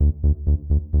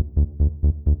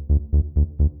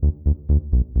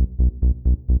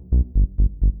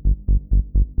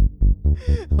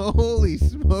Holy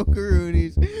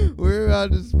smokeroonies. We're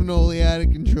about to Spinoli out of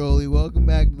control. Welcome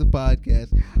back to the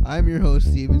podcast. I'm your host,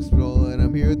 Steven Spinola, and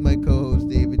I'm here with my co-host,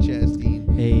 David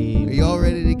Chastain. Hey. Are y'all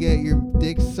ready to get your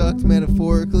dick sucked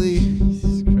metaphorically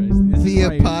Jesus Christ. via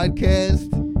podcast?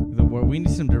 We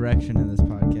need some direction in this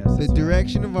podcast. The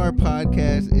direction of our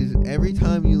podcast is every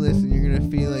time you listen, you're going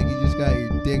to feel like you just got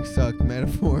your dick sucked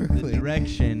metaphorically. The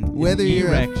direction Whether is you're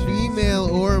erections. a female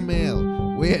or a male.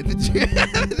 The direction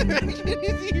is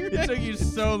erections. It took you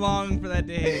so long for that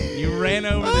to hit. You ran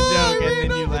over the joke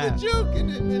and then you laughed. The joke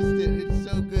and I missed it.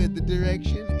 It's so good. The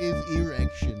direction is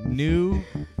erection.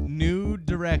 New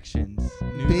directions.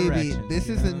 Baby, this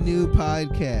is a new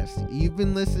podcast. You've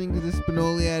been listening to the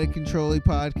Spinoli Out of Control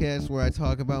podcast where I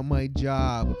talk about my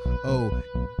job. Oh,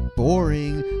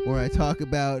 boring. Where I talk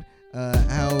about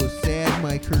how sad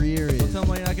my career is. Tell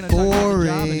me you're not going to talk about your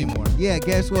job anymore. Yeah,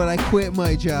 guess what? I quit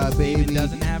my job, baby. Steven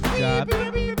doesn't have a job.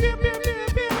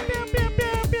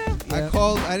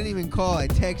 I didn't even call. I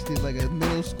texted like a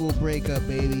middle school breakup,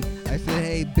 baby. I said,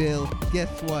 hey, Bill, guess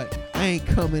what? I ain't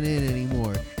coming in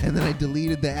anymore. And then I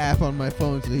deleted the app on my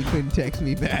phone so he couldn't text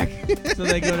me back. So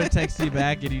they go to text you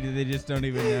back and they just don't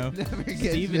even know. Never gets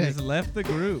Steven back. has left the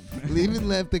group. Even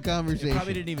left the conversation. It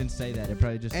probably didn't even say that. It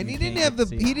probably just. And you he can't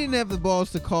see it. didn't have the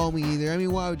balls to call me either. I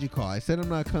mean, why would you call? I said I'm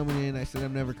not coming in. I said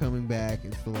I'm never coming back.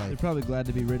 It's the They're life. probably glad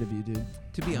to be rid of you, dude.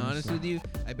 To be honest Honestly. with you,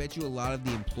 I bet you a lot of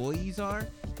the employees are,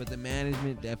 but the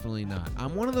management definitely not.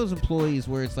 I'm one of those employees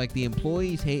where it's like the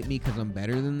employees hate me because I'm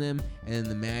better than them, and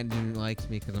the management likes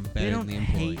me because I'm better They than don't the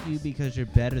employees. hate you because you're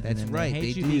better than That's them. right, They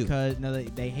hate they you do. because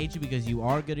they hate you because you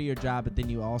are good at your job, but then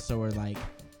you also are like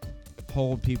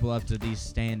hold people up to these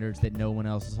standards that no one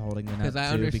else is holding them up Because to I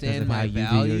understand because of how my you do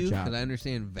value. your job. Because I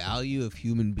understand value of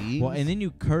human beings. Well, and then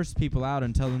you curse people out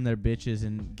and tell them they're bitches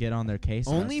and get on their case.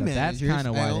 about only stuff. managers. That's kind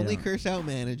of why I they only don't. curse out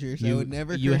managers. I You- would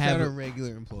never you curse have out a a-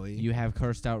 regular employee. You have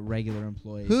cursed out regular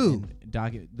employees. Who?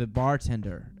 The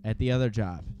bartender at the other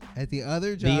job. At the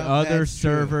other job, The other that's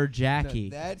server, true. Jackie.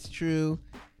 No, that's true.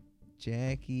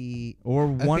 Jackie. or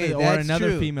one Okay, of the, or that's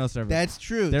another true. female server. That's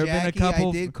true. There have been a Jackie, couple-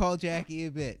 I did call Jackie a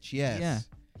bitch. Yes. Yeah.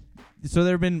 So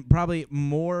there have been probably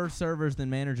more servers than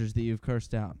managers that you've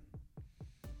cursed out.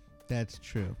 That's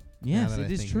true. Yes, that I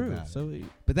it is think true. about it. So,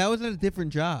 But that was at a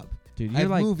different job. dude, you're I've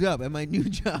like, moved up. At my new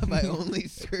job, I only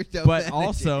cursed out but managers.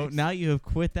 also now you have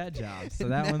quit that job, so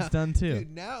that Now- one's done too.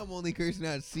 Dude, now I'm only cursing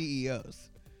out CEOs.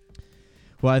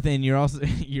 Well, I think you're also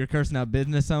you're cursing out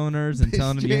business owners and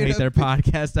telling them you Straight hate up their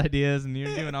podcast ideas, and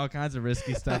you're doing all kinds of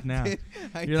risky stuff now.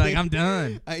 You're like, I'm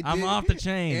done. I'm off the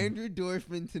chain. Andrew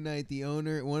Dorfman tonight, the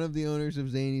owner, one of the owners of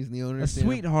Zanies, and the owner A of Stand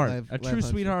Up sweetheart, Live- a Live true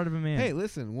Huntsman. sweetheart of a man. Hey,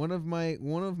 listen, one of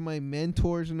my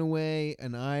mentors in a way,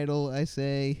 an idol, I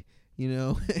say, you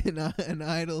know, an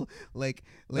idol like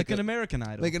an American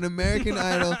Idol. like an American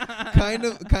Idol,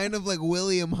 kind of like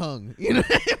William Hung, you know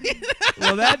what I mean?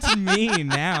 Well, that's me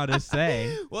now to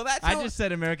say. Well, that's I how, just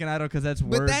said American Idol because that's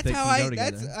but words that's that how can I go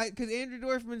together. because Andrew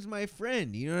Dorfman's my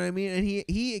friend, you know what I mean, and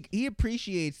he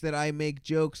appreciates that I make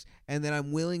jokes and that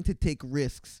I'm willing to take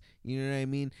risks, you know what I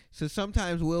mean. So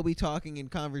sometimes we'll be talking in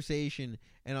conversation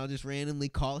and I'll just randomly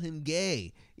call him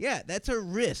gay. Yeah, that's a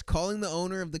risk. Calling the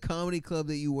owner of the comedy club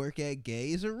that you work at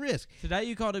gay is a risk. Today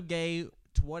you called him gay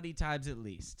 20 times at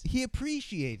least. He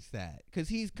appreciates that because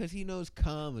he knows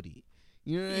comedy.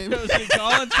 You know what I He mean? knows that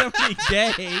calling somebody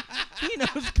gay. He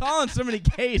knows calling somebody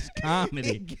gay is He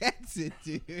comedy. gets it,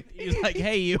 dude. He's like,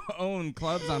 hey, you own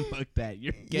clubs on BookBet.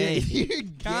 You're gay. Yeah, you're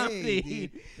Comedy.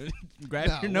 gay, dude. Grab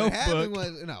your What happened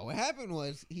notebook. what happened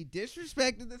was he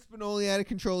disrespected the Spinoli Out of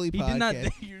Control He podcast. did not.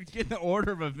 You're getting the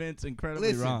order of events incredibly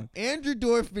Listen, wrong. Andrew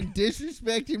Dorfman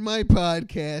disrespected my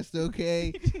podcast,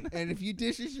 okay? And if you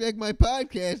disrespect my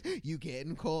podcast, you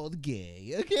getting called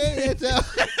gay, okay? That's how.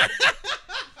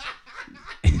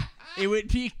 It would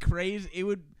be crazy.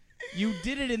 You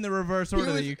did it in the reverse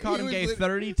order. You called him gay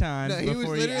 30 times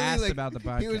before you asked about the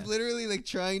podcast. He was literally like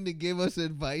trying to give us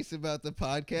advice about the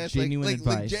podcast, Genuine like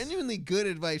advice. genuinely good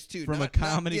advice too, From a Not-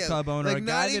 comedy yeah, club owner, like, a not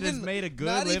guy that even- has made a good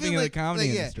not living even, in the like- comedy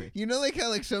like, yeah. industry. You know, like how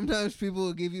like sometimes people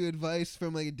will give you advice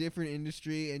from like a different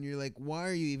industry, and you're like, why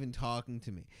are you even talking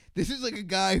to me? This is like a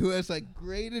guy who has like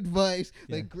great advice,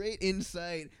 Yeah. like great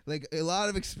insight, like a lot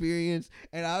of experience,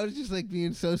 and I was just like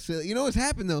being so silly. You know what's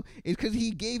happened though is because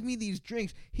he gave me these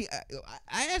drinks.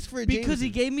 I asked for a Because Jameson. he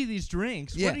gave me these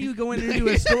drinks. Yeah. What are you going into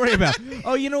a story about?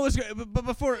 Oh, you know what's great? But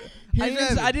before, Here's what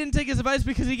happened. I didn't take his advice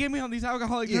because he gave me all these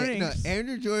alcoholic No, drinks.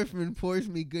 Andrew Dorfman pours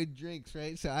me good drinks,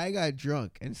 right? So I got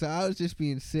drunk, and so I was just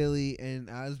being silly, and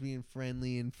I was being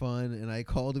friendly and fun, and I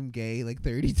called him gay like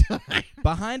 30 times.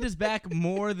 Behind his back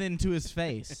more than to his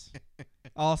face.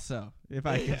 Also, if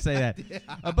I can say that.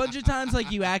 A bunch of times,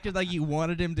 like, you acted like you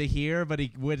wanted him to hear, but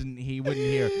he wouldn't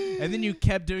hear. And then you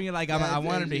kept doing it like, I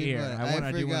want him to hear.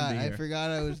 I forgot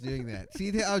I was doing that.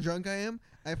 See how drunk I am?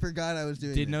 I forgot I was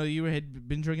doing that. Didn't know you had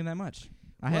been drinking that much.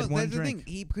 I had one drink.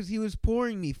 The thing. Because he was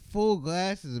pouring me full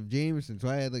glasses of Jameson, so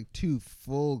I had like 2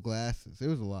 full glasses. It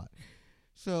was a lot.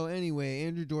 So anyway,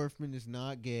 Andrew Dorfman is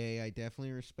not gay. I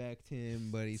definitely respect him,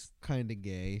 but he's kind of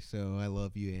gay. So I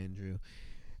love you, Andrew.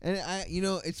 And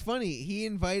it's funny. He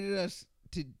invited us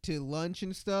to lunch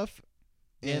and stuff.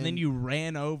 And then you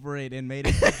ran over it and made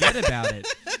him forget about it.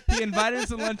 He invited us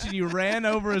to lunch, and you ran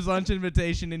over his lunch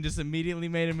invitation and just immediately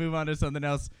made him move on to something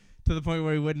else to the point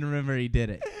where he wouldn't remember he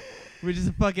did it. Which is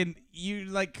a fucking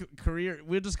career.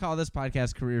 We'll just call this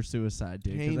podcast career suicide,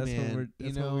 dude. Hey, that's man,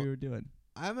 what we were doing.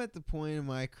 I'm at the point in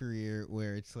my career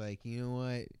where it's like, you know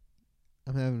what?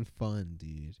 I'm having fun,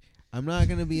 dude. I'm not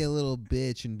going to be a little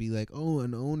bitch and be like, oh,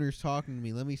 an owner's talking to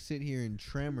me. Let me sit here and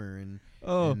tremor.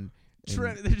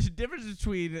 There's a difference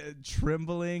between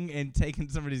trembling and taking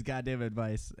somebody's goddamn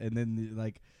advice and then,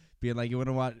 like, being like, you want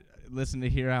to listen to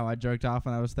hear how I jerked off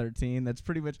when I was 13? That's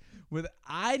pretty much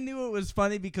I knew it was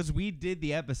funny because we did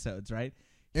the episodes, right?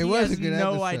 It was a He good has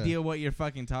no episode. idea what you're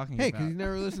fucking talking about. Hey, because you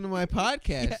never listened to my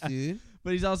podcast, Yeah. dude.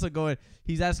 But he's also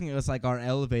he's asking us, like, our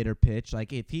elevator pitch.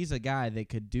 Like, if he's a guy that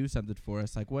could do something for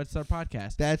us, like, what's our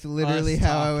podcast? That's literally Us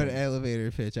how I would talking. elevator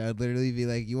pitch. I would literally be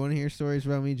like, you want to hear stories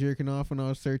about me jerking off when I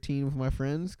was 13 with my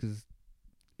friends? Because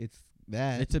it's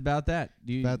that. It's about that.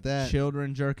 About that.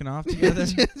 Children jerking off together?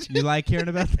 You like hearing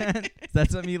about that? Is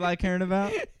that something you like hearing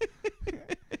about?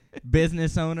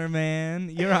 Business owner, man.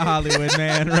 You're a Hollywood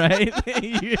man, right?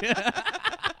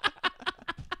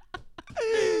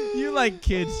 You like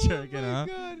kids jerking off.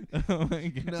 God. Oh my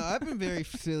god. No, I've been very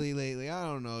silly lately. I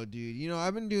don't know, dude.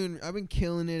 I've been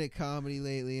killing it at comedy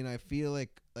lately, and I feel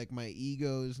like my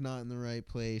ego is not in the right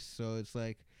place. So it's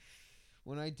like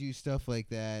when I do stuff like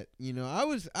that, I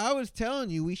was telling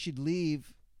you we should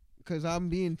leave because I'm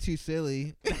being too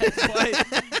silly. That's why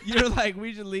you're like,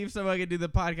 we should leave so I can do the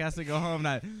podcast and go home.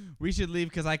 Not, we should leave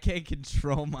because I can't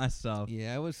control myself.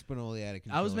 Yeah, I was Spinelli out of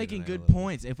control. I was making tonight good a little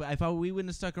points. If we wouldn't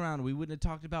have stuck around, we wouldn't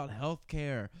have talked about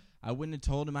healthcare. I wouldn't have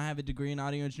told him I have a degree in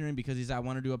audio engineering because I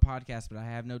want to do a podcast, but I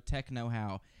have no tech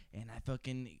know-how. And I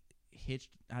fucking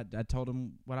I told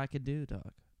him what I could do, dog.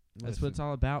 That's what it's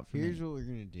all about for Here's me. what we're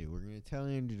going to do. We're going to tell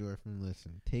Andrew Dorfman,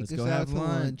 listen, Let's us go out have to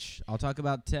lunch. I'll talk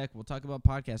about tech. We'll talk about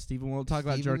podcasts. Steven won't talk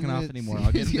about Steven's jerking off gonna- anymore.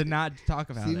 I'll get him to not talk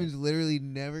about Steven's it. literally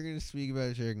never going to speak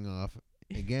about jerking off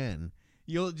again.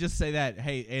 You'll just say that,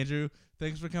 hey, Andrew,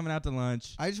 thanks for coming out to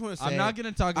lunch. I just want to say I'm not going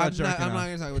to talk about jerking I'm not off.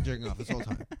 going to talk about jerking off this whole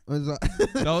time.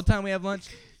 The whole time we have lunch,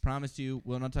 promise you,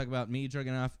 we'll not talk about me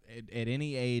jerking off at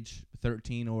any age,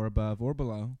 13 or above or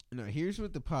below. No, here's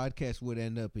what the podcast would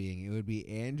end up being. It would be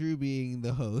Andrew being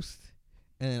the host,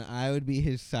 and then I would be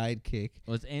his sidekick.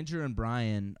 Well, it's Andrew and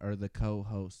Brian are the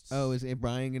co-hosts. Oh, is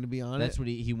Brian going to be on That's it? what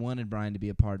he wanted Brian to be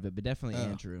a part of it, but definitely Oh.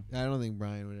 Andrew. I don't think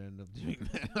Brian would end up doing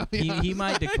that. He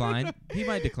might decline. He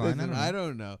might decline. Listen, I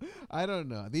don't know. I don't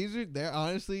know. They're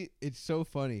honestly, it's so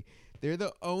funny. They're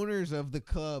the owners of the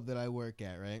club that I work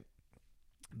at, right?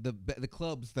 The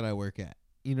clubs that I work at.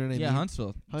 You know what I mean? Yeah,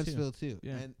 Huntsville. Huntsville too.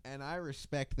 Yeah. And I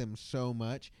respect them so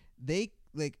much. They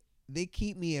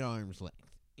keep me at arm's length.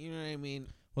 You know what I mean?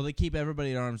 Well, they keep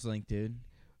everybody at arm's length, dude.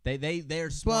 They're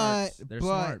smart. They're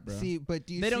smart, bro. But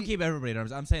do you They don't keep everybody at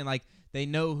arm's. I'm saying, like, they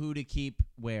know who to keep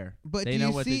where. But they know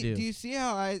what to do. Do you see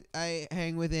how I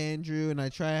hang with Andrew and I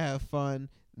try to have fun?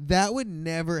 That would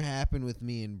never happen with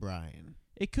me and Brian.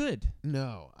 It could.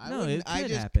 No, I No, wouldn't. it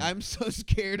could happen. I'm so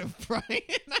scared of Brian.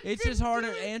 It's just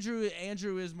harder.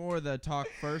 Andrew is more the talk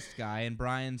first guy, and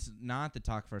Brian's not the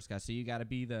talk first guy. So you got to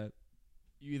be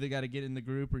you either got to get in the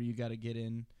group or you got to get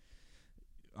in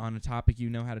on a topic you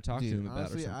know how to talk to him about.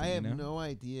 Honestly, or something, I have you know? no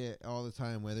idea all the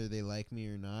time whether they like me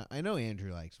or not. I know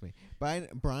Andrew likes me,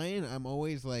 but Brian, I'm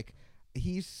always like,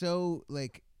 he's so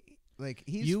like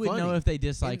he's. You would funny. know if they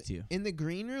disliked you. In the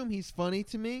green room, he's funny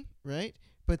to me, right?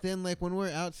 But then, like, when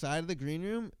we're outside of the green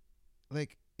room,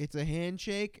 like, it's a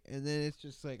handshake, and then it's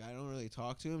just like I don't really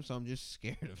talk to him, so I'm just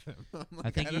scared of him. I'm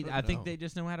like, I think they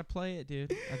just know how to play it,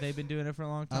 dude. They've been doing it for a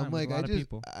long time. I'm with like, a lot of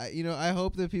people. I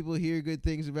hope that people hear good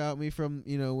things about me from,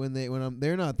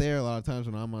 they're not there a lot of times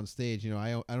when I'm on stage.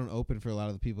 I don't open for a lot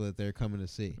of the people that they're coming to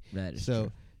see. That is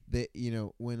So true.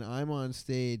 that when I'm on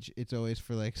stage, it's always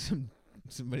for like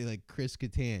somebody like Chris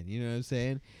Kattan. You know what I'm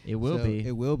saying? It will So be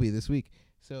It will be this week.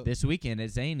 So this weekend at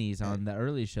Zany's on the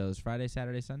early shows, Friday,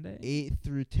 Saturday, Sunday. 8th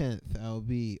through 10th, I'll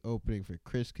be opening for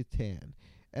Chris Kattan.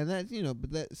 And that's,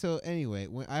 but that, so anyway,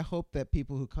 I hope that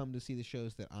people who come to see the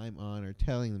shows that I'm on are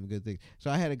telling them good things. So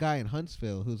I had a guy in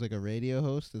Huntsville who's like a radio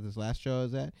host at this last show I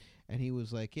was at, and he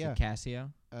was like, yeah. Casio?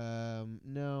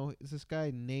 No, it's this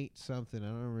guy Nate something. I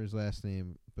don't remember his last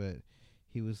name, but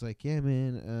he was like, yeah,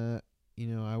 man,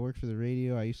 I work for the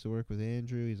radio. I used to work with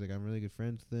Andrew. He's like, I'm really good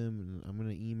friends with him, and I'm going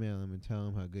to email him and tell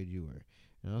him how good you were.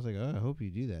 And I was like, oh, I hope you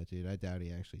do that, dude. I doubt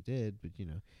he actually did, but,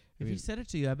 If he said it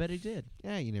to you, I bet he did.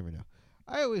 Yeah, you never know.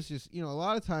 I always just, a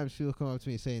lot of times people come up to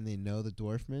me saying they know the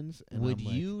Dorfmans. And Would I'm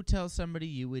like, you tell somebody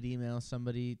you would email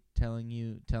somebody telling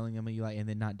them you like and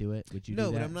then not do it? Would you do that?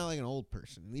 No, but I'm not like an old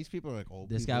person. These people are like old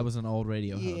This people. guy was an old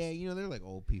radio host. Yeah, they're like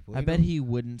old people. I bet he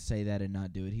wouldn't say that and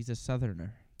not do it. He's a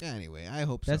Southerner. Anyway, I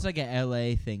hope That's so. like a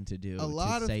L.A. thing to do. A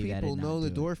lot of people know the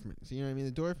Dorfmans. Dorfmans. You know what I mean?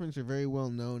 The Dorfmans are very well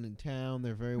known in town.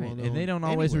 They're very well known. And they don't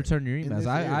always anywhere return your in emails. this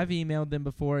area. I've emailed them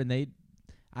before, and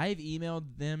I've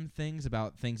emailed them things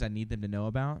about things I need them to know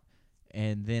about.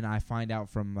 And then I find out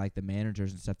from like the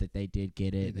managers and stuff that they did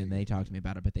get it, and they talk to me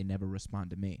about it, but they never respond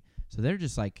to me. So they're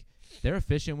just like, they're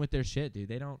efficient with their shit, dude.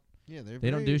 They don't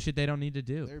do shit they don't need to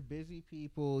do. They're busy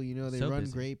people, they So run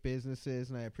busy. Great businesses,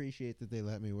 and I appreciate that they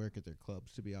let me work at their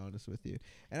clubs, to be honest with you.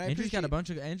 And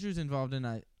Andrew's involved in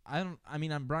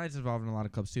Brian's involved in a lot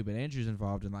of clubs too, but Andrew's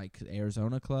involved in like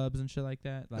Arizona clubs and shit like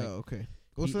that. Like, oh, okay.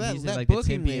 Well, so he's in, that like, the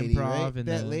booking Tempe lady, Improv right? and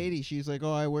That lady, she's like,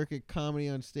 oh, I work at Comedy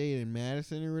on State in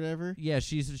Madison or whatever. Yeah,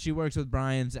 she works with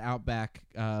Brian's Outback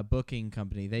booking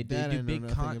company. They do big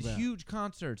huge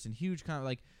concerts and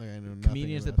like I know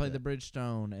comedians that play that. the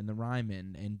Bridgestone and the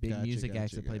Ryman and big music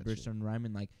acts that play Bridgestone and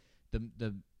Ryman. Like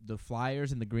the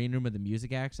flyers in the green room of the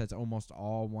music acts, that's almost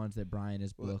all ones that Brian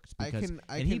has booked.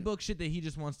 He books shit that he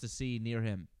just wants to see near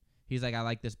him. He's like, I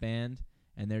like this band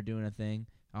and they're doing a thing.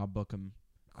 I'll book them.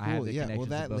 Cool. Yeah. Well,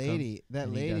 that lady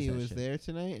was there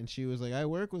tonight, and she was like, "I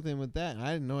work with him with that." And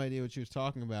I had no idea what she was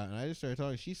talking about, and I just started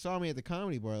talking. She saw me at the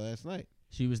Comedy Bar last night.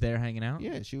 She was there hanging out.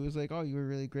 Yeah. She was like, "Oh, you were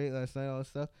really great last night." All this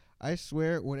stuff. I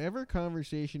swear, whatever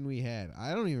conversation we had,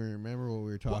 I don't even remember what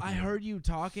we were talking. Well, I heard you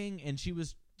talking, and she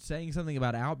was saying something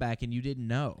about Outback, and you didn't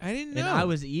know. I didn't know. And I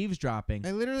was eavesdropping.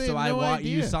 I literally had no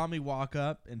idea. You saw me walk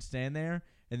up and stand there,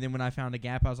 and then when I found a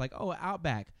gap, I was like, "Oh,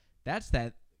 Outback. That's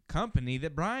that company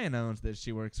that Brian owns that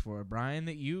she works for. Brian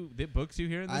that books you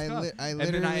here in this club." And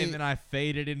then I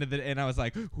faded into and I was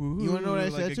like, "Ooh," you want to know what I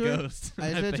like said a to her? ghost.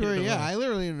 I said to her, "Yeah, I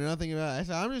literally know nothing about it." I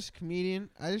said, "I'm just a comedian.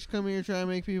 I just come here trying to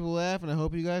make people laugh, and I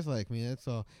hope you guys like me. That's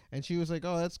all." And she was like,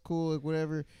 "Oh, that's cool, like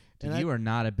whatever." Dude, you are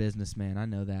not a businessman. I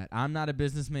know that. I'm not a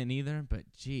businessman either. But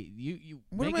gee, you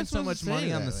making so much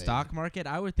money on the stock market.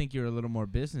 I would think you're a little more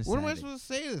business. What am I supposed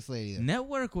to say to this lady? Then?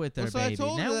 Network with her, so baby. I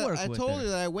told her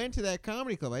that I went to that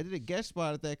comedy club. I did a guest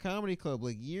spot at that comedy club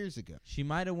like years ago. She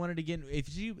might have wanted to get. If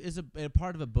she is a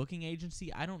part of a booking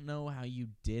agency, I don't know how you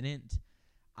didn't.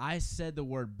 I said the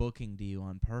word booking to you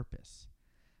on purpose.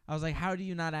 I was like, how do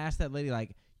you not ask that lady,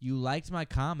 like, you liked my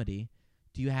comedy?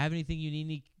 Do you have anything you need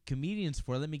any comedians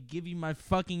for? Let me give you my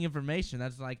fucking information.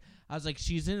 That's like, I was like,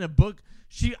 she's in a book.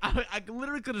 I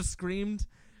literally could have screamed,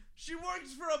 she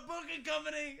works for a booking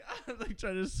company. I was like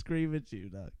trying to scream at you,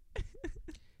 dog.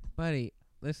 Buddy,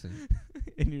 listen.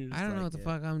 I don't know what the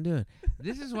fuck I'm doing.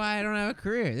 This is why I don't have a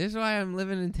career. This is why I'm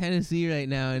living in Tennessee right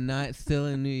now and not still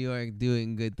in New York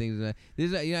doing good things.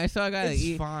 This is, I saw a guy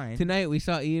like fine. Tonight. We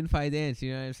saw Ian Fidance.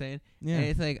 You know what I'm saying? Yeah. And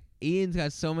it's like Ian's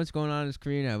got so much going on in his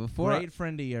career now. Great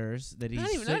friend of yours that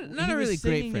he's not a really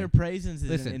great friend. Your praises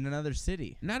in another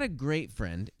city. Not a great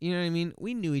friend. You know what I mean?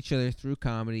 We knew each other through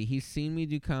comedy. He's seen me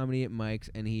do comedy at Mike's,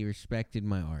 and he respected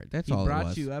my art. That's all it was. He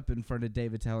brought you up in front of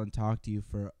David Tell and talked to you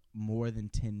for more than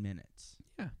 10 minutes.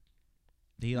 Yeah.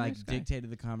 He dictated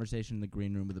the conversation in the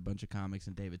green room with a bunch of comics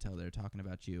and David Tell. They were talking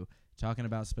about you, talking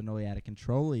about Spinelli out of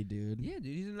control, dude. Yeah, dude,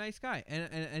 he's a nice guy,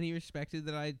 and he respected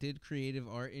that I did creative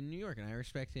art in New York, and I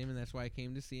respect him, and that's why I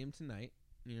came to see him tonight.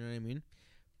 You know what I mean?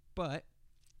 But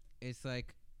it's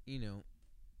like,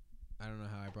 I don't know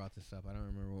how I brought this up. I don't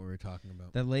remember what we were talking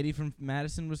about. That lady from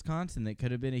Madison, Wisconsin that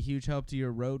could have been a huge help to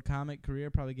your road comic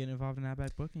career, probably getting involved in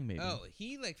Outback Booking, maybe. Oh,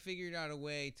 he figured out a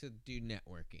way to do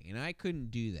networking, and I couldn't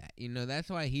do that.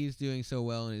 That's why he's doing so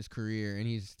well in his career, and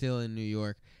he's still in New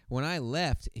York. When I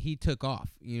left, he took off.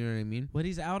 You know what I mean? But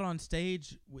he's out on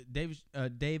stage with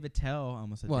David Tell.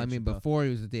 Almost. Well, before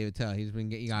he was with David Tell, he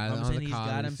got on the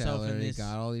Comedy Cellar. He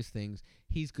got all these things.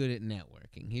 He's good at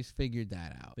networking. He's figured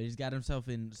that out. But he's got himself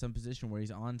in some position where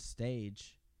he's on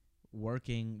stage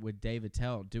working with David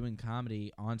Tell, doing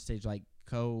comedy on stage, like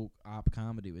co-op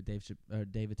comedy with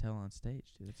David Tell on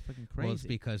stage. Dude, that's fucking crazy. Well, it's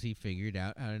because he figured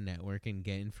out how to network and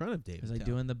get in front of David Tell. It's like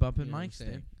doing the bump and mics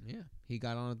thing. Yeah. He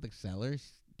got on at the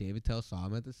Cellars. David Tell saw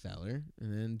him at the Cellar,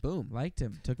 and then boom. Liked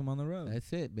him. Took him on the road.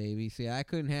 That's it, baby. See, that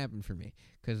couldn't happen for me.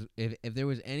 Because if there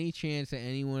was any chance that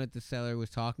anyone at the Cellar was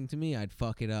talking to me, I'd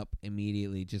fuck it up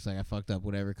immediately, just like I fucked up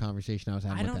whatever conversation I was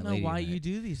having I with don't that know lady why tonight. you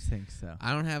do these things, though.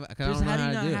 I don't have. Cause I Just don't know how do you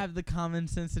to not do it. have the common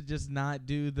sense to just not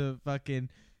do the fucking?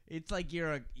 It's like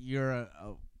you're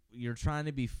trying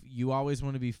to be. You always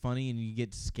want to be funny, and you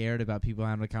get scared about people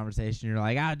having a conversation. You're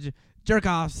like, jerk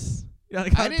offs.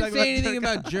 Like, I didn't say anything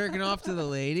about jerking off to the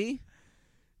lady.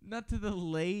 Not to the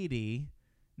lady.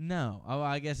 No. Oh,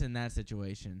 I guess in that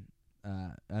situation.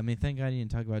 I mean, thank God you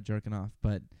didn't talk about jerking off,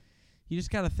 but you just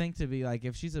gotta think to be like,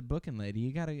 if she's a booking lady,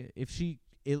 you gotta,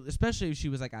 especially if she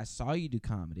was like, I saw you do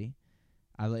comedy,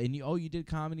 you did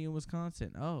comedy in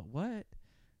Wisconsin. Oh, what?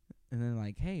 And then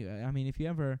like, hey, I mean,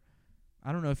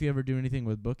 I don't know if you ever do anything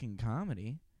with booking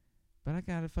comedy, but I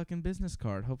got a fucking business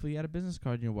card. Hopefully you had a business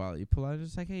card in your wallet. You pull out,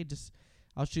 just like, hey,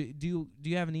 I'll shoot. Do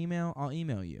you have an email? I'll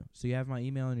email you. So you have my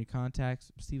email and your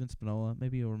contacts. Steven Spinola.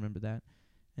 Maybe you'll remember that.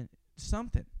 And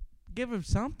something. Give him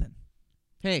something.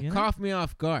 Hey, You know? cough me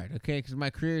off guard, okay? Because my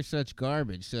career is such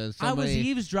garbage. So I was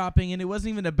eavesdropping, and it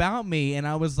wasn't even about me. And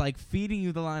I was like feeding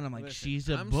you the line. I'm like, Listen, she's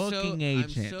a I'm booking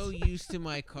agent. I'm so used to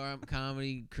my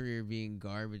comedy career being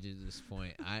garbage at this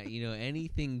point.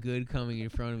 Anything good coming in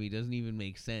front of me doesn't even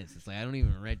make sense. It's like I don't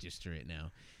even register it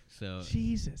now. So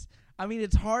Jesus. I mean,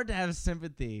 it's hard to have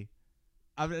sympathy.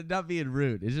 I'm not being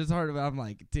rude. It's just hard. I'm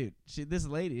like, dude, this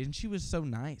lady, and she was so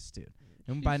nice, dude.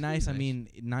 And She by seemed nice, I nice. mean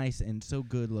nice and so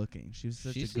good looking. She was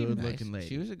such She a seemed good looking nice. lady.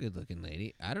 She was a good looking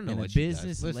lady. I don't know And a what she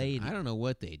business does. Listen, lady. I don't know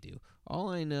what they do. All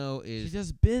I know She is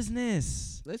does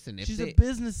business. listen. If She's they, a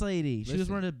business lady. She was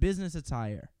Listen. wearing a business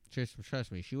attire.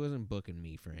 trust me, she wasn't booking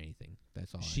me for anything.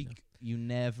 That's all. I know. You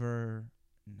never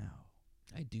know.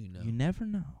 I do know. You never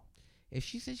know. If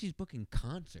she says she's booking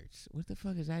concerts, what the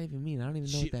fuck does that even mean? I don't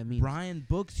even know what that means. Brian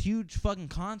books huge fucking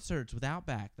concerts with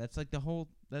Outback. That's like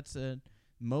that's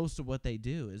most of what they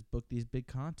do is book these big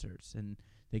concerts, and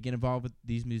they get involved with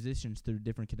these musicians through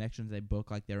different connections. They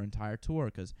book like their entire tour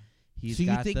because he's So you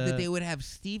got think that they would have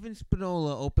Steven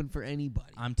Spinola open for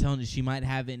anybody? I'm telling you, she might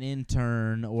have an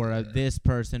intern or this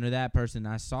person or that person.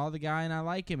 I saw the guy and I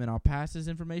like him, and I'll pass his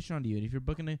information on to you. And if you're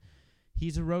booking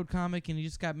he's a road comic and he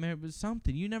just got married with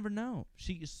something. You never know.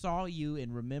 She saw you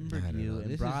and remembered I don't you know.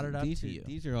 and brought it up to you.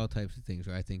 These are all types of things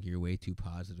where I think you're way too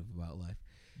positive about life.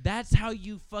 That's how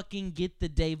you fucking get the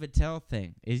David Tell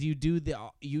thing. Is you do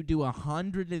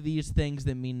 100 of these things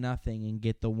that mean nothing and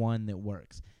get the one that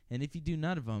works. And if you do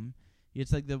none of them,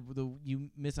 it's like you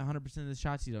miss 100% of the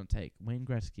shots you don't take. Wayne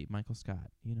Gretzky, Michael Scott.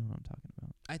 You know what I'm talking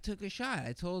about. I took a shot.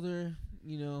 I told her,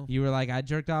 You were like, I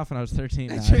jerked off when I was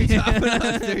 13. I jerked off when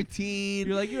I was 13.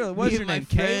 You're like, what's Me your and my name?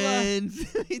 Kayla?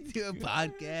 friends. We do a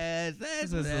podcast. That's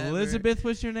Is this whatever. Elizabeth?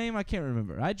 What's your name? I can't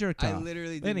remember. I jerked I off.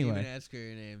 literally didn't Anyway. even ask her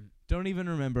her name. Don't even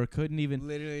remember. Couldn't even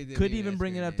Literally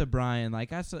bring it up to Brian.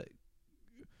 Like, I saw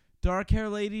dark hair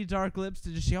lady, dark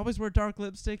lipstick. Does she always wear dark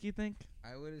lipstick, you think?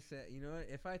 I would have said, you know what?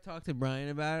 If I talk to Brian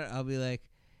about it, I'll be like,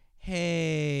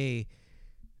 hey,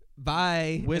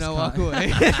 bye, and I'll walk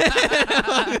away.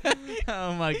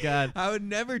 Oh, my God. I would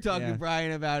never talk Yeah. to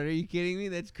Brian about it. Are you kidding me?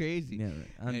 That's crazy. Yeah,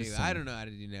 I'm Anyway, just I saying. don't know how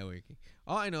to do networking.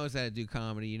 All I know is how to do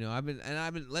comedy. I've been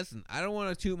listen, I don't want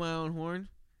to toot my own horn,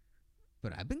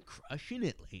 but I've been crushing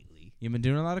it lately. You've been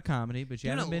doing a lot of comedy, but you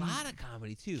Doing haven't a been lot of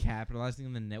comedy too. capitalizing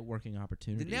on the networking The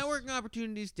opportunities. networking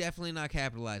opportunities definitely not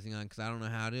capitalizing on because I don't know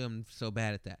how to. I'm so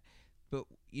bad at that. But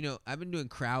I've been doing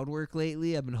crowd work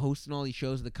lately. I've been hosting all these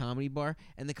shows at the Comedy Bar,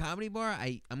 and the Comedy Bar.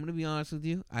 I'm gonna be honest with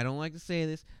you. I don't like to say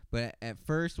this, but at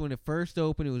first, when it first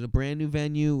opened, it was a brand new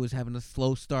venue. It was having a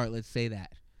slow start. Let's say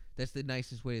that. That's the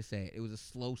nicest way to say it. It was a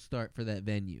slow start for that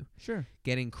venue. Sure.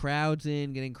 Getting crowds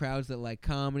in, getting crowds that like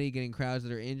comedy, getting crowds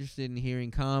that are interested in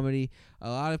hearing comedy. A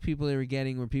lot of people they were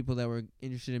getting were people that were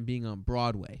interested in being on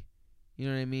Broadway. You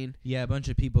know what I mean? Yeah, a bunch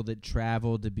of people that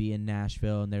traveled to be in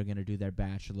Nashville, and they're going to do their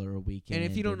bachelor weekend.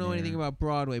 And if you don't know anything there. about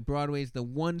Broadway, Broadway's the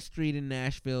one street in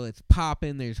Nashville. It's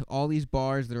popping. There's all these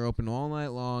bars that are open all night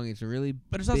long. It's a really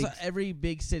But it's big also every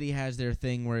big city has their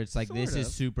thing where it's like this Sort is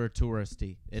of. super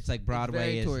touristy. It's like Broadway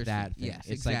very is touristy. that thing. Yes,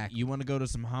 it's exactly. like you want to go to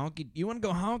some you want to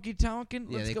go honky tonkin'?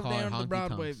 Yeah, Let's they go call it down to honky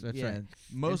Broadway. tonks. That's yeah.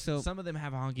 right. Some of them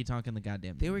have a honky tonk in the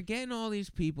goddamn. They name. were getting all these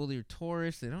people. They're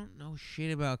tourists. They don't know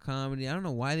shit about comedy. I don't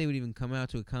know why they would even come out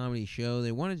to a comedy show.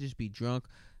 They want to just be drunk.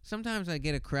 Sometimes I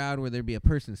get a crowd where there'd be a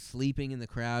person sleeping in the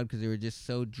crowd because they were just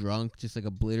so drunk, just like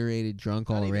obliterated drunk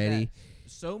Not even already.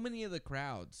 that. So many of the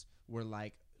crowds were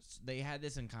like, they had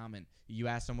this in common. You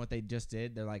asked them what they just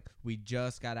did. They're like, we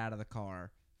just got out of the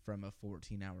car from a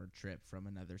 14-hour trip from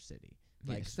another city.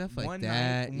 Yeah, Like stuff like one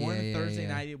that. Night, one Yeah, Thursday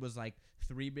yeah. night, it was like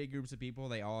 3 big groups of people.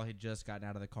 They all had just gotten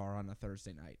out of the car on a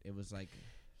Thursday night. It was like,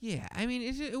 Yeah, I mean,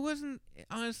 it wasn't,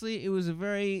 honestly, it was a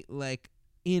very, like,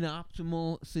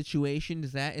 inoptimal situation.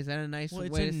 Is that a nice well,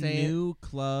 it's way a to say it? new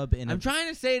club. I'm trying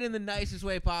to say it in the nicest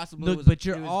way possible. Look, It was, but it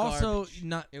you're was also garbage.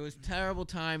 not. It was a terrible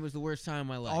time. It was the worst time of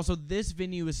my life. Also, this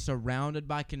venue is surrounded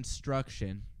by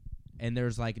construction, and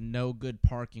there's like no good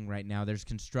parking right now. There's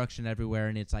construction everywhere,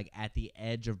 and it's like at the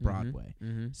edge of Broadway.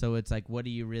 Mm-hmm. So it's like, what are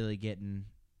you really getting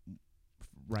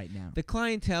right now? The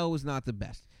clientele was not the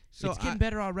best. So it's getting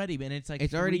better already, man. It's like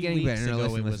It's already 3 getting weeks better. No,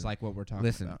 ago, it was listen. like what we're talking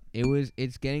Listen, about.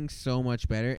 it's getting so much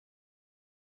better.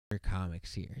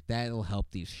 Comics here. That'll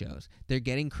help these shows. They're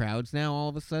getting crowds now all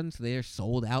of a sudden, so they are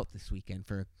sold out this weekend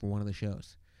for one of the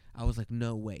shows. I was like,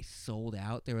 no way, sold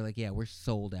out? They were like, yeah, we're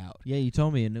sold out. Yeah, you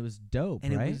told me, and it was dope,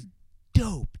 And right? it was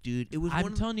dope, dude. It was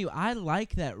I'm telling you, I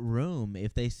like that room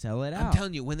if they sell it out. I'm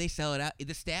telling you, when they sell it out,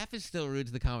 the staff is still rude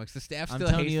to the comics. The staff I'm still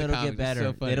telling hates you, the it'll comics. get better. It's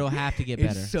so funny. It'll have to get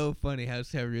better. It's so funny how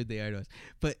rude they are to us.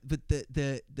 But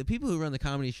the people who run the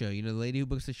comedy show, you know, the lady who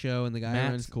books the show and the guy who Matt's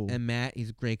runs, cool. and Matt, he's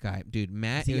a great guy, dude.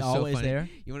 Matt Is he is always so funny. there?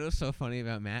 You know what's so funny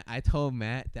about Matt? I told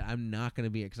Matt that I'm not gonna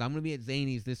be here because I'm gonna be at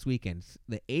Zany's this weekend,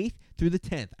 the 8th through the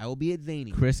 10th. I will be at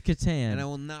Zany's, Chris Kattan. and I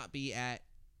will not be at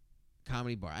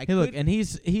Comedy Bar. Hey, look, and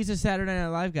he's a Saturday Night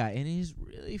Live guy, and he's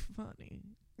really funny.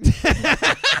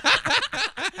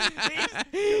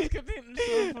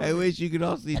 I wish you could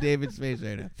all see David's face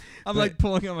right now. I'm But- like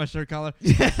pulling on my shirt collar.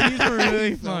 He's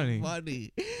really So funny.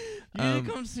 funny. You need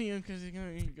to come see him because he's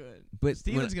gonna be good. But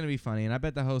Steven's gonna be funny, and I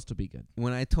bet the host will be good.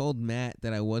 when I told Matt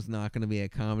that I was not going to be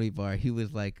at Comedy Bar, he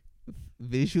was like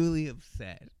visually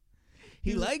upset. He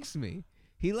He was- likes me.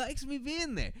 He likes me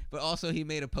being there. But also he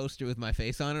made a poster with my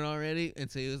face on it already.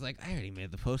 And so he was like, I already made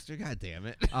the poster. God damn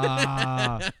it.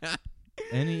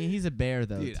 And he's a bear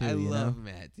though, dude, too. I you love know?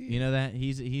 Matt, dude. You know that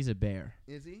he's a bear.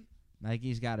 Is he? Like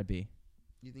he's got to be.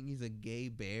 You think he's a gay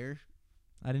bear?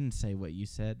 I didn't say what you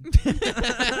said.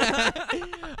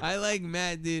 I like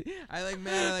Matt, dude. I like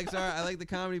Matt. I like the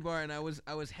Comedy Bar, and I was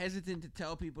hesitant to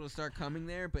tell people to start coming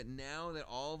there, but now that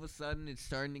all of a sudden it's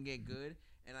starting to get good,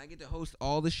 and I get to host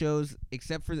all the shows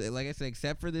except for like I said,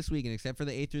 except for this week and except for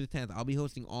the 8th through the 10th, I'll be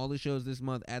hosting all the shows this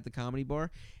month at the Comedy Bar,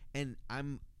 and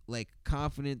I'm like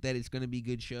confident that it's going to be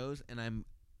good shows, and I'm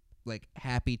like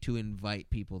happy to invite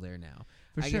people there now.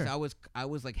 For I sure. guess I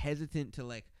was like hesitant to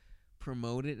like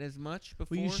promote it as much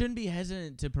before. Well, you shouldn't be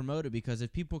hesitant to promote it because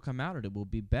if people come out, it will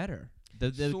be better.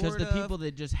 Because Sort the of. people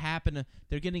that just happen to,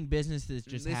 they're getting business that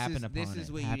just happen upon This is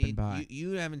it. what you happen need. by.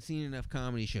 You haven't seen enough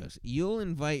comedy shows. You'll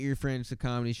invite your friends to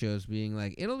comedy shows being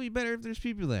like, it'll be better if there's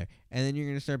people there. And then you're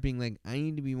going to start being like, I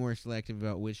need to be more selective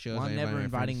about which shows Well, I I'm invite never my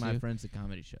inviting friends my to. friends to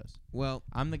comedy shows. Well,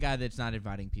 I'm the guy that's not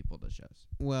inviting people to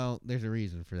shows there's a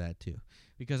reason for that too.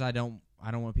 because I don't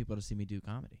want people to see me do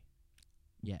comedy.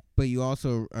 But you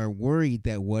also are worried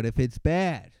that what if it's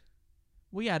bad?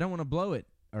 Well, yeah, I don't want to blow it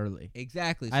early.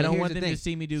 Exactly. So I don't here's want the them thing. to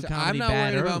see me do So comedy I'm not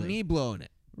bad worried early. about me blowing it.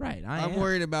 Right, I'm am.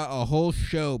 worried about a whole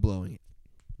show blowing it.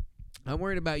 I'm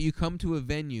worried about you come to a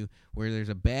venue where there's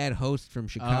a bad host from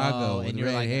Chicago with and you're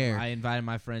red like, hair. I invited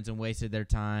my friends and wasted their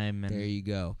time. And There you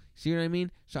go. See what I mean?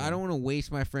 So Yeah. I don't want to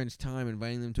waste my friends' time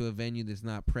inviting them to a venue that's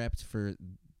not prepped for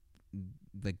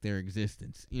like their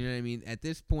existence. You know what I mean? At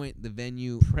this point, the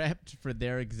venue prepped for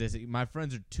their existence. My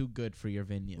friends are too good for your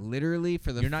venue. literally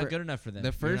for the You're not good enough for them. the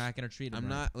You're first- not going to treat them I'm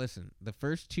right. not listen. The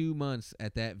first 2 months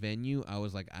at that venue, I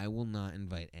was like, I will not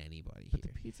invite anybody But the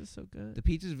here. pizza's so good. The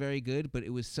pizza's very good, but it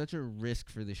was such a risk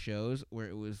for the shows where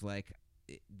it was like,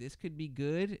 this could be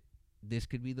good, this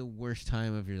could be the worst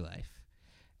time of your life.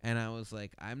 And I was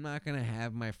like, I'm not gonna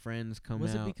have my friends come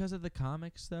Was out. it because of the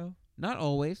comics though? Not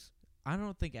always. I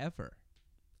don't think ever.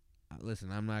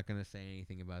 Listen, I'm not gonna say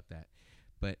anything about that,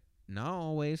 but not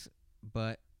always.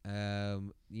 But you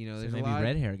know, So there's maybe a lot.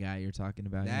 red hair guy you're talking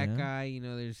about. That you know? guy, you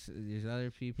know, there's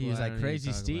other people. He was I like don't need to Crazy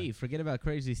talk about. Steve. Forget about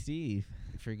Crazy Steve.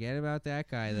 Forget about that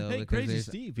guy though, Hey, because Crazy there's,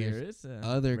 Steve there's here. It's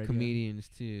other radio. comedians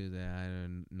too that I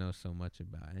don't know so much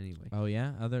about. Anyway, Oh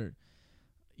yeah, other.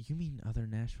 You mean other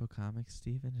Nashville comics,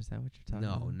 Steven? Is that what you're talking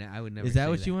about? no, I would never. Is that say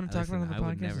what you want to talk Listen, about I on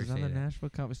would the podcast? never Is say other that. Nashville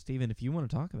comics, Steven? If you want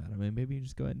to talk about it, I mean, maybe you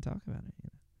just go ahead and talk about it. You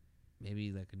know?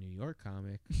 Maybe like a New York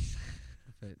comic,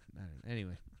 but I don't know.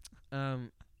 Anyway,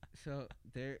 so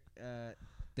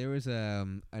there was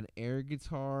an air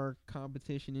guitar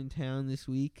competition in town this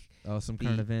week. Oh, some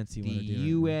current events you The want to do.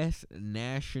 U.S.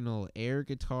 National Air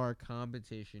Guitar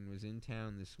Competition was in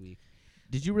town this week.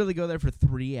 Did you really go there for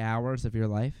 3 hours of your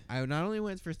life? I not only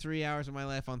went for 3 hours of my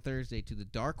life on Thursday to the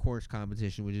Dark Horse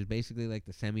competition, which is basically like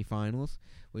the semifinals,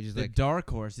 which is The like Dark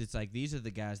Horse. It's like these are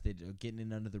the guys that are getting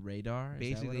in under the radar.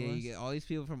 basically you get all these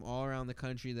people from all around the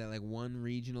country that like won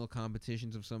regional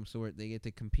competitions of some sort. They get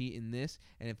to compete in this,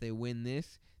 and if they win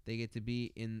this, they get to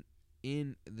be in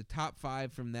the top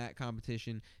 5 from that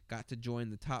competition. Got to join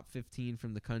the top 15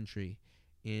 from the country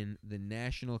in the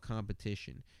national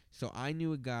competition. So I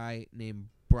knew a guy named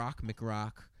Brock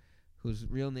McRock, whose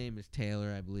real name is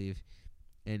Taylor, I believe,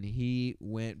 and he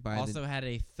went by also had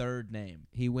a third name.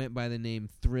 he went by the name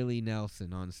Thrilly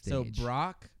Nelson on stage. So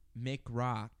Brock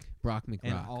McRock McRock,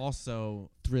 and also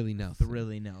Thrilly Nelson.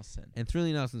 Thrilly Nelson. And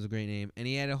Thrilly Nelson's a great name. And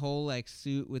he had a whole like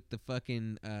suit with the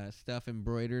fucking stuff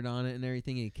embroidered on it and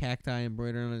everything. He had cacti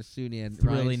embroidered on his suit. And he had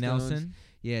Thrilly rhinestones. Nelson.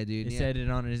 Yeah, dude. It said it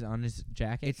on his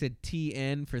jacket. It said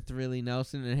TN for Thrilly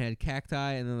Nelson, and it had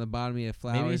cacti, and then on the bottom he had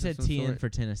flowers. Maybe he of said some TN sort. for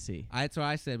Tennessee. That's what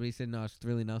I said, but he said no, it's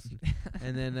Thrilly Nelson.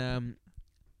 And then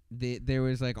there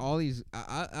was like all these.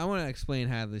 I want to explain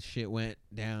how this shit went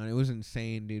down. It was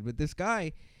insane, dude. But this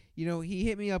guy, you know, he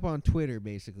hit me up on Twitter.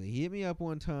 Basically, he hit me up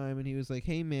one time, and he was like,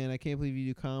 "Hey man, I can't believe you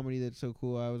do comedy. That's so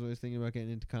cool. I was always thinking about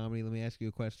getting into comedy. Let me ask you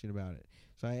a question about it."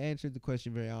 So I answered the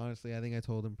question very honestly. I think I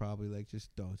told him probably like, just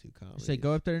don't do comedy. You said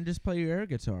go up there and just play your air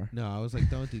guitar. No, I was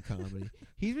like, don't do comedy.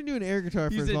 He's been doing air guitar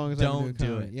for You as said long as I've been don't doing do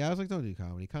comedy. it. Yeah, I was like, don't do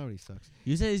comedy. Comedy sucks.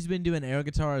 You said he's been doing air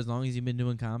guitar as long as you've been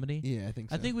doing comedy? Yeah, I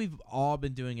think so. I think we've all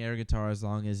been doing air guitar as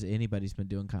long as anybody's been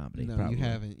doing comedy. No, probably. you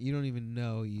haven't. You don't even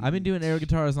know. I've been doing air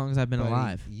guitar as long as I've been Buddy,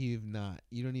 alive. You've not.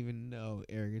 You don't even know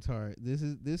air guitar.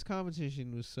 This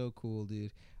competition was so cool,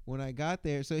 dude. When I got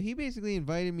there, so he basically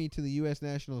invited me to the U.S.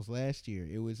 Nationals last year.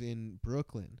 It was in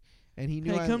Brooklyn, and he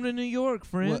knew Hey, come to New York,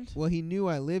 friend. Well, he knew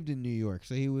I lived in New York,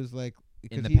 so he was like,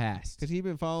 In the past. because he'd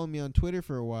been following me on Twitter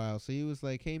for a while. So he was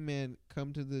like, "Hey man,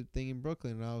 come to the thing in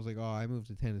Brooklyn." And I was like, "Oh, I moved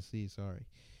to Tennessee. Sorry."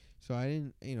 So I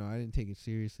didn't take it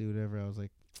seriously, whatever. I was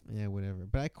like, "Yeah, whatever."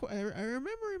 But I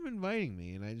remember him inviting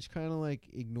me, and I just kind of like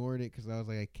ignored it because I was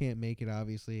like, I can't make it,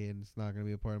 obviously, and it's not gonna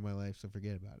be a part of my life, so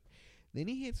forget about it. Then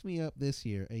he hits me up this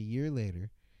year, a year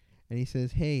later, and he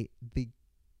says, "Hey, the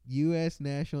U.S.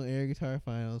 National Air Guitar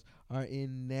Finals are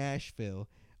in Nashville,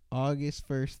 August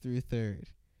 1st through 3rd."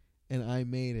 And I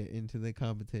made it into the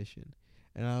competition.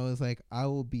 And I was like, I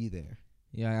will be there.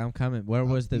 Yeah, I'm coming. Where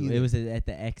was the? It was at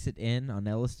the Exit Inn on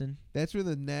Elliston. That's where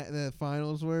the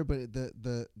finals were, but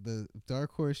the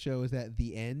Dark Horse show was at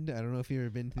the end. I don't know if you've ever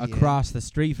been to the Across the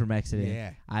street from Exit Inn.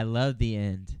 Yeah. I love the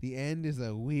End. The End is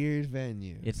a weird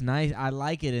venue. It's nice. I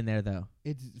like it in there though.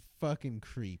 It's fucking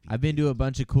creepy. I've been to a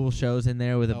bunch of cool shows in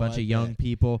there with a bunch I of young bet.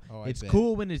 people. Oh, I It's bet.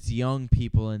 cool when it's young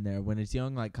people in there. When it's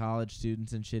young like college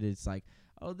students and shit, it's like,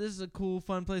 oh, this is a cool,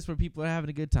 fun place where people are having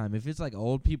a good time. If it's like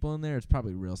old people in there, it's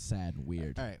probably real sad and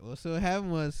weird. All right, well, so what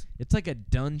happened was... It's like a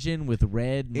dungeon with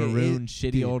red, maroon,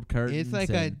 shitty dude, old curtains. It's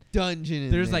like a dungeon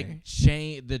in there's there. like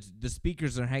chain. The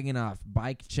speakers are hanging off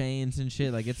bike chains and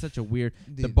shit. Like it's such a weird.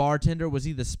 The Dude. bartender, was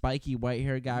he the spiky white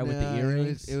hair guy with the No,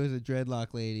 earrings? It was a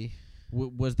dreadlock lady.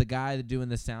 Was the guy that doing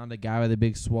the sound a guy with a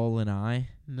big swollen eye?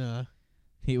 No.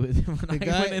 He was. When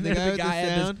I went in there, the guy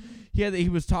had sound? this. He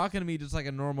was talking to me just like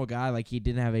a normal guy, like he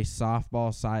didn't have a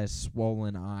softball-sized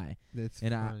swollen eye. That's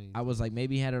And funny. I was like,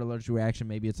 maybe he had an allergic reaction.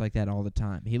 Maybe it's like that all the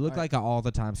time. He looked like an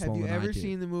all-the-time Have swollen you eye ever dude.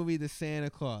 seen the movie The Santa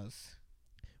Claus?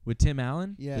 With Tim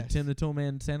Allen? Yes. Tim the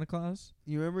Toolman Santa Claus?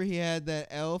 You remember he had that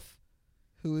elf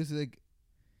who was like...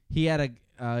 He had a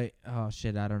oh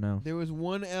shit, I don't know. There was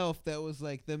one elf that was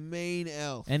like the main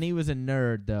elf. And he was a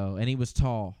nerd though, and he was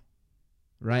tall.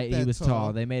 Right? Not He that was tall.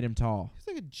 tall. They made him tall. He's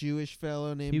like a Jewish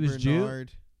fellow named He was Jew?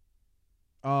 Bernard.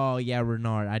 Oh yeah,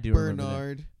 Renard. I do remember that.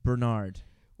 Bernard. Bernard.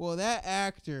 Well, that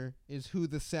actor is who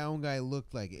the sound guy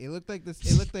looked like. It looked like this.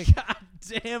 It looked like God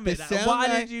damn it. The sound Why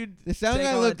guy- did you the sound take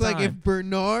guy all looked that like if time?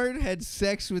 Bernard had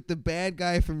sex with the bad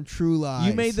guy from True Lies.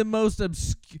 You made the most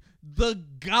the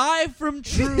guy from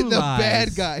True the Lies.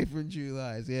 bad guy from True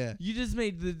Lies. Yeah. You just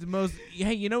made the most.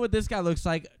 Hey, you know what this guy looks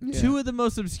like? Yeah. Two of the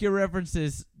most obscure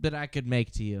references that I could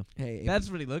make to you. Hey,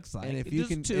 That's what he looks like. and if Just you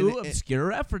can- two and- obscure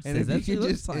references. and if That's you what he could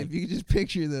looks just like. if you could just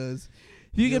picture those.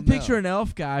 If you you'll can picture know. an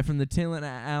elf guy from the Tim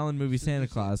Allen movie Santa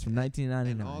Claus from And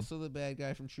 1999. also the bad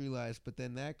guy from True Lies, but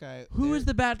then that guy. Who is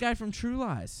the bad guy from True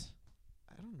Lies?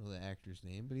 I don't know the actor's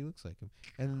name, but he looks like him.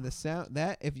 And then the sound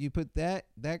that if you put that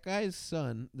guy's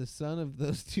son, the son of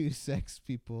those two sex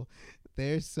people,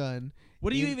 their son.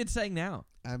 What are you even saying now?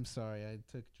 I'm sorry, I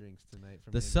took drinks tonight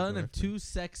from The son of Dorfman. two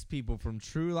sex people from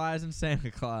True Lies and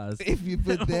Santa Claus. If you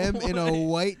put them in a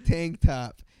white tank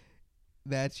top,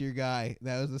 that's your guy.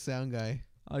 That was the sound guy.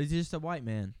 Oh, he's just a white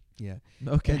man. Yeah.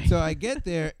 Okay. And so I get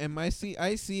there, and I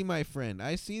see my friend.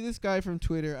 I see this guy from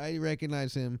Twitter. I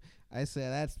recognize him. I say,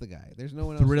 that's the guy. There's no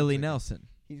one else. Thrilly like Nelson.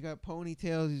 He's got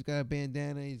ponytails. He's got a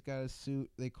bandana. He's got a suit.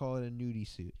 They call it a nudie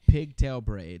suit. Pigtail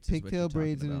braids. Pigtail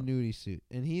braids and a nudie suit.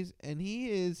 And he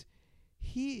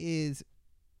is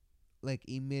like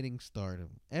emitting stardom.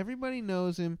 Everybody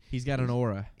knows him. He's got an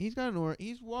aura. He's got an aura.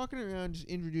 He's walking around just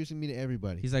introducing me to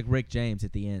everybody. He's like Rick James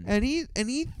at the end. And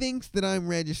he thinks that I'm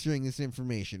registering this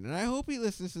information. And I hope he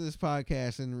listens to this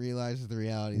podcast and realizes the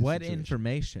reality of the What situation.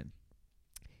 information?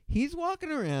 He's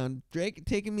walking around, Drake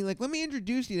taking me like, let me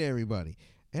introduce you to everybody.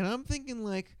 And I'm thinking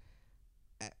like,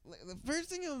 the first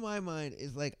thing in my mind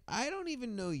is like, I don't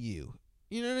even know you.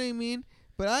 You know what I mean?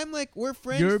 But I'm like, we're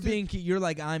friends. You're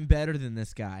like, I'm better than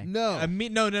this guy. No. No.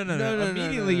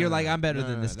 Immediately, you're like, I'm better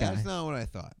than this guy. That's not what I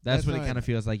thought. That's what it kind of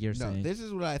feels like you're saying. No, this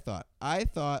is what I thought. I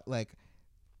thought like,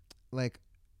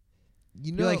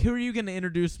 you know, you're like, who are you going to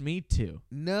introduce me to?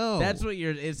 No. That's what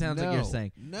it sounds like you're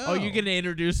saying. No. Oh, you're going to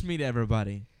introduce me to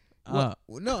everybody.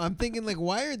 No, I'm thinking like,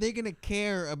 why are they gonna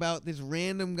care about this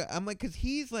random guy? I'm like, cause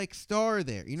he's like star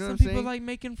there. You know what I'm saying? Some people like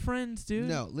making friends, dude.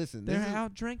 No, listen. They're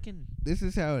out drinking. This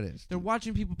is how it is. They're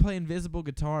watching people play invisible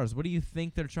guitars. What do you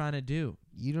think they're trying to do?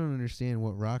 You don't understand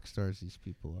what rock stars these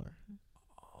people are.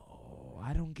 Oh,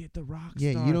 I don't get the rock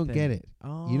star Yeah, you don't thing. get it.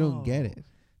 Oh, You don't get it.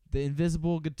 The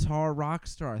invisible guitar rock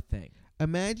star thing.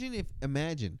 Imagine if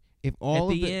all At of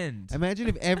the end. Imagine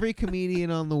if every comedian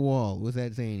on the wall was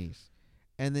at Zany's.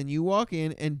 And then you walk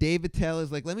in, and Dave Attell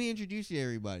is like, let me introduce you to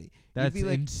everybody. That's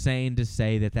like, insane to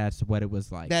say that that's what it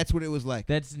was like. That's what it was like.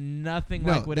 That's nothing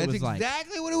like what it was like. That's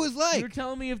exactly what it was like. You're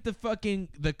telling me if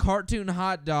the cartoon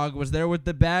hot dog was there with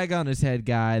the bag on his head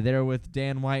guy, there with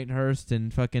Dan Whitehurst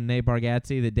and fucking Nate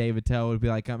Bargatze, that Dave Attell would be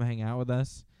like, come hang out with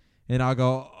us? And I'll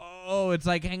go, oh, it's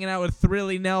like hanging out with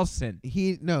Thrilly Nelson.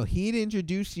 He'd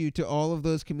introduce you to all of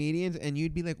those comedians, and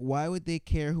you'd be like, why would they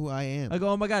care who I am? I go,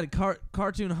 oh my god,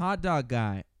 cartoon hot dog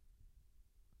guy.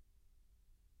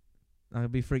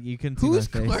 I'd be freaking. You couldn't see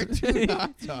Who's my face. cartoon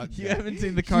hot dog? You guy? haven't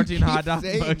seen the cartoon hot dog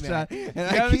mugshot. And You I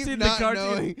haven't keep seen the not cartoon.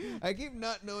 knowing. I keep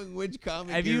not knowing which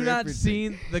comic. Have you're you not referencing.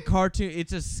 seen the cartoon?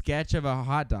 It's a sketch of a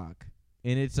hot dog,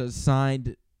 and it's a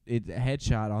signed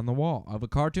headshot on the wall of a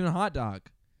cartoon hot dog.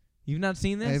 You've not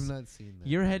seen this? I have not seen that.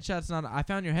 Your headshot's not. I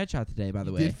found your headshot today, by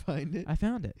the way. Did find it? I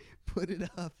found it. Put it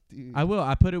up, dude. I will.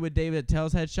 I put it with David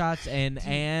Attell's headshots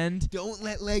and Don't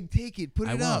let Leg take it. Put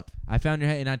I it won't. up. I found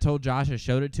your head, and I told Josh. I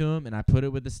showed it to him, and I put it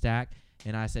with the stack,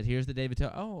 and I said, "Here's the David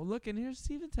Attell. Oh, look, and here's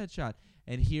Steven's headshot,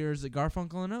 and here's the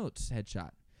Garfunkel and Oates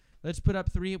headshot. Let's put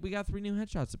up 3. We got 3 new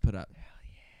headshots to put up."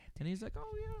 And he's like,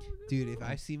 "Oh yeah, we're good Dude, to if go."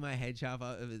 I see my headshot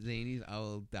out of Zany's, I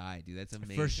will die, dude. That's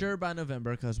amazing. For sure by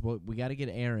November, because we got to get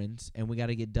Aaron's and we got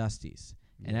to get Dusty's.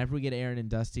 And after we get Aaron and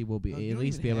Dusty, we'll be at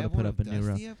least be able to put up a new row.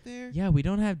 Dusty up there? Yeah, we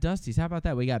don't have Dusty's. How about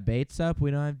that? We got Bates up. We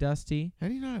don't have Dusty. How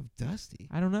do you not have Dusty?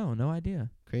 I don't know. No idea.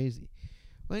 Crazy.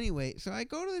 Well, anyway, so I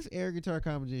go to this air guitar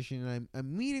competition, and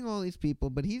I'm meeting all these people,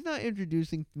 but he's not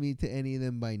introducing me to any of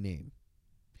them by name.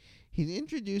 He's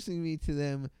introducing me to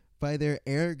them by their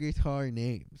air guitar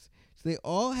names. So they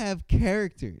all have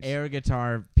characters. Air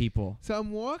guitar people. So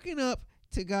I'm walking up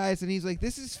to guys, and he's like,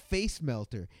 this is Face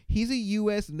Melter. He's a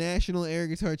U.S. national air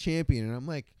guitar champion. And I'm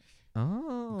like,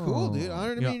 Oh. cool, dude.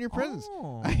 Honored to Yeah. be in your presence.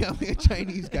 Oh. I'm like a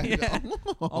Chinese guy. Yeah.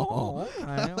 Oh.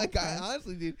 Okay, Like, okay.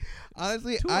 honestly, dude.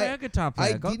 Honestly, To air guitar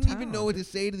player. I Go didn't even town. know what to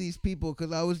say to these people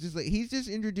because I was just like, he's just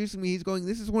introducing me. He's going,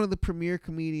 this is one of the premier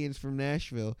comedians from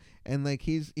Nashville, and like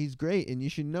he's great, and you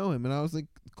should know him. And I was like,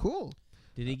 cool.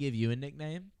 Did he give you a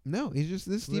nickname? No, he's just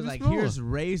this He was Steven like, Spinola. here's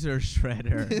Razor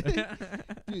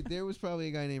Shredder. Dude, there was probably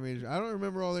a guy named Razor. I don't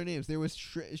remember all their names. There was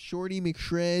Shorty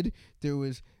McShred. There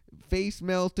was Face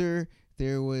Melter.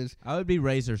 There was I would be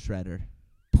Razor Shredder.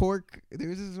 Pork. There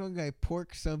was this one guy,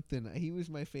 Pork something. He was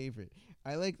my favorite.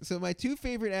 So my 2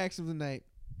 favorite acts of the night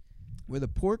were the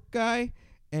Pork guy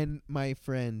and my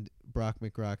friend Brock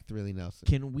McRock, Thrilly Nelson.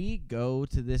 Can we go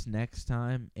to this next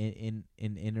time in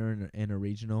a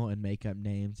regional and make up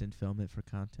names and film it for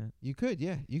content? You could,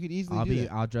 yeah. You could easily do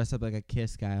that. I'll dress up like a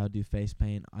Kiss guy. I'll do face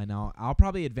paint, and I'll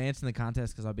probably advance in the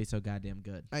contest because I'll be so goddamn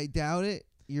good. I doubt it.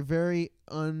 You're very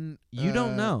You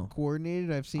don't know.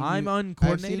 coordinated. I'm I've seen you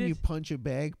uncoordinated. punch a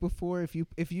bag before. If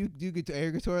you do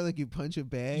air guitar, like you punch a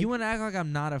bag. You want to act like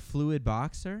I'm not a fluid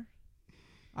boxer?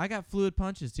 I got fluid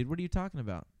punches, dude. What are you talking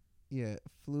about? Yeah,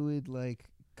 fluid like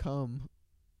cum.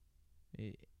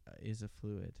 It is a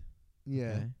fluid.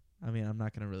 Yeah. Okay? I mean, I'm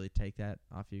not gonna really take that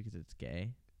off you because it's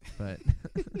gay, but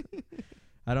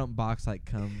I don't box like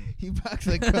cum. You box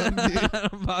like cum, dude. I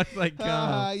don't box like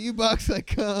cum. You box like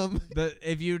cum.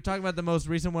 If you talk about the most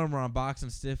recent one where I'm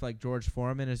boxing stiff like George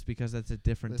Foreman, it's because that's a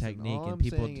different Listen, technique all and I'm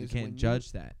people saying is can't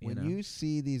judge that. You know? When you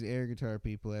see these air guitar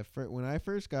people, when I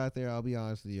first got there, I'll be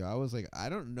honest with you, I was like, I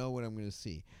don't know what I'm going to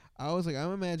see. I was like,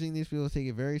 I'm imagining these people take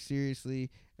it very seriously,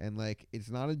 and like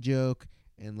it's not a joke,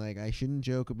 and like I shouldn't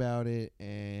joke about it,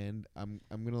 and I'm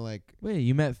going to like... Wait,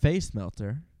 you met Face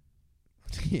Melter.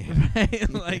 Yeah. Right?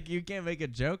 Like, you can't make a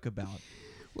joke about.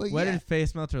 Well, What yeah. did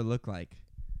Face Melter look like?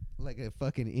 Like a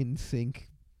fucking NSYNC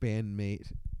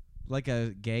bandmate. Like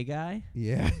a gay guy?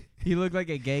 Yeah. He looked like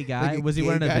a gay guy. Like a Was he gay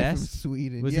wearing a guy from vest?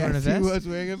 Sweden. Was he Yes, wearing a vest? He was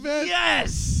wearing a vest.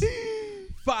 Yes!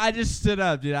 I just stood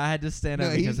up, dude. I had to stand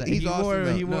up because he's he awesome, wore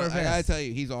though. he wore No, a vest. I tell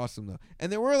you, he's awesome though.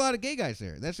 And there were a lot of gay guys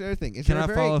there. That's the other thing. Can I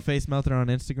follow Face Melter on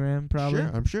Instagram? Probably.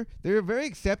 Sure, I'm sure. They're a very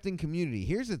accepting community.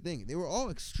 Here's the thing. They were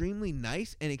all extremely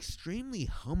nice and extremely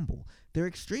humble. They're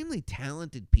extremely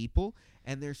talented people,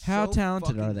 and they're How so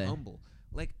talented fucking are they? humble.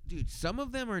 Like, dude, some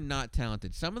of them are not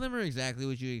talented. Some of them are exactly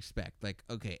what you expect. Like,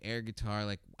 okay, air guitar.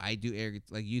 Like, I do air.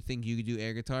 Like, you think you could do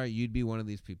air guitar? You'd be one of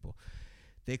these people.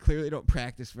 They clearly don't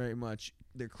practice very much.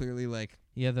 They're clearly like...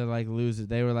 Yeah, they're like losers.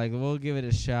 They were like, we'll give it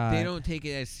a shot. They don't take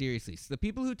it as seriously. So the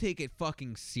people who take it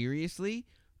fucking seriously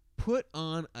put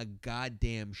on a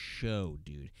goddamn show,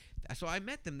 dude. So I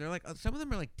met them. They're like, some of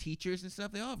them are like teachers and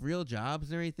stuff. They all have real jobs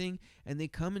and everything. And they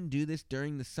come and do this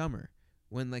during the summer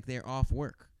when like they're off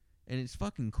work. And it's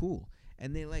fucking cool.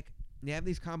 And they have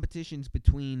these competitions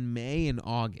between May and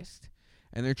August.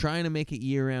 And they're trying to make it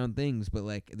year-round things, but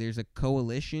like there's a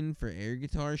coalition for air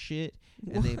guitar shit,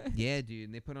 and What?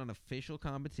 and they put on official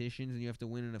competitions, and you have to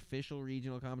win an official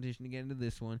regional competition to get into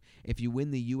this one. If you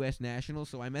win the U.S. National,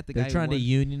 so I met the guy. They're trying who to won.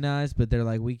 unionize, but they're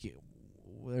like,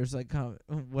 there's like,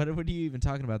 what are you even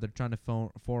talking about? They're trying to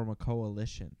form a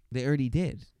coalition. They already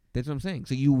did. That's what I'm saying.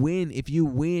 So you win. If you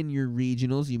win your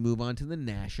regionals, you move on to the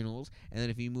nationals. And then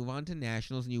if you move on to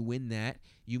nationals and you win that,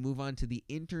 you move on to the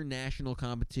international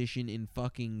competition in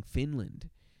fucking Finland.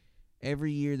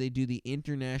 Every year they do the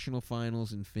international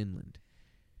finals in Finland.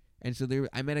 And so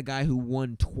I met a guy who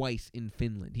won twice in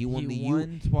Finland. He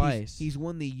won twice. He's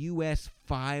won the U.S.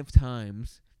 5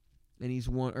 times, and he's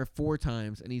won, or 4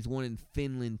 times, and he's won in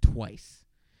Finland twice.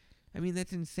 I mean,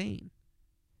 that's insane.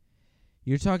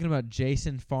 You're talking about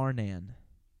Jason Farnan.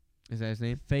 Is that his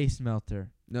name? Face Melter.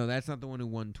 No, that's not the one who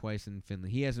won twice in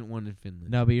Finland. He hasn't won in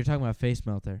Finland. No, but you're talking about Face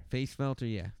Melter. Face Melter,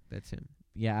 yeah, that's him.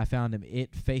 Yeah, I found him.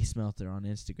 Face Melter on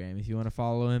Instagram. If you want to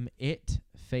follow him,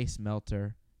 Face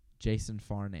Melter, Jason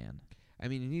Farnan. I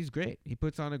mean, and he's great. He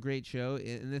puts on a great show.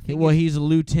 And the He, thing is, he's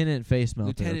Lieutenant Face Melter.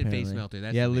 Lieutenant Face apparently. Melter.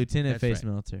 That's yeah, the name. Lieutenant That's Face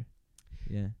right. Melter.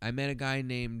 Yeah. I met a guy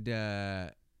named.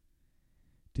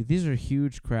 Dude, these are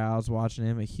huge crowds watching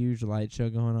him. A huge light show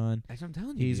going on. That's what I'm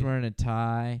telling you. He's dude. wearing a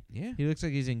tie. Yeah. He looks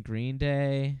like he's in Green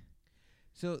Day.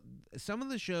 So some of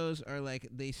the shows are like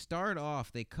they start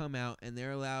off, they come out, and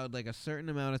they're allowed like a certain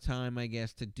amount of time, I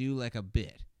guess, to do like a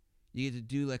bit. You get to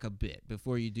do like a bit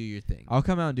before you do your thing. I'll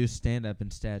come out and do stand-up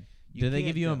instead. You Do they can't,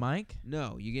 give you a though. mic?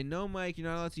 No, you get no mic. You're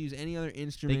not allowed to use any other They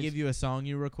instruments. give you a song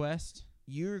you request?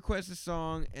 You request a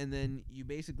song, and then you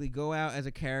basically go out as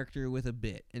a character with a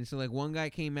bit. And so, like, one guy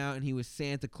came out, and he was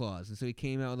Santa Claus. And so he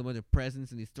came out with a bunch of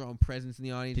presents, and he's throwing presents in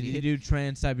the audience. Did you do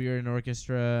Trans-Siberian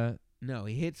Orchestra? No,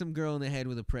 he hit some girl in the head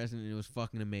with a present, and it was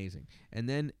fucking amazing. And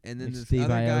then Like this Steve other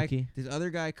guy, Aoki? this other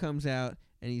guy comes out,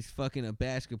 and he's fucking a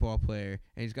basketball player,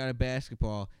 and he's got a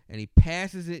basketball, and he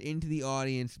passes it into the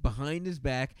audience behind his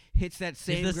back, hits that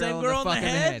same the girl, same in girl the in the fucking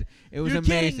head? It was You're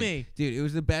amazing, kidding me. dude. It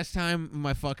was the best time of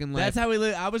my fucking life. That's how we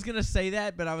live. I was going to say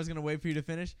that, but I was going to wait for you to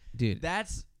finish. dude.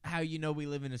 That's how you know we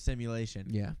live in a simulation.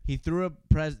 Yeah, He threw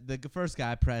the first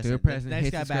guy present. Threw a present, The next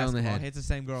hits guy this girl in the basketball head. hits the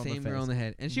same girl in the same face. girl in the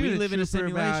head, and she We was live in a trooper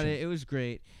about simulation. it. It was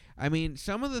great. I mean,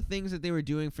 some of the things that they were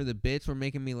doing for the bits were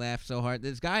making me laugh so hard.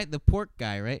 This guy, the pork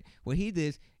guy, right? What he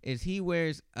does is he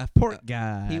wears a Pork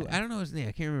guy. I don't know his name.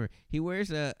 I can't remember. He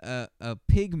wears a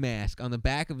pig mask on the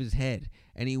back of his head,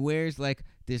 and he wears like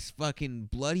this fucking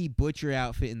bloody butcher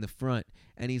outfit in the front,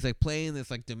 and he's like playing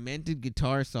this like demented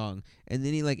guitar song, and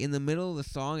then he like in the middle of the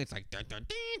song, it's like and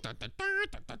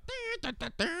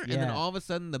then Yeah. all of a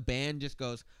sudden the band just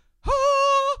goes,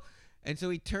 "Oh!" And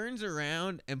so he turns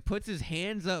around and puts his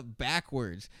hands up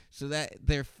backwards so that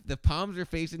the palms are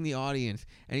facing the audience.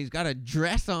 And he's got a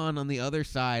dress on the other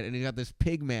side, and he's got this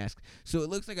pig mask. So it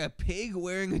looks like a pig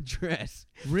wearing a dress.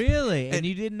 Really? And And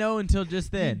you didn't know until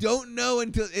just then? You don't know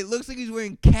until it looks like he's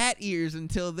wearing cat ears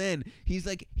until then. He's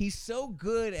so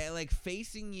good at like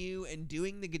facing you and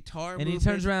doing the guitar And he movements.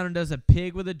 turns around and does a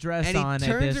pig with a dress and on he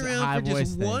at turns this around high for voice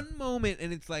just thing. one moment,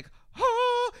 and it's like,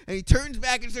 oh, and he turns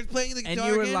back and starts playing the guitar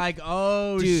And you were again. like,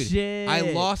 oh, Dude, shit. I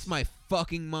lost my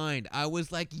fucking mind. I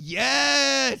was like,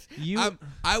 yes!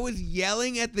 I was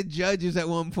yelling at the judges at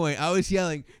one point. I was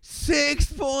yelling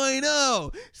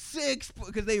 6.0, 6,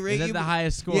 because they rate Is that you the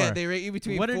highest score? Yeah, they rate you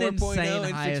between What an 4.0 insane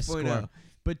and highest 6.0. score.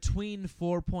 Between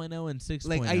 4.0 and 6.0.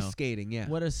 Like ice skating, yeah.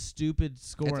 What a stupid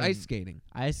score. It's ice skating.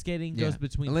 Ice skating Yeah. goes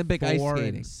between Olympic 4 ice and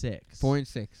skating. 6. 4 and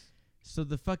 6. So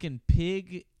the fucking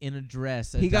pig in a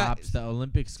dress He got- adopts the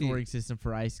Olympic scoring system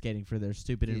for ice skating for their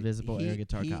stupid Dude, invisible air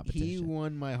guitar he competition.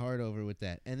 won my heart over with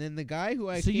that. And then the guy who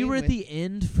I So you came were at with, the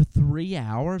end for 3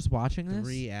 hours watching this?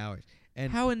 3 hours.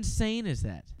 And How insane is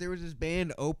that? There was this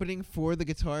band opening for the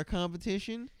guitar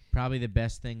competition. Probably the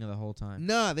best thing of the whole time.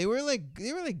 Nah, they were like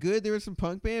good. There was some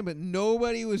punk band, but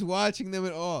nobody was watching them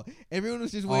at all. Everyone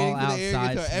was just waiting for the air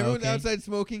outside guitar. Everyone's smoking. outside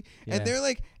smoking, Yeah. and they're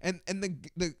like, and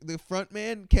the front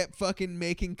man kept fucking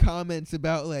making comments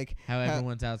about like How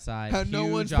everyone's outside. how no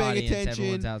Huge one's paying audience, attention.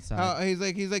 Everyone's outside. how he's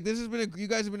like this has been you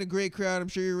guys have been a great crowd. I'm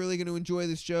sure you're really going to enjoy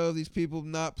this show. These people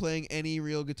not playing any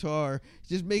real guitar,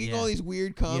 just making Yeah. all these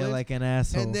weird comments. yeah, like an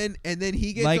asshole. and then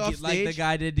he gets like off stage. like the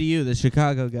guy did to you, the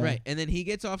Chicago guy. Right, and then he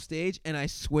gets off stage, and I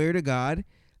swear to God,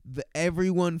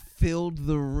 everyone filled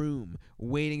the room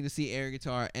waiting to see air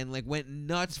guitar, and like went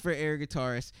nuts for air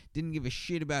guitarist. Didn't give a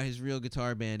shit about his real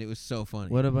guitar band. It was so funny.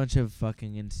 What a bunch of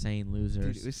fucking insane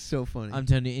losers. Dude, it was so funny. I'm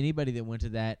telling you, anybody that went to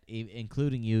that,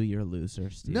 including you, you're a loser,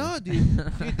 Steve. No, dude,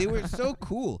 they were so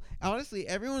cool. Honestly,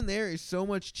 everyone there is so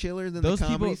much chiller than Those the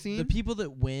comedy people, scene. the people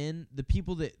that win, the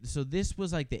people that, so this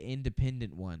was like the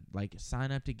independent one. Like,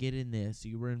 sign up to get in this.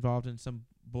 You were involved in some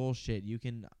bullshit. You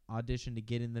can audition to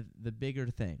get in the bigger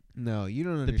thing. No, you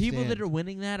don't The understand. people that are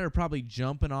winning that are probably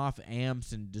jumping off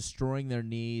amps and destroying their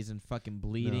knees and fucking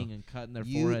bleeding and cutting their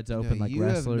foreheads open like you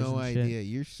wrestlers have no and idea. shit.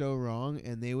 You're so wrong,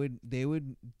 and they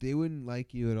wouldn't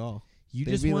like you at all. You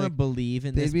They'd just be want to like- believe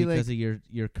in they'd this be because like- of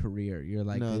your career. You're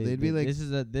like, No, they'd be like- this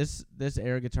is this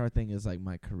air guitar thing is like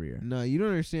my career. No, you don't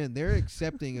understand. They're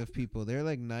accepting of people. They're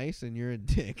like nice, and you're a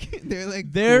dick. They're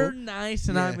like They're cool. nice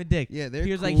and Yeah. I'm a dick. Yeah, they're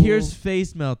Here's cool. like here's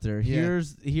Face Melter. Yeah.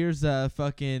 Here's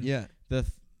fucking Yeah, the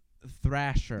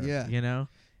Thrasher. Yeah. You know.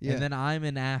 yeah, And then I'm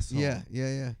an asshole. yeah.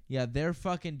 Yeah. They're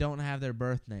fucking don't have their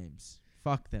birth names.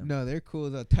 Fuck them. No, they're cool.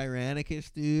 The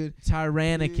Tyrannicus, dude.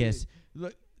 Tyrannicus.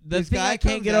 Look, the This thing guy I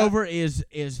can't comes get out- over is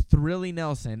Thrilly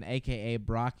Nelson, aka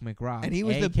Brock McRock, And he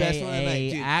was the best one of the night,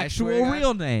 dude. I Actual swear to God.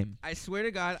 real name. I swear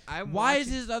to God, Why is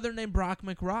his other name Brock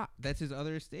McRock? That's his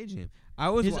other stage name. I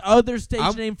was His other stage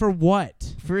I'm- name for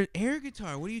what? for air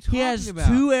guitar. What are you talking He has about?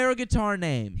 2 air guitar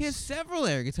names. He has several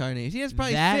air guitar names. He has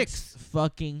probably That's 6.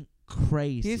 fucking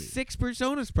crazy. He has 6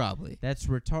 personas probably. That's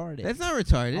retarded. That's not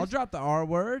retarded. I'll drop the R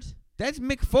word. That's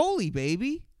Mick Foley,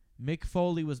 baby. Mick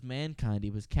Foley was Mankind.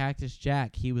 He was Cactus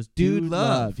Jack. He was Dude Dude Love.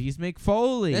 Love. He's Mick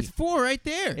Foley. That's 4 right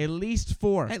there. At least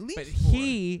 4. At least but 4.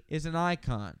 he is an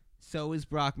icon. So is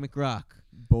Brock McRock.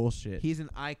 Bullshit. He's an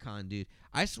icon, dude.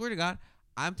 I swear to God,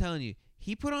 I'm telling you,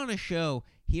 he put on a show.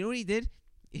 You know what he did?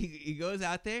 He goes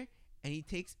out there and he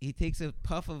takes a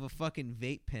puff of a fucking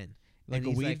vape pen. like and a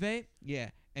he's weed vape? Yeah,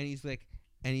 and he's like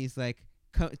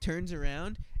turns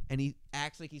around and he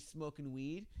acts like he's smoking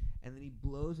weed, and then he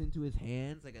blows into his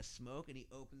hands like a smoke, and he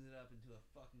opens it up into a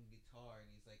fucking guitar, and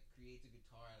he's like creates a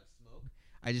guitar out of smoke.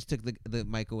 I just took the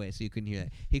mic away so you couldn't hear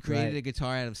that. He created Right. a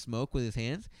guitar out of smoke with his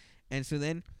hands, and so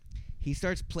then he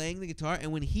starts playing the guitar,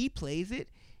 and when he plays it,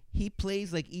 he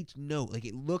plays like each note. Like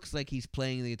it looks like he's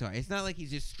playing the guitar. It's not like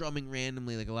he's just strumming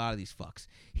randomly like a lot of these fucks.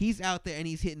 He's out there and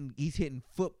he's hitting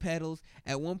foot pedals.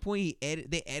 At one point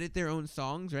they edit their own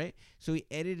songs, right? So he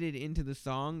edited into the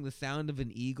song the sound of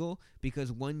an eagle because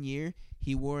one year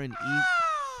he wore an eagle.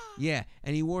 Yeah,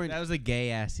 and he wore an That was a gay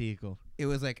ass eagle. it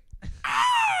was like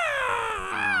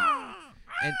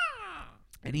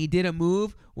and he did a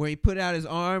move where he put out his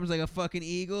arms like a fucking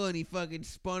eagle, and he fucking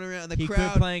spun around. The He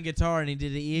crowd quit playing guitar and he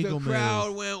did the eagle the move.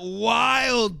 crowd went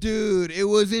wild, dude. It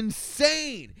was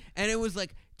insane. And it was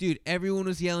like, dude, everyone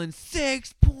was yelling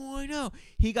 6.0.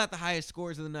 He got the highest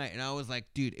scores of the night. And I was like,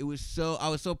 dude, I was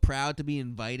so proud to be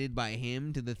invited by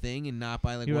him to the thing and not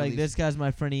by like You're one like, of these. this guy's my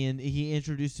friend. He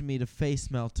introduced me to Face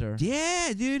Melter.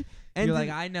 Yeah, dude. And You're then-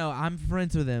 like, I know. I'm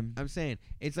friends with him. I'm saying,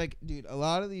 it's like, dude, a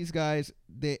lot of these guys,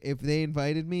 if they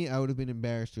invited me, I would have been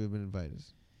embarrassed to have been invited.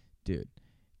 Dude,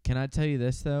 can I tell you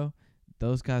this, though?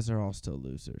 Those guys are all still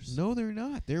losers. No, they're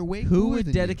not. They're way Who cooler would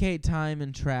than you. dedicate time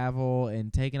and travel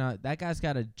and taking out? That guy's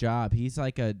got a job. He's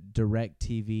like a direct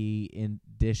TV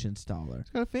dish installer. He's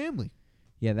got a family.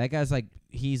 Yeah, that guy's like,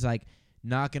 he's like,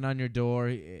 knocking on your door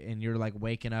and you're like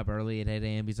waking up early at 8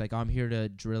 a.m. He's like, I'm here to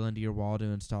drill into your wall to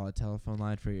install a telephone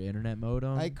line for your internet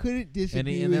modem. I couldn't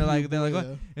disagree. and they're with like, you, they're like, boy, what?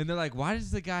 though. And they're like, why does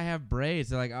the guy have braids?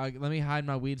 They're like, let me hide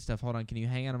my weed stuff. Hold on, can you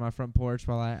hang out on my front porch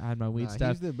while I hide my weed Nah, stuff?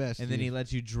 He's the best. And then he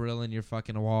lets you drill in your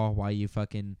fucking wall while you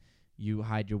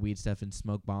hide your weed stuff and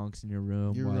smoke bonks in your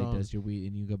room You're while wrong. he does your weed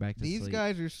and you go back to These sleep.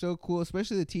 guys are so cool,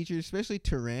 especially the teachers, especially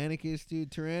Tyrannicus, dude.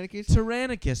 Tyrannicus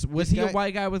Tyrannicus, was This he a guy-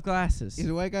 white guy with glasses? is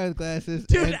a white guy with glasses.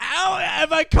 Dude, and how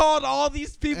have I called all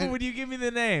these people and when you give me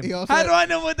the name? he also How had- do I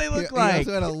know what they he, look he like?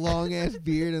 also had a long ass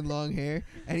beard and long hair,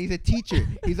 and he's a teacher.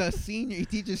 He's a senior. He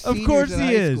teaches Of seniors course at he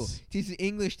high is. school. He teaches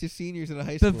English to seniors at a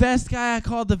high The school. vest guy I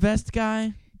called the vest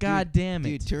guy? God damn it.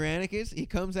 Dude, Tyrannicus, he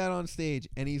comes out on stage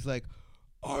and he's like,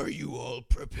 "Are you all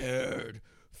prepared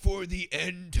for the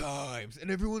end times?" And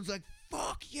everyone's like,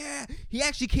 "Fuck yeah!" He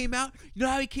actually came out. You know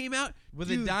how he came out? With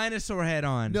Dude, a dinosaur head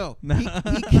on. No. No. He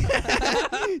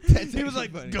That's He was actually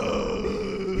like, funny.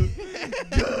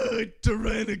 good,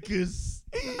 Tyrannicus.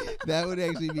 That would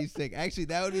actually be sick. Actually,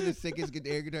 that would be the sickest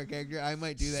air guitar character. I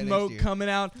might do that Smoke next year. coming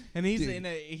out, and he's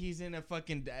Dude. in a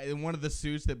fucking one of the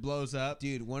suits that blows up.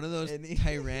 Dude, one of those And he-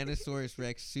 Tyrannosaurus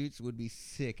Rex suits would be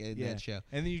sick in Yeah. that show.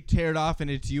 And then you tear it off,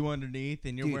 and it's you underneath,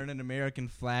 and you're Dude, wearing an American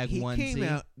flag He onesie. came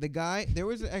out. The guy. There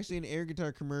was actually an air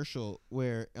guitar commercial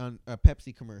where on a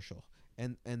Pepsi commercial,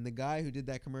 and the guy who did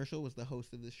that commercial was the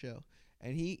host of the show.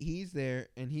 And he's there,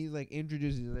 and he's like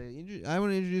introducing. I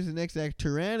want to introduce the next act,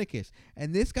 Tyrannicus.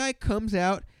 And this guy comes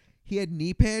out. He had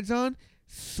knee pads on,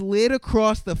 slid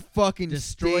across the fucking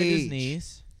Destroyed stage. his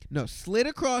knees. No, slid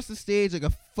across the stage like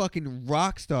a fucking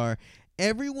rock star.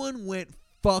 Everyone went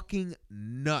fucking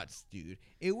nuts, dude.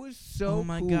 It was so oh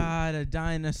my cool. god, a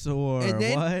dinosaur. And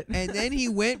then, what? and then he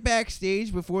went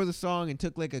backstage before the song and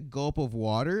took like a gulp of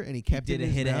water, and he kept did it a in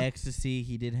his hit of mouth. ecstasy.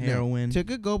 He did No, heroin.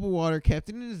 took a gulp of water, kept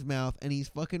it in his mouth, and he's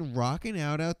fucking rocking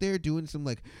out there doing some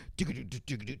like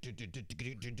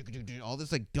all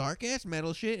this like dark ass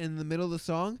metal shit. And in the middle of the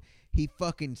song, he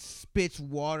fucking spits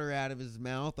water out of his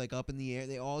mouth like up in the air.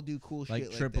 They all do cool like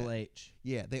shit Triple like that. H.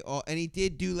 Yeah, they all, and he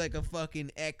did do like a fucking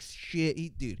X shit.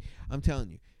 Dude, I'm telling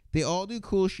you, they all do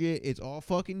cool shit. It's all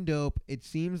fucking dope. It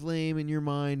seems lame in your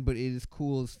mind, but it is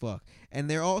cool as fuck. And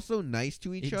they're also nice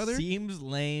to each It other. seems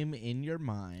lame in your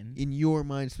mind. In your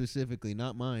mind specifically,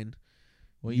 not mine.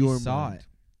 Well, your you saw mind. it.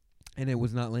 And it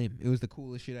was not lame. It was the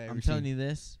coolest shit I ever I'm telling you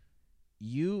this.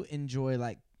 You enjoy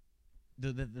like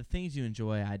the things you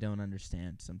enjoy. I don't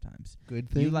understand sometimes.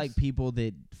 Good things. You like people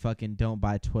that fucking don't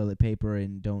buy toilet paper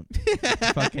and don't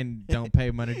fucking don't pay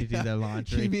money to do their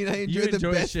laundry. You mean I You enjoy the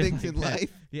enjoy best shit things like in that.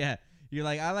 life? Yeah. You're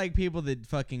like, I like people that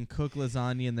fucking cook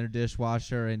lasagna in their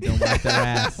dishwasher and don't wipe their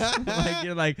ass. Like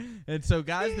you're like, and so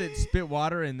guys that spit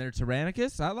water in their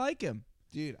Tyrannicus, I like him.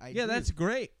 Dude, I Yeah, do. that's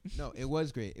great. No, it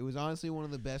was great. It was honestly one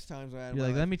of the best times I had in You're my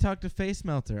like, life. let me talk to Face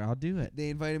Melter. I'll do it. They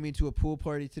invited me to a pool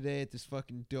party today at this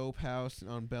fucking dope house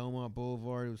on Belmont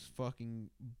Boulevard. It was fucking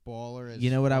baller as You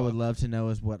know what I would fuck. love to know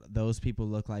is what those people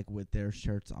look like with their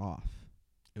shirts off.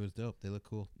 It was dope. They look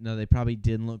cool. No, they probably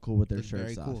didn't look cool with their Looked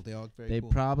shirts very off. cool. They all look very They cool.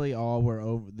 probably all were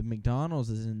over. The McDonald's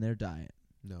is in their diet.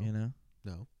 no, You know?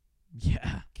 no.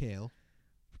 Yeah. Kale,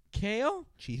 Kale?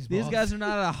 cheese These balls. guys are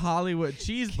not a Hollywood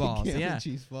cheese balls. Kale Yeah. and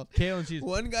cheese balls. Kale and cheese.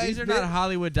 One guy's These are bit, not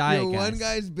Hollywood diet yo, guys. one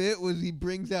guy's bit was he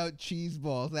brings out cheese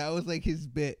balls. That was like his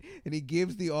bit, and he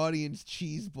gives the audience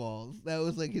cheese balls. That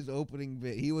was like his opening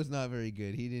bit. He was not very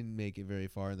good. He didn't make it very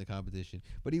far in the competition,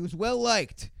 but he was well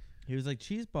liked. He was like,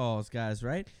 cheese balls, guys,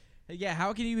 right? Yeah,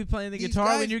 how can you be playing the These guitar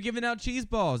guys- when you're giving out cheese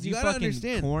balls? You You gotta fucking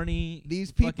understand, corny.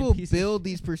 These fucking people piece of build shit.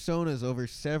 these personas over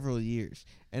several years,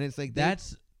 and it's like they-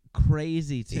 That's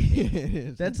crazy to me. It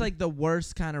is. That's like the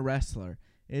worst kind of wrestler.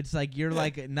 It's like you're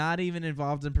like not even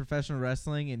involved in professional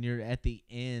wrestling, and you're at the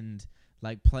end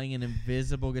like playing an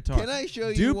invisible guitar. Can I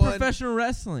show do you one? professional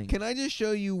wrestling? Can I just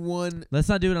show you one? Let's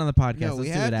not do it on the podcast. No, Let's we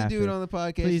do have it to after. do it on the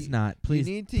podcast. Please not. Please.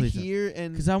 You need to please hear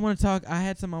and. Because I want to talk. I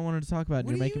had something I wanted to talk about, and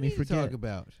What you're do you making me need to forget. talk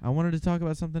about? I wanted to talk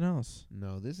about something else.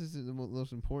 No, this is the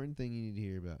most important thing you need to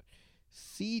hear about.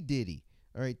 C. Diddy.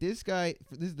 All right, this guy.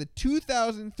 This is the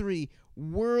 2003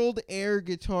 World Air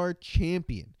Guitar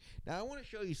Champion. Now I want to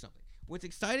show you something. What's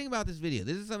exciting about this video?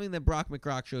 This is something that Brock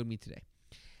McRock showed me today.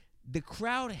 The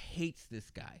crowd hates this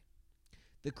guy.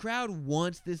 The crowd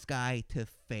wants this guy to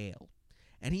fail.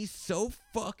 And he's so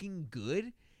fucking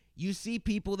good. You see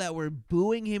people that were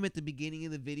booing him at the beginning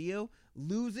of the video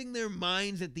losing their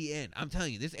minds at the end. I'm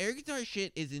telling you, this air guitar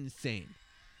shit is insane.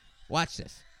 Watch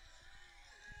this.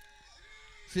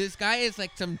 So this guy is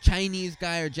like some Chinese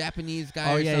guy or Japanese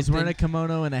guy. Oh or yeah, something. he's wearing a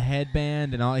kimono and a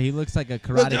headband and all. He looks like a Look,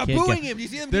 Karate they're Kid booing guy. him. Do you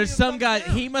see them? There's beating him some guy.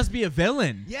 fucking down? He must be a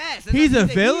villain. Yes. He's a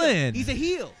heel. villain. He's a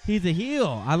heel. He's a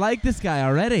heel. I like this guy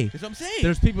already. That's what I'm saying.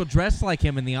 There's people dressed like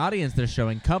him in the audience. They're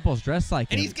showing couples dressed like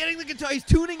and him. he's getting the guitar. He's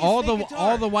tuning his all fake the guitar.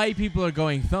 all the white people are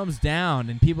going thumbs down,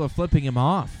 and people are flipping him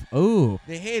off. Ooh.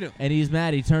 They hate him. And he's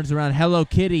mad. He turns around. Hello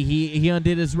Kitty. He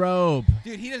undid his robe.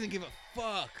 Dude, he doesn't give a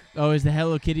fuck. Oh, is the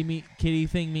Hello Kitty Kitty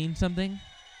thing mean something?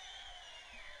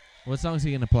 What song is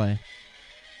he gonna play?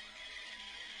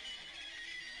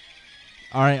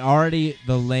 All right, already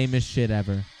the lamest shit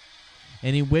ever.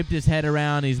 And he whipped his head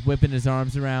around. He's whipping his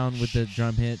arms around with the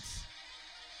drum hits.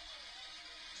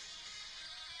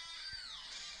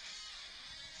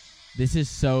 This is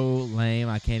so lame.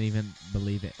 I can't even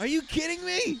believe it. Are you kidding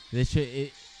me? This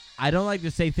shit. I don't like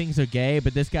to say things are gay,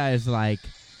 but this guy is like.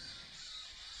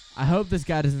 I hope this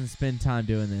guy doesn't spend time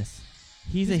doing this.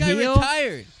 He's This a guy heel.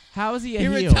 retired. How is he a He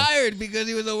heel? retired because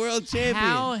he was a world champion.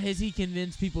 How has he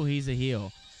convinced people he's a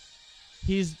heel?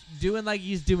 He's doing like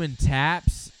he's doing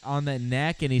taps on the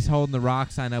neck, and he's holding the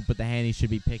rock sign up with the hand he should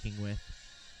be picking with.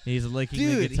 He's licking the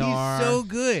Dude, guitar. he's so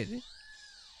good.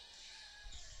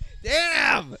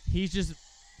 Damn! He's just.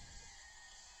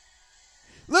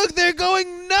 Look, they're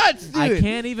going nuts, dude. I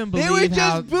can't even believe They were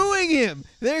how. just booing him.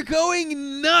 They're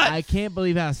going nuts. I can't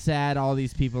believe how sad all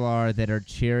these people are that are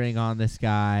cheering on this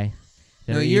guy.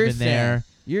 That No, are you're even sad. there.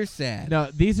 You're sad. No,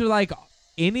 these are like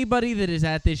anybody that is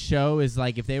at this show is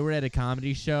like if they were at a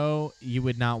comedy show, you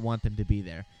would not want them to be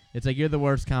there. It's like you're the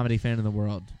worst comedy fan in the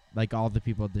world. Like all the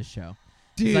people at this show.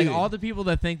 Dude, It's like all the people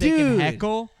that think they can Dude.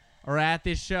 heckle are at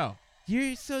this show.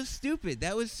 you're so stupid.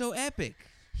 That was so epic.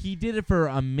 He did it for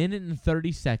a minute and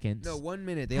 30 seconds. No, 1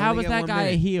 minute. They How only was get that 1 guy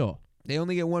minute. a heel? They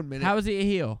only get 1 minute. How is he a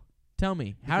heel? Tell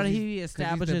me. How Because did he's- he 'cause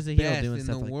establish he's as the a heel best doing in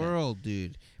stuff the like world,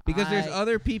 dude? Because there's I-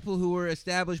 other people who were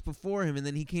established before him, and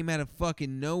then he came out of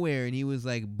fucking nowhere, and he was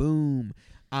like, "Boom,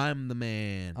 I'm the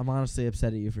man." that? I'm honestly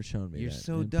upset at you for showing me You're that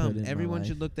so and put it dumb. in my Everyone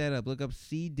should life. look that up. Look up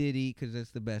C Diddy because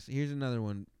that's the best. Here's another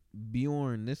one.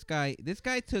 Bjorn. This guy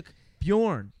took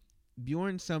Bjorn.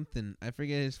 Bjorn something. I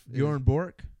forget his Bjorn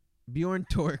Bork? Bjorn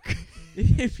Torque.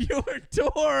 Bjorn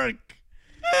Torque.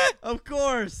 Of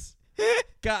course.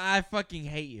 God, I fucking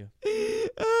hate you.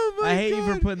 Oh my I hate you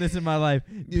for God. putting this in my life.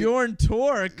 Bjorn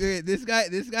Torque. Dude, this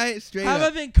guy straight How have I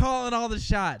up. been calling all the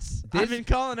shots? I've This- been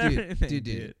calling everything.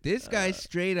 Dude. This guy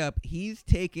straight up, he's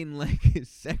taken like his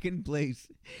second place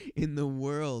in the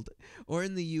world or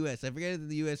in the U.S. I forget if it's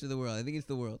the U.S. or the world. I think it's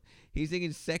the world. He's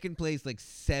taken second place like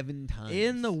 7 times.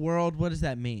 In the world, what does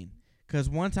that mean? Because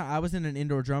one time I was in an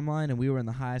indoor drum line and we were in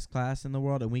the highest class in the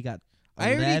world and we got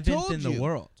I already 11th told in the you.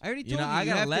 world. I already You told know, you. I you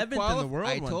got have to 11th in the world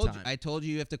I one told time. I told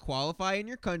you have to qualify in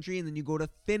your country and then you go to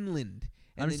Finland.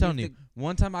 And I'm just then telling you. have to-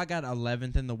 One time I got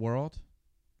 11th in the world.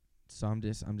 So I'm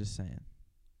just saying.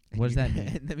 What does that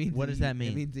mean? that means What does that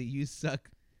mean? It means that you suck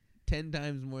 10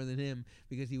 times more than him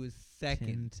because he was 10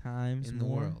 second times in more.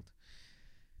 the world.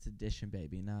 It's addition,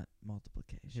 baby, not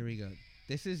multiplication. Here we go.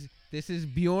 This is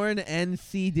Bjorn and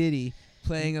C Diddy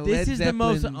playing a This Led is the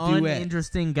most Zeppelin duet.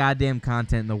 uninteresting goddamn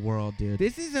content in the world, dude.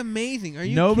 This is amazing. Are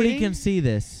you Nobody kidding? can see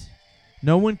this.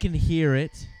 No one can hear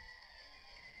it.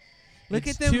 Look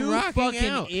It's at them two rocking fucking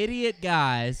out. idiot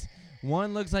guys.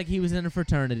 One looks like he was in a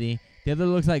fraternity. The other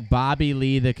looks like Bobby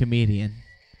Lee, the comedian.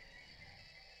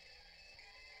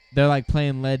 They're like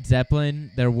playing Led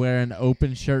Zeppelin. They're wearing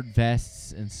open shirt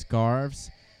vests and scarves.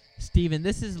 Steven,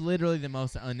 this is literally the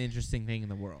most uninteresting thing in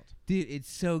the world. Dude,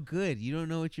 it's so good. You don't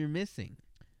know what you're missing.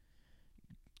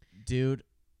 Dude,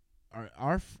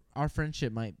 our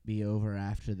friendship might be over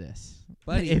after this.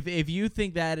 Buddy. If you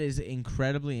think that is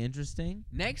incredibly interesting,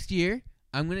 Next year,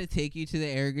 I'm going to take you to the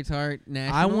air guitar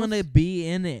nationals. I want to be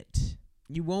in it.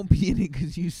 You won't be in it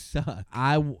because you suck.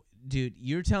 Dude,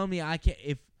 you're telling me I can't.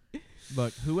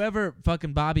 Look, whoever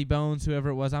fucking Bobby Bones, whoever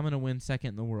it was, I'm gonna win second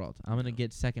in the world. I'm gonna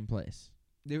get second place.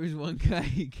 There was one guy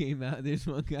who came out. This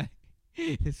one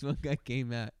guy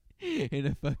came out in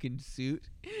a fucking suit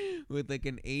with like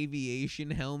an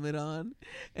aviation helmet on,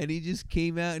 and he just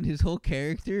came out, and his whole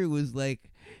character was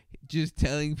like just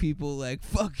telling people like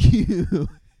 "fuck you."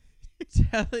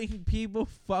 Telling people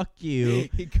fuck you,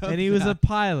 He comes and he was a out.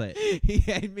 pilot.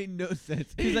 It made no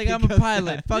sense. He's like, He I'm a comes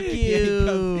pilot. out. Fuck Yeah,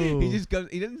 you. he just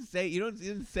comes. He doesn't say. He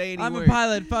doesn't say any I'm words. a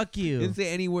pilot. Fuck He you. didn't say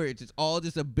any words. It's all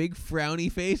just a big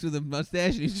frowny face with a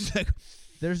mustache, and he's just like,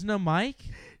 There's no mic.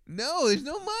 "No, there's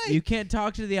no mic. You can't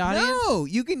talk to the audience. No,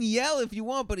 you can yell if you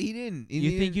want, but he didn't.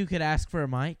 You think you could ask for a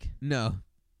mic? No,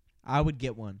 I would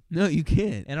get one. No, you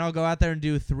can't. And I'll go out there and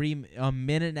do a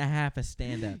minute and a half of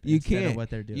stand-up You instead can't. of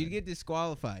what they're doing. You'd get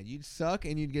disqualified. You'd suck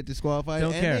and you'd get disqualified.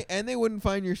 Don't care. And they wouldn't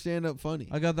find your stand-up funny.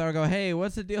 I'll go there and go, hey,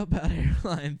 what's the deal about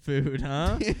airline food,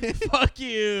 huh? Fuck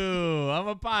you. I'm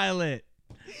a pilot.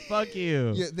 Fuck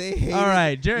you. Yeah, they hate All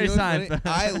right, Jerry You know what's funny? Seinfeld.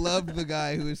 I loved the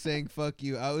guy who was saying "fuck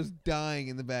you." I was dying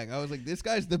in the back. I was like, "This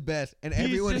guy's the best," and He's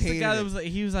everyone just the hated guy it. that was like,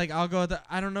 he was like, I'll go.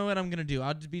 I don't know what I'm gonna do.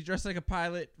 I'll just be dressed like a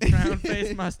pilot, brown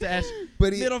face, mustache,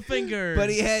 but he, middle fingers. but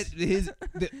he had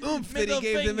the oomph that he Middle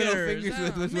gave the middle fingers. fingers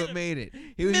with was Middle- what made it.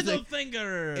 He was middle like,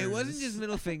 fingers. it wasn't just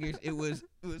middle fingers. It was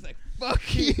like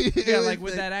fuck you. It yeah, was like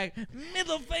with that act,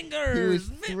 middle fingers. He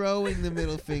was throwing the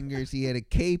middle fingers. He had a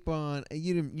cape on.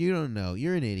 You don't know.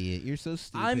 You're an idiot. You're so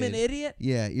stupid. I'm an idiot.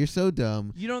 Yeah, you're so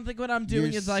dumb. You don't think what I'm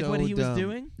doing You're is like what so he was dumb.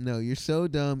 doing? No, you're so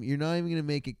dumb. You're not even gonna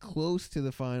make it close to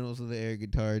the finals of the Air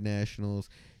Guitar Nationals.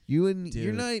 You're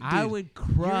Dude, not. I dude, would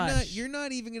crush. You're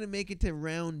not even gonna make it to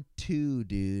round 2,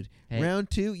 dude. Hey. Round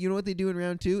 2. You know what they do in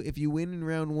round 2? If you win in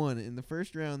round 1, in the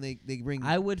first round they bring.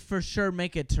 I would for sure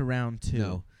make it to round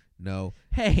 2. No.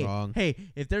 Hey, Wrong. hey,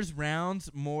 if there's rounds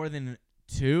more than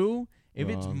 2, if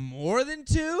it's Wrong. more than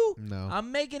 2, No.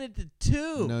 I'm making it to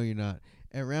 2. No, you're not.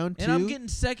 At round 2. And I'm getting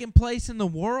second place in the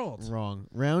world. wrong.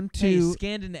 Round 2.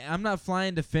 Hey, I'm not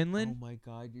flying to Oh Finland. my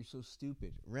God, you're so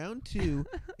stupid. Round 2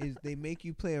 is they make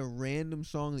you play a random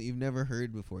song that you've never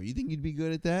heard before. You think you'd be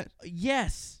good at that?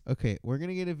 Yes. Okay, we're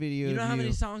gonna get a video. You know of how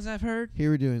many songs I've heard? Here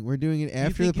we're doing it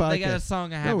after you the think podcast. They got a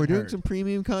song I haven't No, we're doing heard. some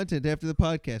premium content after the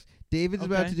podcast. David's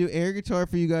about Okay. to do air guitar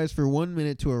for you guys for 1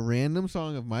 minute to a random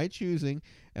song of my choosing,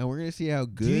 and we're gonna see how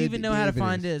good. Do you even know how to David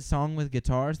find is. a song with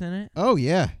guitars in it? Oh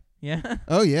yeah. Yeah.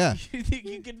 Oh yeah. You think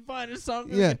you can find a song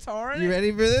with Yeah. guitar in You it?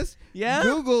 ready for this? Yeah.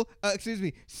 Google. Excuse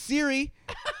me, Siri.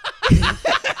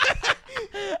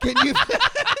 Can you?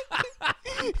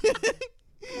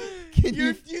 Can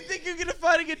you? You think you're gonna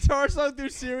find a guitar song through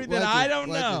Siri that I don't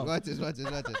know? Watch this. Watch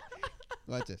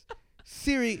this.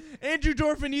 Siri, Andrew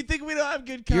Dorfman, you think we don't have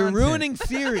good you're content? ruining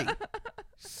Siri.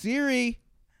 Siri.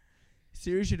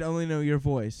 Siri should only know your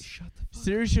voice. Shut the fuck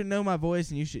Siri should know my voice,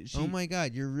 and you should. Oh my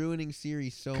God, you're ruining Siri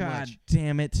so God much.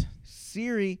 damn it!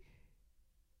 Siri.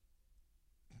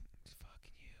 It's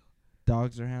fucking you.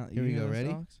 Dogs are howling. Here we go,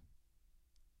 ready?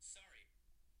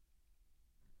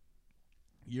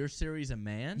 Your Siri's a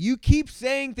man? You keep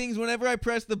saying things whenever I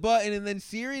press the button, and then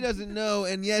Siri doesn't know.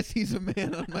 And yes, he's a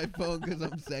man on my phone because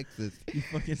I'm sexist. You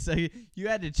fucking say you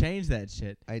had to change that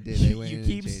shit. I did. I went You in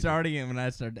keep and changed starting it when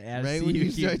I start to ask. Right when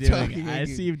you keep start doing talking, it. I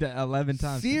see you've done 11 it.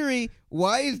 times. Siri,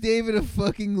 why is David a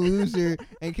fucking loser?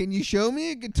 And can you show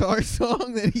me a guitar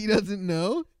song that he doesn't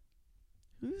know?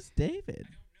 Who's David?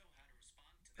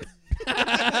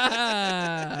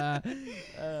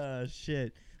 Oh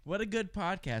shit! What a good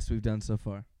podcast we've done so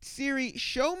far. Siri,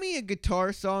 show me a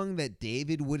guitar song that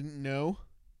David wouldn't know.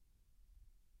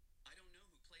 I don't know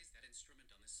who plays that instrument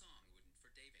on the song. Wouldn't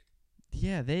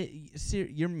for David. Yeah,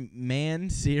 your man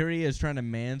Siri is trying to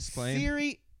mansplain.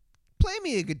 Siri, play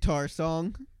me a guitar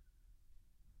song.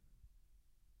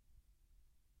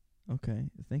 Okay,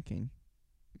 thinking.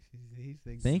 He's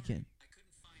Thinking. I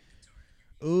couldn't find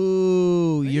guitar.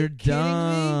 Ooh, Are you you're kidding me?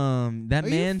 dumb. That Are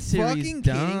you man Siri's fucking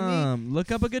kidding me? dumb.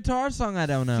 Look up a guitar song I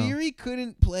don't know. Siri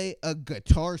couldn't play a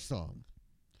guitar song.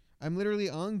 I'm literally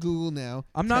on Google now.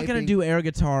 I'm not gonna typing- do air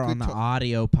guitar on the guitar-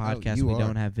 audio podcast. you We are.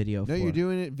 don't have video No, for. you're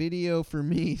doing it video for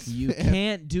me. You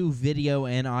can't do video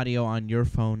and audio on your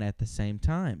phone at the same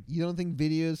time. You don't think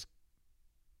videos?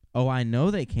 Oh, I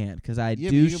know they can't because I Yeah,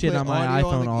 but do you can shit play on my audio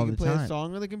iPhone all you the can play time. a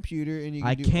song on the computer, and you can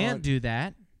I do can't do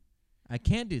that. I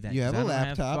can't do that. You have 'cause a I don't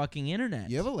laptop. Have fucking internet.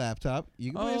 You have a laptop.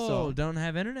 You can play a Oh, song. don't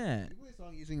have internet. You can play a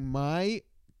song using my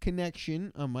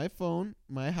connection on my phone,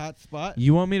 my hotspot.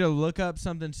 You want me to look up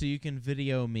something so you can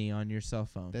video me on your cell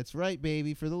phone? That's right,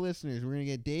 baby. For the listeners, we're gonna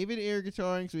get David air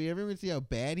guitaring, so everyone can see how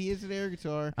bad he is at air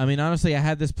guitar. I mean, honestly, I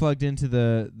had this plugged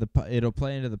into it'll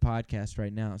play into the podcast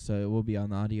right now, so it will be on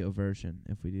the audio version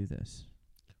if we do this.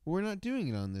 We're not doing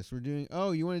it on this. We're doing.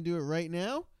 Oh, you want to do it right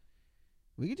now?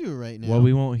 We can do it right now. Well,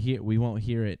 we won't hear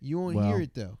it. You won't well, hear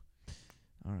it though.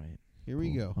 All right. Here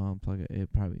we cool. go, I'll plug it.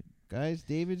 It probably. guys.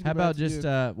 David's. How about about to just do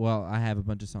it. well, I have a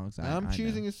bunch of songs. I'm I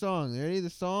choosing know. a song. Ready? The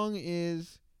song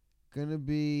is gonna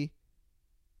be.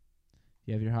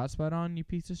 You have your hotspot on, you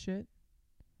piece of shit.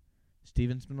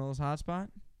 Steven Spinola's hotspot.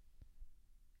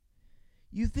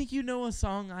 You think you know a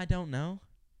song I don't know?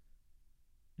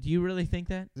 Do you really think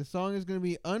that? The song is gonna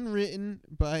be "Unwritten"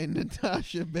 by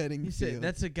Natasha You Bedingfield. said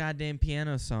that's a goddamn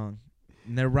piano song,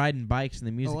 and they're riding bikes in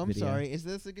the music Oh, I'm video. sorry. Is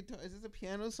this a guitar? Is this a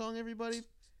piano song, everybody?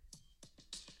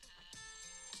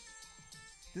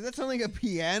 Does that sound like a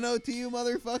piano to you,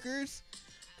 motherfuckers?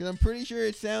 Because I'm pretty sure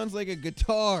it sounds like a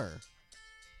guitar.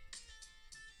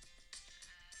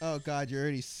 Oh, God, you're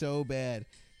already so bad.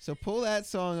 So pull that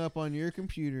song up on your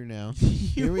computer now.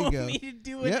 Here we want go. me to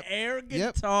do Yep, an air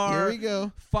Yep. guitar Here we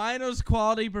go. finals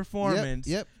quality performance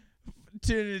Yep.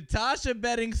 to Natasha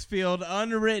Bedingfield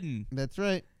unwritten. That's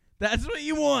right. That's what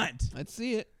you want. Let's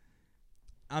see it.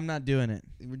 I'm not doing it.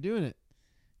 We're doing it.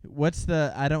 What's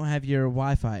the? I don't have your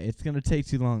Wi-Fi. It's gonna take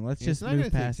too long. Let's It's just not move going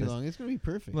to take past too this. long. It's going to be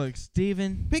perfect. Look,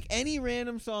 Steven, Pick any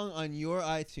random song on your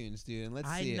iTunes, dude, and let's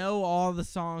see I it. know all the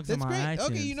songs That's on my great.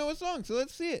 iTunes. Okay, you know a song, so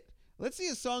let's see it. Let's see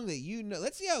a song that you know.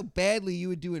 Let's see how badly you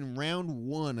would do in round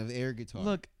 1 of air guitar.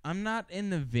 Look, I'm not in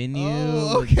the venue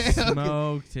Oh, with okay,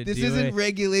 smoke to this do isn't it.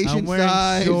 regulation I'm wearing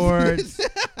size. shorts.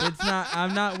 It's not.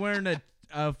 I'm not wearing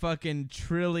a fucking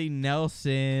Trilly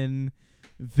Nelson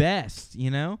vest.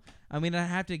 You know. I mean, I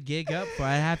have to gig up for.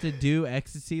 I have to do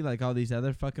ecstasy like all these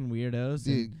other fucking weirdos.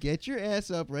 and Dude, get your ass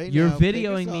up right you're now. Pick a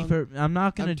videoing me song. for. I'm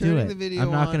not gonna I'm do turning it. the video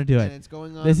I'm not on, gonna do and it. it's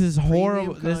going on This is premium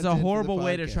horrible. This is a content for the horrible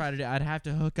way to podcast. try to do. I'd have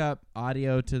to hook up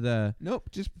audio to the.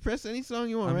 Nope, just press any song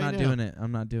you want I'm right not now. doing it.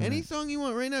 I'm not doing Any it. song you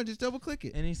want right now, just double click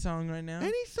it. Any song right now?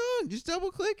 Any song, just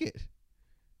double click it.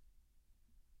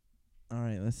 All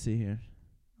right, let's see here.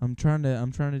 I'm trying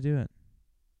to do it.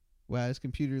 Wow, his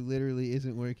computer literally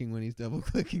isn't working when he's double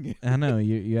clicking it. I know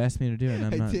you asked me to do it. And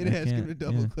I'm I not, did ask him can't. to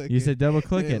double-click You it, said double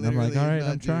click and it, it and I'm like, literally all is right,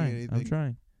 not I'm doing trying. I'm anything.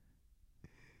 trying.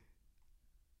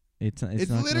 It's It's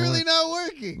not gonna literally work. not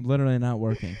working. Literally not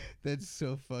working. That's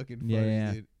so fucking funny,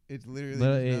 Yeah. dude. It's literally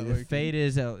Literally, just not the working. fate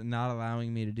is not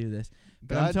allowing me to do this.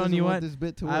 But God I'm telling doesn't you want what, this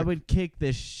bit to work. I would kick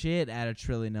the shit out of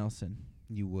Trilly Nelson.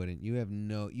 You wouldn't. You have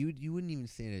no. You wouldn't even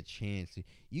stand a chance.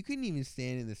 You couldn't even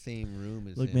stand in the same room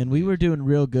as Look, him. man, we dude. were doing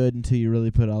real good until you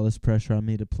really put all this pressure on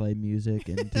me to play music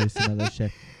and do some other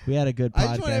shit. We had a good podcast I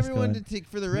just want everyone going. to take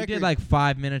for the We record. did like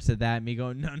 5 minutes of that, me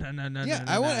going, no, Yeah, no,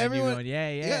 I want and you everyone- going,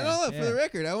 yeah. no, for the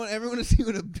record, I want everyone to see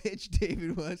what a bitch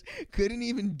David was. Couldn't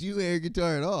even do air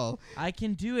guitar at all. I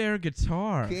can do air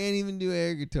guitar. Can't even do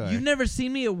air guitar. You've never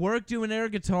seen me at work doing air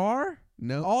guitar?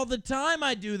 No. All the time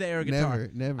I do the air guitar.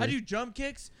 Never. I do jump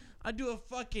kicks. I do a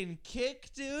fucking kick,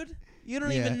 dude. You don't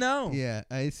Yeah, even know. Yeah,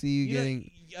 I see you You don't-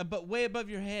 getting yeah, but way above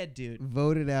your head, dude.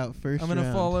 voted out first I'm gonna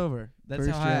round. fall over. That's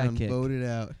First how high round, I kick. voted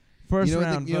out. First you know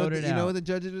round, what the, you know what voted the, you know out. what the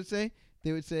judges would say?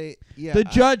 They would say, yeah. The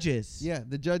judges. Yeah,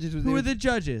 the judges would. Who they are would- the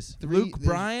judges? three- Luke there's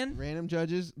Bryan? Random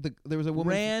judges. There was a woman.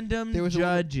 Random there was a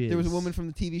woman- judges. There was a woman from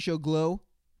the TV show Glow.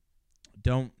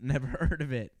 Never heard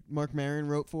of it. Mark Maron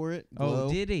wrote for it. Glow.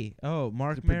 Oh, did he? Oh,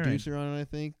 Mark the Maron. producer on it, I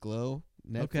think. Glow.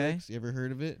 Netflix. Okay. You ever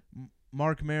heard of it?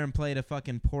 Mark Maron played a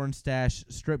fucking porn stash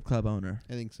strip club owner.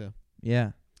 I think so.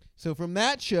 Yeah. So from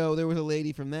that show, there was a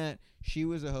lady from that. She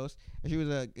was a host. And she was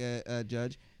a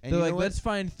judge. And They're you like, know what? let's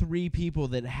find 3 people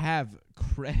that have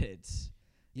credits.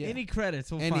 Yeah. Any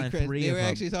credits, we'll Any find credits. 3 They of were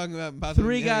them. actually talking about possibly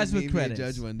 3 guys having with me be a credits.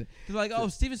 judge one day. They're like, oh,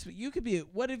 Steven, you could be.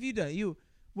 What have you done?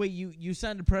 You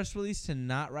signed a press release to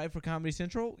not write for Comedy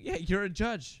Central? Yeah, you're a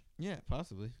judge. Yeah,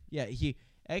 possibly. Yeah, he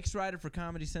ex-writer for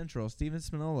Comedy Central, Steven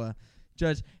Spinola,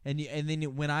 judge. And then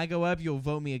when I go up, you'll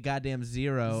vote me a goddamn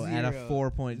 0 out of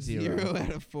 4.0. 0 out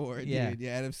of 4, Yeah. dude.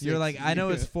 Yeah, out of 6. You're like, I know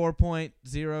it's 4.0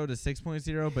 to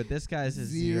 6.0, but this guy's a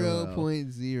 0.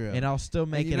 0.0. And I'll still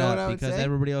make you it know what up I would because say?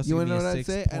 everybody else You will want give to know me what a I'd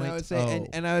say? 6.0. And I would say,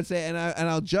 and I would say, and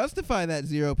I'll justify that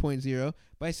 0.0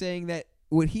 by saying that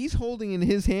what he's holding in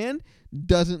his hand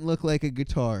doesn't look like a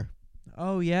guitar.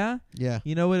 Oh, yeah? Yeah.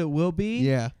 You know what it will be?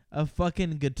 Yeah. A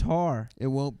fucking guitar. It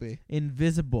won't be.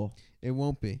 Invisible. It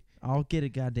won't be. I'll get a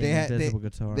goddamn They had- invisible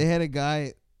guitar. They had a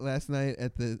guy last night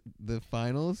at the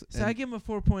finals. So and I give him a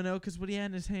 4.0 because what he had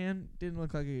in his hand didn't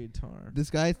look like a guitar. this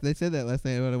guy, they said that last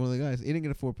night about one of the guys. He didn't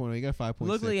get a 4.0. He got a 5.6.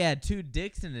 Looked like he had 2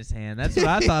 dicks in his hand. That's what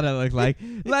I thought it looked like.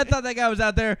 I thought that guy was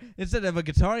out there, instead of a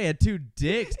guitar, he had 2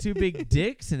 dicks, 2 big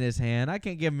dicks in his hand. I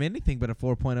can't give him anything but a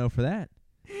 4.0 for that.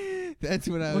 That's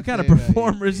what I What would kind of say about you.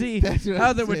 performer is he? That's what I Out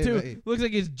would there with say about 2. you. Looks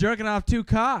like he's jerking off 2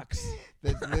 cocks.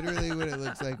 That's literally what it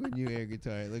looks like when you air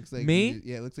guitar. It looks like Me?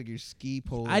 Yeah, it looks like you're ski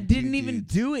poling. I didn't 2 even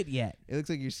dudes. do it yet. It looks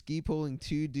like you're ski poling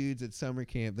 2 dudes at summer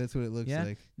camp. That's what it looks Yeah.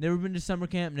 like. Never been to summer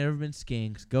camp, never been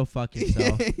skiing. Go fuck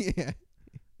yourself. yeah.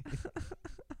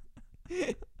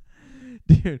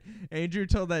 Dude, Andrew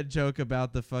told that joke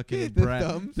about the fucking The brat.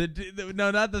 thumbs?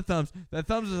 No, not the thumbs. The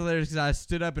thumbs was hilarious because I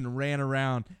stood up and ran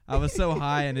around. I was so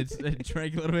high and it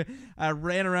drank a little bit. I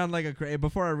ran around like a crazy.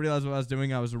 Before I realized what I was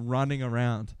doing, I was running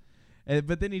around.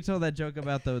 But then he told that joke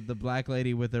about the black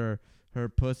lady with her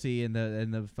pussy and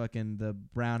the fucking the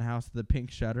brown house with the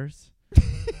pink shutters.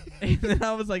 And then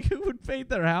I was like, who would paint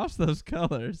their house those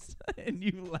colors? And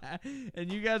you laugh,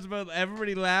 and you guys both,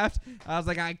 everybody laughed. I was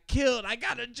like, I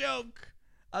got a joke.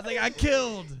 I was like, I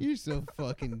killed. You're so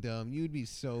fucking dumb. You'd be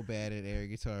so bad at air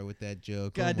guitar with that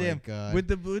joke. Goddamn. Oh my god. With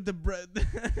the with the black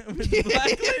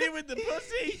lady with the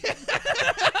pussy.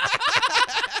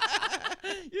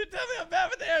 You tell me I'm bad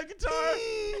with the air guitar.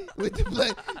 With the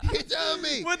black. You're telling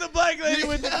me. With the black lady You're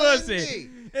with the telling pussy.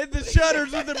 me. And the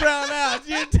shutters with the brown outs.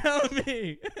 You're telling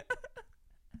me.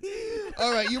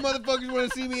 All right, you motherfuckers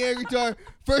want to see me air guitar?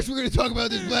 First, we're gonna talk about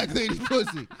this black lady's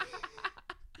pussy.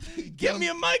 Give me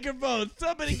a microphone.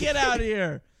 Somebody get out of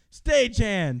here.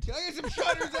 Stagehand. Can I get some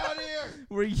shutters out here?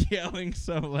 We're yelling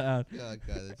so loud. Oh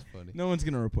god, that's funny. No one's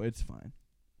gonna report. It's fine.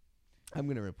 I'm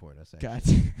gonna report us.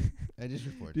 Actually. God, I just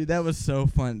reported. dude, that was so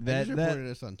fun. I just reported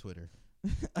us on Twitter.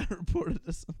 I reported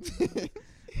this.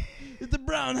 It's the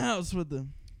brown house with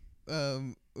them.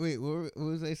 Wait, what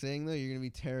was I saying though? You're gonna be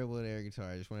terrible at air guitar.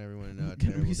 I just want everyone to know. How I'm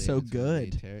gonna terrible be so David's gonna be.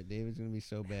 good. David's gonna be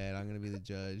so bad. I'm gonna be the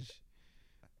judge.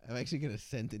 I'm actually gonna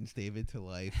sentence David to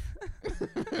life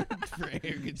for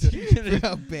air guitar. For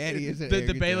how bad he is at air The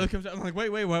guitar. bailiff comes out. I'm like, wait,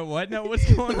 what? No,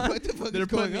 what's going on? What the fuck They're is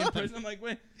putting going me in on? prison. I'm like,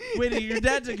 wait, your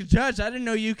dad's a judge. I didn't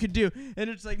know you could do. And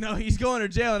it's like, no, he's going to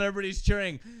jail, and everybody's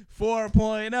cheering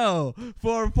 4.0,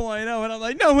 4.0, and I'm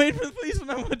like, no, wait for the police to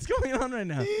know what's going on right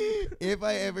now. If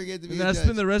I ever get to be And a then I judge,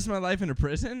 spend the rest of my life in a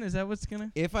prison. Is that what's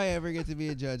gonna? if I ever get to be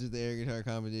a judge at the air guitar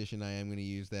competition, I am gonna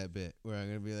use that bit where I'm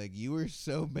gonna be like, "You were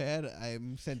so bad,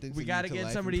 I'm sentencing We you gotta to get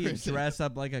life in somebody prison." dress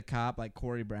up like a cop, like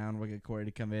Corey Brown. We get Corey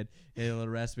to come in and he'll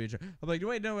arrest me. I'm like,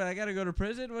 wait, no, I gotta go to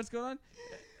prison. What's going on?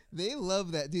 They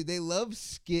love that, dude. They love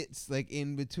skits like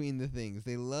in between the things.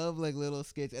 They love like little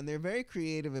skits, and they're very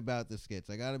creative about the skits.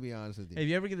 I gotta be honest with you. If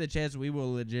you ever get the chance, we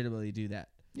will legitimately do that.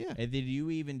 Yeah. And did you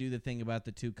even do the thing about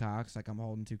the two cocks? Like I'm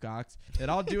holding two cocks. And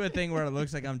I'll do a thing where it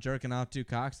looks like I'm jerking off two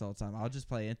cocks all the time. I'll just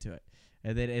play into it.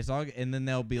 And then it's all. And then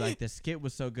they'll be like, "The skit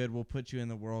was so good, we'll put you in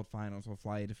the world finals. We'll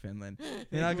fly you to Finland."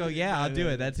 And I'll go, "Yeah, I'll do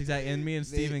it." That's exactly. And me and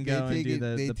Steven go and do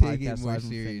the They take podcast it more live from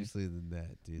Finland. seriously than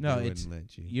that, dude. No, they it's- wouldn't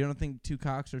let you. You don't think two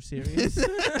cocks are serious?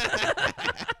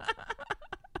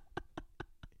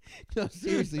 No,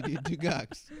 seriously, dude. Two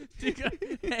cocks.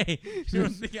 Hey, you don't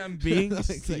think I'm being Like,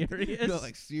 serious? no,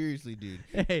 like seriously, dude.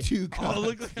 Hey, Two cocks. I'll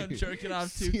look like I'm dude. jerking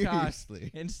off two cocks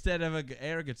Seriously. instead of a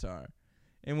air guitar.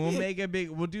 And we'll make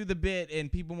we'll do the bit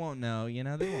and people won't know, they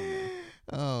won't know.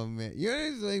 Oh man, you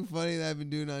know something funny that I've been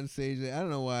doing on stage? I don't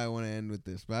know why I want to end with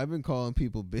this, but I've been calling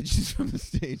people bitches from the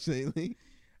stage lately.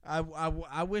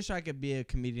 I wish I could be a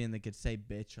comedian that could say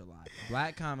bitch a lot.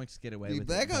 Black comics get away Dude, with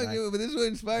Black it. Hawk do it, but this is what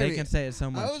inspired They me. can say it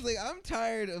so much. I was like, I'm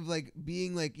tired of like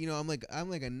being like, I'm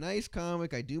like a nice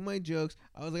comic. I do my jokes.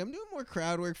 I was like, I'm doing more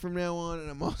crowd work from now on, and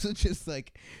I'm also just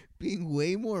like being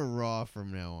way more raw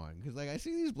from now on. Because like I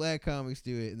see these black comics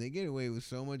do it, and they get away with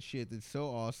so much shit that's so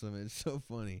awesome and it's so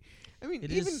funny. I mean,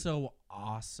 it even is so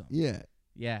awesome. yeah,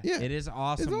 Yeah, Yeah, it is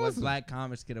awesome it's what awesome. black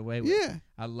comics get away with. yeah,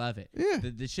 I love it. yeah.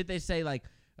 The shit they say like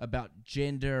about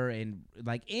gender and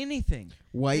like anything.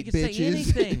 White can say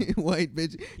bitches, anything. white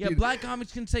bitches. Yeah, Dude, black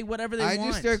comics can say whatever they I want.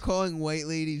 just start calling white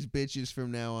ladies bitches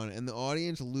from now on, and the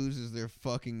audience loses their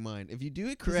fucking mind. If you do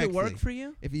it Does correctly, it work for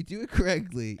you? if you do it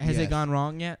correctly, Has yes. it gone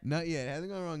wrong yet? Not yet. It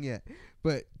hasn't gone wrong yet.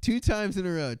 But 2 times in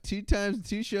a row, 2 times,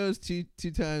 2 shows, two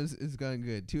times it's gone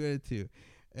good. 2 out of 2,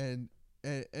 and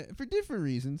for different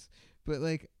reasons. But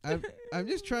like I'm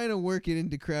just trying to work it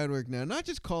into crowd work now. Not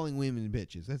just calling women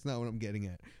bitches. That's not what I'm getting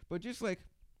at. But just like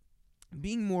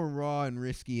being more raw and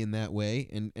risky in that way,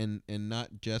 and not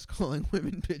just calling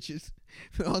women bitches,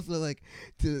 but also like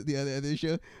to the other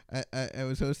show. I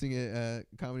was hosting a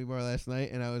comedy bar last night,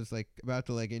 and I was like about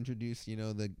to like introduce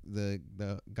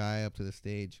the guy up to the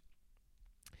stage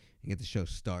and get the show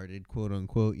started, quote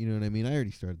unquote. You know what I mean? I already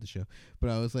started the show, but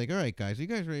I was like, all right, guys, are you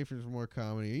guys ready for some more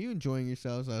comedy? Are you enjoying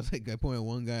yourselves? I was like, I pointed at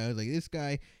one guy. I was like, this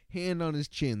guy, hand on his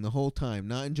chin the whole time,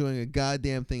 not enjoying a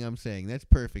goddamn thing I'm saying. That's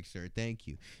perfect, sir. Thank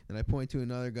you. And I point to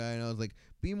another guy, and I was like,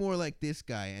 be more like this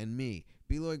guy and me.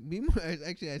 Be more.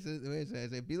 Actually, I said the way I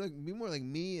said, be more like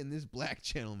me and this black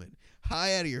gentleman.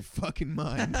 High out of your fucking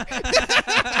mind.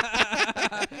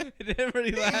 Did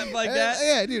everybody laugh like that?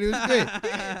 Yeah, dude, it was great.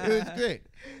 It was great.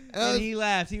 And he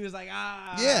laughed. He was like,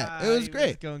 ah. Yeah, it was He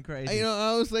great. going crazy.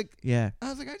 I was like, yeah.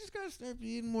 I just gotta start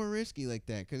being more risky like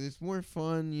that, because it's more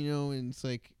fun, and it's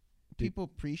like people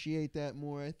appreciate that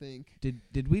more, I think.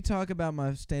 Did we talk about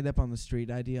my stand up on the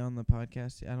street idea on the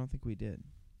podcast? I don't think we did.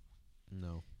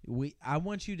 No. I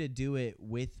want you to do it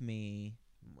with me.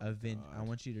 I God.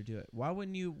 want you to do it. Why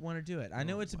wouldn't you want to do it? I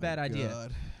know it's a bad idea.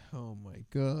 Oh my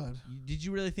God. Did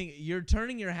you really think you're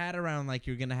turning your hat around like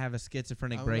you're gonna have a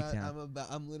schizophrenic breakdown?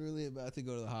 I'm literally about to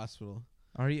go to the hospital.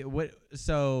 Are you what?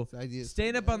 So This idea is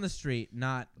stand so up on bad. the street,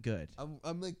 not good.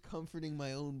 I'm like comforting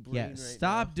my own brain Yeah, right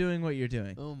stop now. doing what you're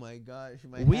doing. Oh my gosh.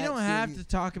 We don't have to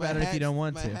talk about it if you don't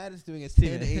want my to. hat is doing a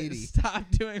Steven, 1080.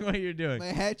 stop doing what you're doing. My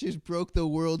hat just broke the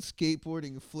world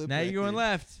skateboarding flip Now you're going record.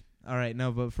 left. All right,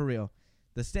 no, but for real,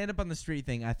 the stand up on the street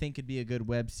thing I think could be a good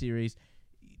web series.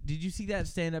 Did you see that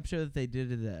stand up show that they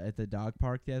did at the dog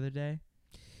park the other day?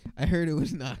 I heard it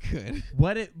was not good.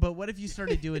 What if you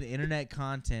started doing internet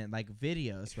content like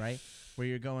videos, right? Where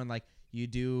you're going like you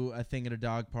do a thing at a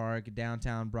dog park,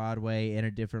 downtown Broadway, in a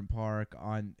different park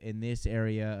in this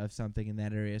area of something, in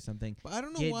that area of something. But I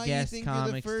don't know Get why you guest think you're the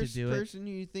comics to first do it. person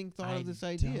you think thought of this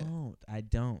idea. I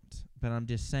don't. But I'm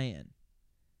just saying,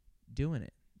 doing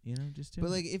it. You know, just doing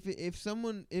But it. like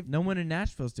if No one in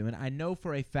Nashville's doing it. I know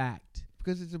for a fact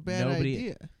because it's a bad Nobody-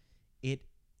 idea. it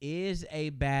is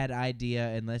a bad idea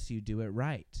unless you do it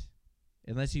right.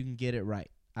 Unless you can get it right.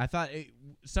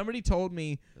 Somebody told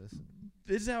me,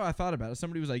 this is how I thought about it.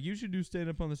 Somebody was like, you should do stand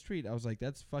up on the street. I was like,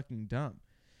 that's fucking dumb.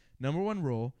 Number one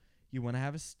rule, you want to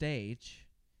have a stage.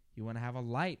 You want to have a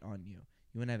light on you.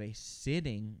 You want to have a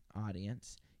sitting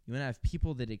audience. You want to have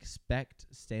people that expect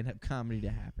stand-up comedy to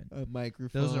happen. A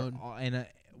microphone. Those are all, and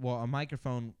a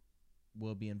microphone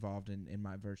will be involved in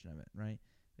my version of it, right?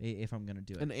 If I'm gonna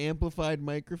do it. An amplified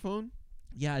microphone.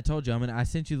 Yeah, I told you. I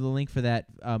sent you the link for that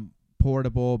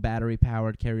portable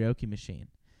battery-powered karaoke machine.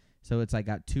 So it's like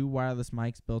got 2 wireless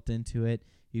mics built into it.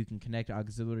 You can connect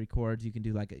auxiliary cords. You can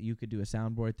do you could do a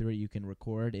soundboard through it. You can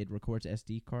record. It records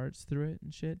SD cards through it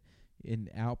and shit, and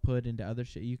output into other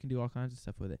shit. You can do all kinds of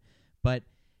stuff with it. But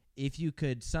if you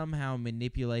could somehow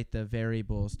manipulate the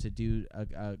variables to do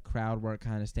a crowd work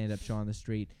kind of stand-up show on the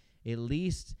street, at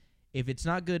least if it's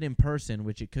not good in person,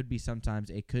 which it could be sometimes,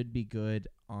 it could be good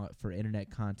for internet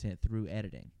content through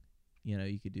editing. You know,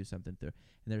 you could do something through.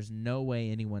 And there's no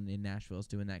way anyone in Nashville is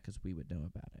doing that because we would know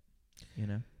about it. You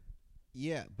know?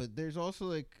 Yeah, but there's also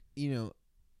like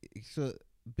so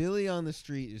Billy on the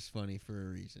Street is funny for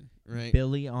a reason, right?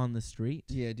 Billy on the Street?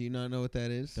 Yeah. Do you not know what that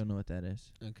is? Don't know what that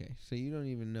is. Okay, so you don't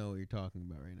even know what you're talking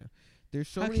about right now. There's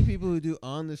so Okay. many people who do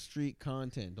on the street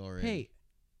content already. Hey,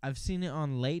 I've seen it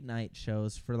on late night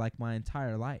shows for like my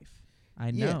entire life. I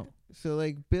Yeah. know. So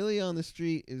like Billy on the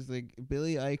Street is like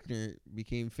Billy Eichner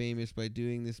became famous by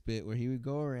doing this bit where he would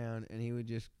go around and he would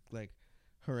just like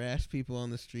harass people on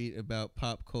the street about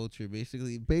pop culture.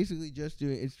 Basically just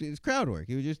doing it's crowd work.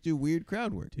 He would just do weird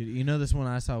crowd work. Dude, you know this one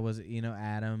I saw was,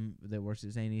 Adam that works at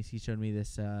Zanies. He showed me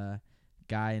this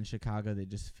guy in Chicago that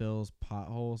just fills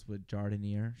potholes with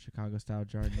Jardinier, Chicago-style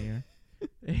Jardinier.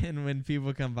 And when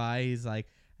people come by, he's like,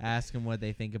 ask them what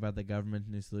they think about the government's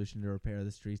new solution to repair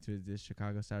the streets with this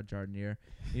Chicago-style Jardinier.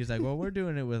 He's like, well, we're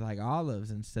doing it with like olives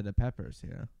instead of peppers,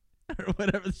 or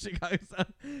whatever the Chicago style.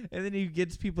 And then he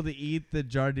gets people to eat the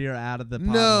Jardinier out of the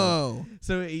pothole. No.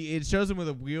 So it shows him with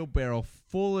a wheelbarrow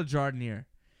full of Jardinier,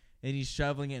 and he's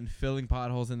shoveling it and filling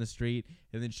potholes in the street,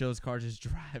 and then shows cars just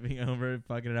driving over it,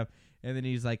 fucking it up. And then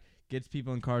he's like, gets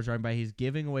people in cars driving by. He's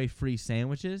giving away free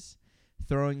sandwiches,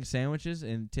 throwing sandwiches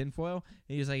in tinfoil.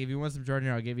 And he's like, if you want some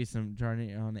Jardinier, I'll give you some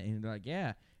Jardinier on it. And they're like,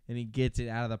 yeah. And he gets it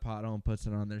out of the pothole and puts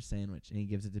it on their sandwich, and he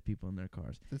gives it to people in their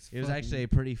cars. It was actually a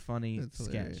pretty funny That's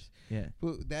sketch. hilarious. Yeah.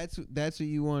 But that's what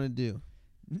you want to do.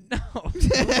 No.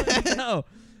 No.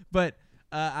 But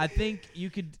I think you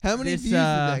could. How many this, views did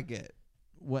that get?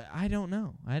 What I don't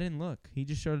know. I didn't look. He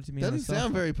just showed it to me. on Doesn't his cell sound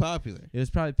phone. very popular. It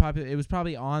was probably popular. It was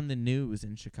probably on the news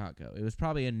in Chicago. It was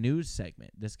probably a news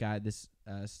segment. This guy, this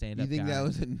stand-up You think guy. that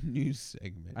was a news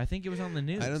segment? I think it was on the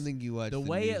news. I don't think you watched the the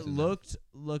way news it enough.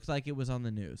 looked like it was on the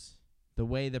news. The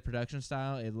way the production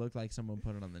style, it looked like someone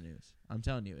put it on the news. I'm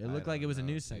telling you, it I looked like don't it was a know,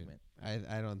 news dude. segment.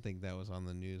 I don't think that was on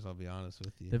the news. I'll be honest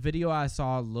with you. The video I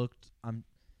saw looked.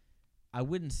 I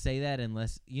wouldn't say that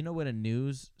unless you know what a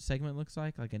news segment looks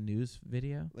like a news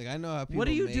video. Like I know how people. What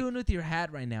are you make, doing with your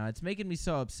hat right now? It's making me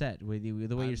so upset with you,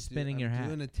 the way you're spinning your hat. I'm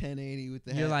doing a 1080 with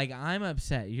the You're hat. like, I'm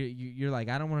upset. You're like,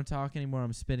 I don't want to talk anymore.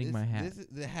 I'm spinning my hat.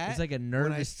 The hat. It's like a when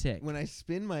nervous tick. When I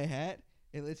spin my hat,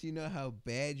 it lets you know how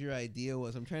bad your idea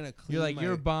was. I'm trying to clean. You're like, my,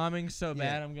 you're bombing so Yeah.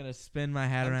 bad. I'm gonna spin my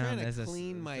hat I'm around trying as to a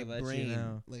clean my to let brain. You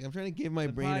know. Like I'm trying to give my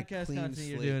The brain a podcast clean content slate.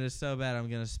 you're doing is so bad. I'm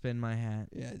gonna spin my hat.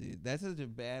 Yeah, dude, that's such a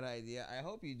bad idea. I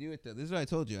hope you do it though. This is what I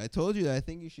told you. I told you that I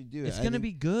think you should do it. It's I gonna think-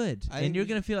 be good, I and think you're you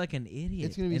gonna feel like an idiot.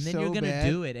 It's gonna be and then so you're gonna bad.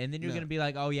 do it, and then you're No. gonna be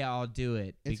like, oh yeah, I'll do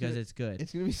it It's because gonna- it's good.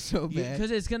 It's gonna be so bad.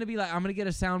 Because it's gonna be like I'm gonna get a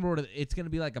soundboard. It's gonna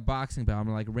be like a boxing bell. I'm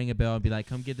gonna like ring a bell and be like,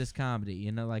 come get this comedy.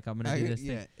 You know, like I'm gonna do this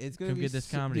yeah, thing, it's gonna Come be get this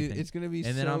so, comedy dude, thing. It's gonna be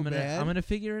and then so I'm bad. gonna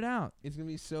figure it out. It's gonna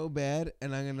be so bad,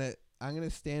 and I'm gonna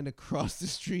stand across the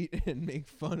street and make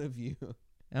fun of you.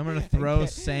 I'm gonna and throw and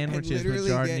sandwiches with literally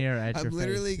giardiniera at I'm your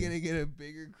literally face gonna get a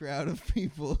bigger crowd of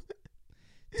people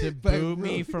to by boo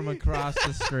me ro- from across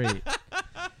the street.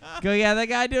 Go, yeah, that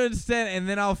guy doing stand, and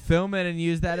then I'll film it and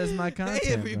use that as my content. Hey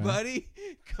bro. everybody,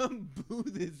 come boo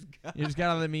this guy. You just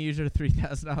gotta let me use your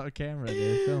 $3,000 camera,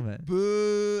 dude. Film it.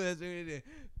 Boo. That's what I'm gonna do.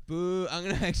 Boo. I'm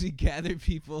gonna actually gather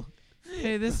people.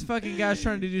 Hey, this fucking guy's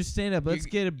trying to do stand up. Let's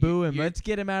You're- get a boo him. you're- Let's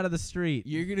get him out of the street.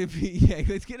 You're gonna be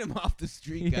let's get him off the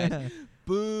street, guys. Yeah.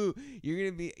 Boo.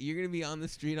 You're gonna be on the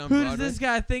street on Who does Broadway. this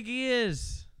guy think he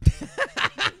is?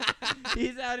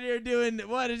 He's out here doing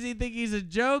what? Does he think he's a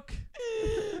joke?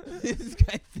 This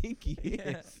guy think he is.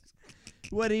 Yeah.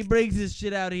 What, he brings his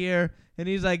shit out here and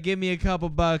he's like, give me a couple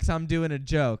bucks, I'm doing a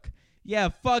joke. Yeah,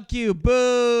 fuck you,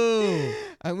 boo.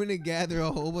 I'm gonna gather a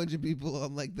whole bunch of people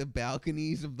on like the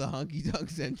balconies of the Honky Tonk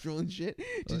Central and shit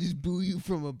to just boo you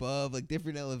from above, like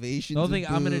different elevations. The whole of thing,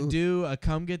 I'm gonna boo. do a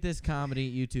Come Get This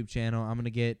Comedy YouTube channel. I'm gonna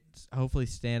get hopefully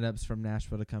stand-ups from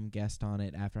Nashville to come guest on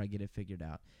it after I get it figured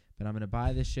out. But I'm gonna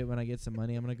buy this shit when I get some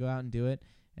money. I'm gonna go out and do it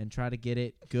and try to get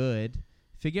it good.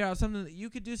 Figure out something that you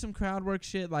could do, some crowd work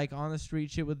shit, like on the street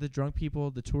shit with the drunk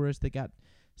people, the tourists. They got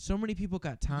so many people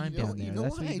got time down there. You know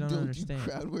That's why what you I don't don't understand.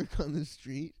 do crowd work on the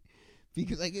street?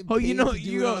 Because I get Oh, paid you know, to do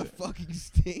you it on go- a fucking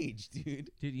stage, dude.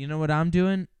 Dude, you know what I'm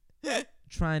doing?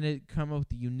 Trying to come up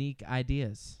with unique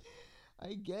ideas.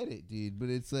 I get it, dude, but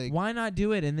it's like Why not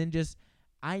do it and then just?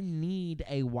 I need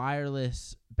a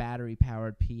wireless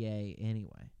battery-powered PA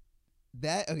anyway.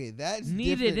 that. Okay, that's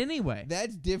Need different. it anyway.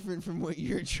 That's different from what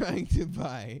you're trying to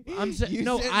buy. I'm You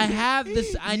no, sent I me- have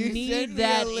this. I you sent need me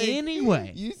that a link.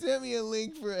 anyway. You sent me a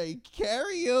link for a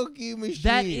karaoke machine.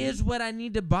 That is what I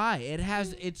need to buy.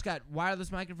 It's got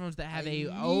wireless microphones that have I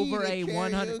over need a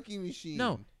 100. karaoke machine.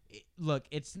 No, look,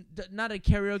 it's not a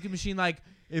karaoke machine like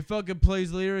it fucking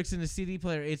plays lyrics in a CD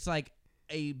player. It's like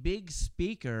a big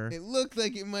speaker. It looked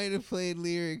like it might have played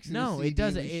lyrics. In a No, CD it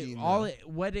doesn't. Machine,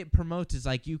 What it promotes is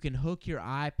like you can hook your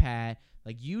iPad.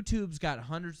 Like YouTube's got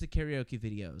hundreds of karaoke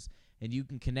videos, and you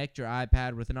can connect your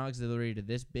iPad with an auxiliary to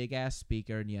this big ass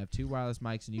speaker, and you have two wireless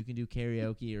mics, and you can do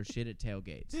karaoke or shit at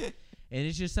tailgates. And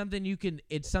it's just something you can.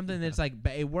 It's something that's like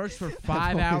it works for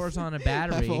 5 hours on a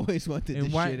battery. I've always wanted And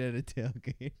to why- shit at a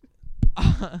tailgate.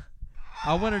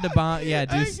 I wanted to bomb. Yeah, I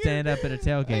do can't- stand up at a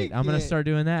tailgate. I I'm gonna can't. start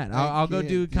doing that. I'll go can't,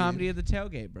 do dude. comedy at the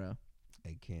tailgate, bro.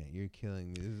 I can't. You're killing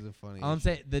me. This is a funny. All I'm issue.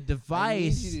 saying, the I need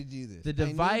device. you to do this. The I need you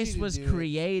device to was do it.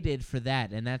 created for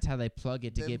that, and that's how they plug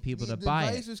it to get people to buy The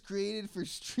it. device was created for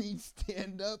street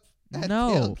stand-up at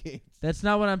No. tailgates. That's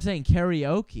not what I'm saying.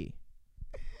 Karaoke.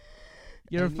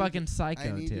 You're I a need fucking I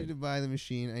psycho, need you dude. to buy the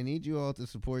machine. I need you all to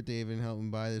support David and help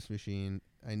him buy this machine.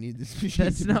 I need this machine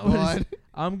That's to not be what bought.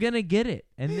 I'm gonna get it,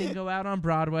 and then go out on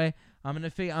Broadway. I'm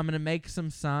gonna make some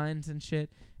signs and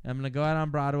shit. I'm gonna go out on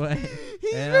Broadway.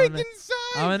 He's And I'm making signs.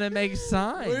 I'm gonna make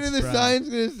signs. What are the bro. signs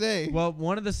gonna say? Well,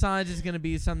 one of the signs is gonna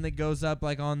be something that goes up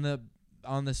like on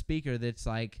the speaker that's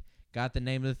like got the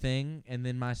name of the thing and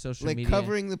then my social like media.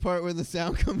 covering the part where the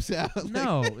sound comes out. like-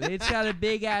 No, it's got a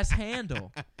big ass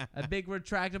handle, a big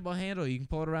retractable handle. You can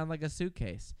pull it around like a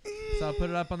suitcase. So I'll put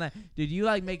it up on that. Dude, you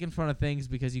like making fun of things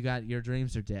because you got your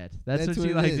dreams are dead. That's what you what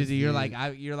it like to is, do. You're dude. like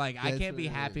I That's can't be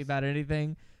what it happy is. about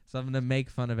anything, so I'm gonna make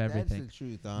fun of everything. That's the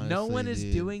truth, honestly. No one is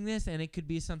dude. doing this, and it could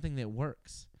be something that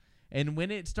works. And when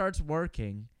it starts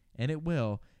working, and it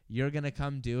will, you're gonna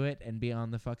come do it and be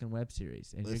on the fucking web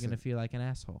series, and you're Listen. gonna feel like an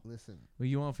asshole. Listen, Well,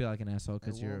 you won't feel like an asshole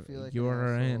because won't you're feel like an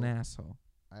you're an asshole.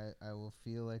 asshole. I will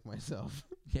feel like myself.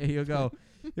 Yeah, you'll go.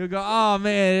 Oh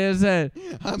man,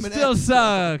 I'm an still asshole.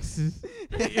 sucks.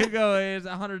 You go. It's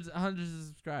hundreds of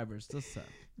subscribers. Still sucks.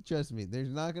 Trust me, there's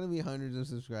not gonna be hundreds of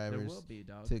There subscribers will be,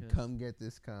 dog. to come get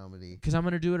this comedy. Because I'm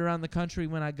gonna do it around the country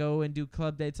when I go and do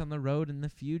club dates on the road in the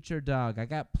future, dog. I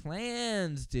got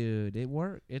plans, dude. It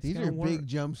work. It's These gonna are work. big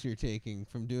jumps you're taking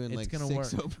from doing It's like gonna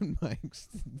 6 work. open mics.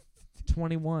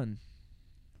 21.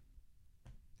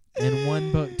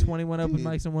 And 21 open Dude.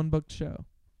 mics and one booked show.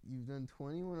 You've done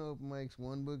 21 open mics,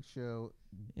 1 book show.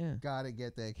 Yeah. Gotta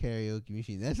get that karaoke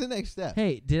machine. That's the next step.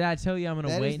 Hey, did I tell you I'm gonna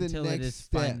That wait is the until it next is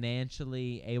step.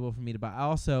 financially able for me to buy?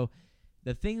 Also,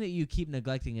 the thing that you keep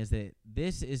neglecting is that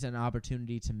this is an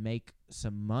opportunity to make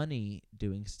some money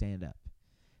doing stand up.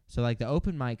 So like the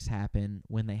open mics happen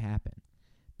when they happen.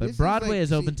 But This is Broadway like-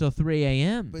 is open see, till 3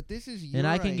 a.m. But this is your and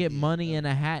I can get idea, money though. in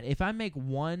a hat. If I make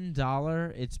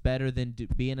 $1, it's better than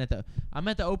being at the. I'm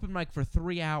at the open mic for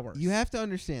 3 hours. You have to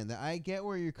understand that I get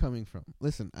where you're coming from.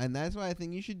 Listen, and that's why I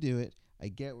think you should do it. I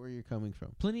get where you're coming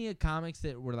from. Plenty of comics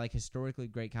that were like historically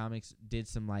great comics did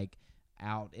some like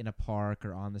out in a park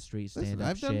or on the street Listen, stand up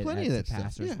I've shit done plenty at of that the stuff.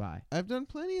 passers Yeah. by. I've done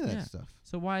plenty of that Yeah. stuff.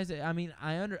 So why is it? I mean,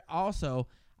 also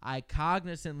I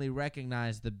cognizantly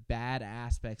recognize the bad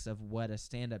aspects of what a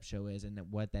stand-up show is and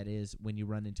what that is when you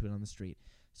run into it on the street.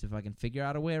 So if I can figure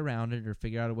out a way around it or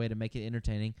figure out a way to make it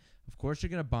entertaining, of course you're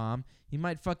going to bomb. You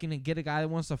might fucking get a guy that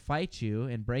wants to fight you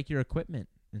and break your equipment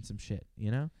and some shit, you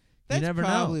know? That's you never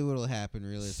probably know. what'll happen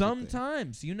realistically.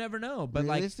 Sometimes. You never know. But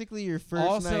realistically, your first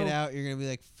also- night out, you're going to be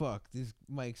like, fuck, these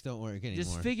mics don't work anymore.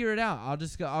 just figure it out.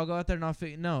 I'll go out there and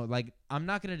I'm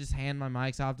not going to just hand my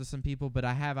mics off to some people, but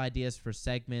I have ideas for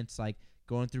segments, like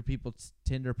going through people's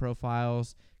Tinder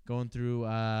profiles, going through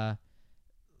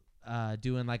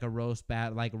doing like a roast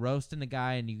battle, like roasting a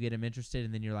guy and you get him interested,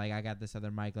 and then you're like, I got this other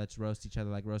mic, let's roast each other,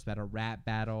 like roast battle, rap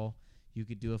battle. You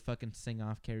could do a fucking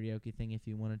sing-off karaoke thing if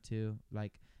you wanted to,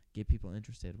 like get people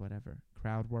interested, whatever.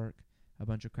 Crowd work, a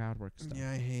bunch of crowd work stuff.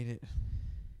 Yeah, I hate it.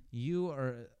 You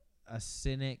are a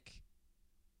cynic,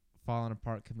 falling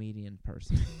apart comedian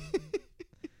person.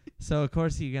 So of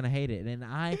course you're gonna hate it. And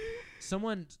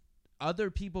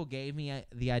other people gave me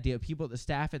the idea. The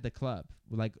staff at the club,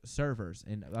 like servers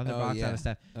and other box out of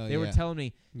staff, they were telling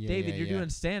me, David, you're doing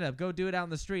stand up. Go do it out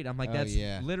in the street. I'm like, that's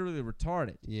literally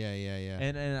retarded. Yeah.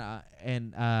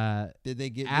 And Did they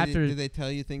get? after did they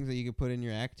tell you things that you could put in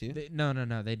your act too? no,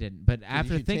 they didn't. But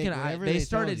after should thinking, take whatever they they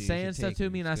started told you, you saying should stuff take to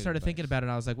it. me, and I It's good started thinking advice. about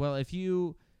it. I was like, well, if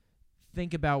you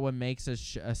think about what makes a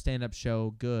stand-up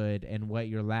show good and what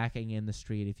you're lacking in the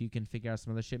street, if you can figure out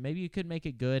some other shit, maybe you could make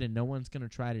it good, and no one's gonna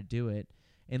try to do it.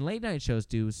 And late night shows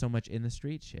do so much in the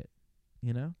street shit,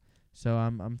 you know. So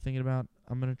I'm thinking about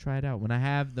I'm gonna try it out when I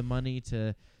have the money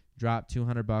to drop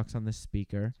 $200 on this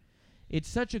speaker. It's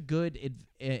such a good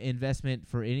investment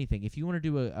for anything. If you want to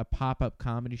do a pop-up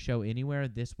comedy show anywhere,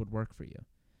 this would work for you.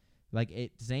 Like at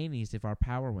Zany's, if our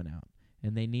power went out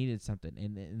and they needed something,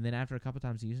 and then after a couple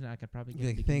times using it, I could probably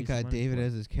get. Thank God David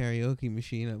has his karaoke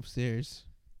machine upstairs.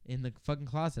 In the fucking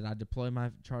closet. I deploy my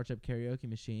charge-up karaoke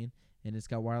machine, and it's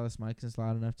got wireless mics and it's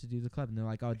loud enough to do the club. And they're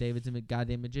like, "Oh, David's a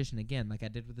goddamn magician again," like I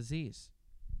did with the Z's.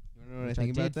 You wanna know what I Which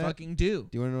think about did that? fucking do.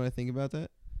 Do you want to know what I think about that?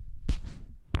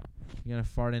 You're gonna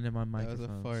fart into my That was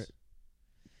microphone. a fart.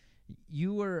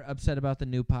 You were upset about the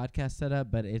new podcast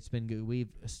setup, but it's been good.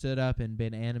 We've stood up and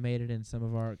been animated in some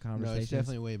of our No, conversations. it's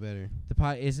definitely way better. The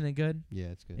pod isn't it good? Yeah,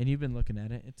 it's good. And you've been looking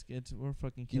at it. It's we're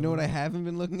fucking. You know what I killing it. haven't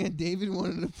been looking at? David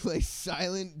wanted to play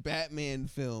silent Batman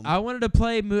film. I wanted to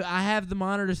play. I have the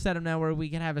monitor set up now where we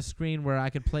can have a screen where I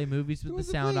could play movies with the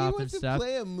sound off and stuff.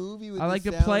 Play a movie with I like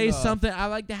the to sound play off. something. I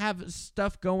like to have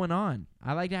stuff going on.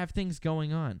 I like to have things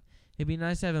going on. It'd be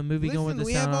nice to have a movie going with the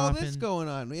we sound have all off. this and going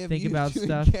on. We have think you about doing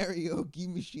stuff.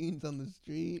 karaoke machines on the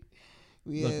street.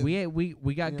 Look, have, we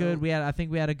got you good. know- I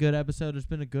think we had a good episode. It's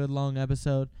been a good long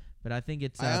episode, but I think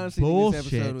it's I honestly bullshit.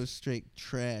 think this episode was straight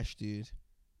trash, dude.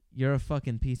 You're a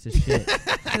fucking piece of shit.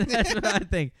 That's what I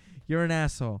think. You're an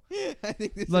asshole. I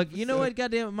think this Look, you know episode- what?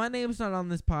 Goddamn, my name's not on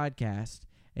this podcast,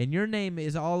 and your name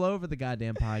is all over the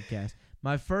goddamn podcast.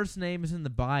 My first name is in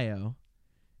the bio,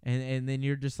 and then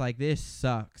you're just like, this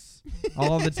sucks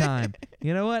all the time.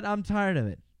 You know what? I'm tired of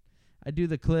it. I do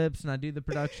the clips and I do the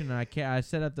production and I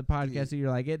set up the podcast. And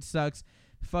you're like, it sucks.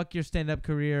 Fuck your stand-up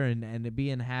career and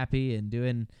being happy and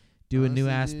doing new Honestly, dude,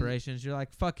 aspirations. You're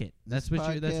like, fuck it. That's This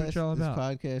what you're all about.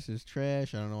 This podcast is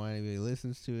trash. I don't know why anybody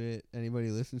listens to it. Anybody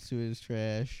who listens to it is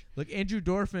trash. Look, Andrew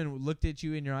Dorfman looked at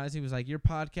you in your eyes. He was like, your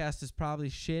podcast is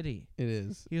probably shitty. It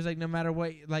is. He was like, no matter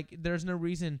what, like, there's no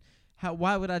reason.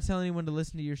 Why would I tell anyone to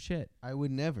listen to your shit? I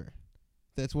would never.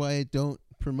 That's why I don't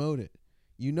promote it.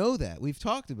 You know that. We've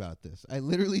talked about this. I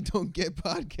literally don't get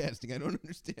podcasting. I don't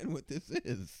understand what this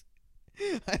is.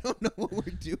 I don't know what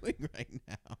we're doing right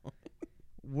now.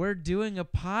 We're doing a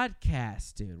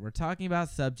podcast, dude. We're talking about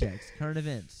subjects, current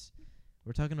events.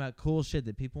 We're talking about cool shit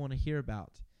that people want to hear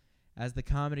about. As the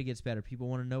comedy gets better, people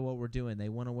want to know what we're doing. They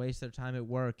want to waste their time at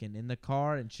work and in the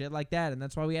car and shit like that. And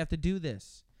that's why we have to do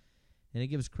this. And it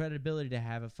gives credibility to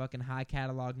have a fucking high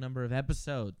catalog number of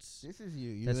episodes. This is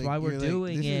you. That's why we're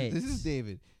doing it. This is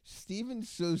David. Steven's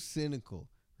so cynical,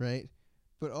 right?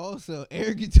 But also,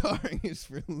 air guitaring is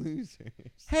for losers.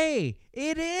 Hey,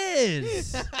 it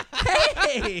is.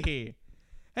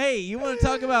 Hey, you want to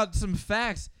talk about some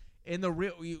facts in the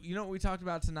real? You know what we talked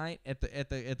about tonight at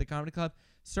the comedy club?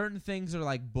 Certain things are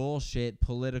like bullshit,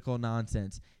 political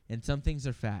nonsense, and some things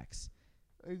are facts.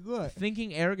 Like what?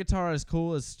 Thinking air guitar is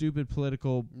cool is stupid,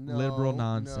 political, liberal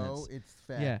nonsense. No, it's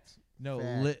fact. Yeah. No,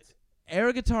 Fact.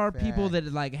 air guitar people Fact. that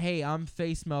are like, hey, I'm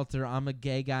face melter, I'm a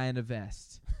gay guy in a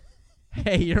vest.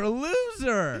 Hey, you're a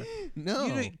loser.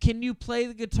 No. Can you play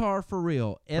the guitar for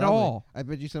real at Probably. all? I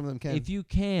bet you some of them can. If you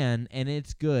can and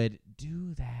it's good,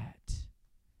 do that.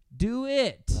 Do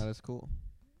it. Not as cool.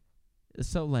 It's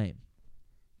so lame.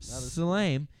 Not as So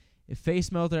lame. If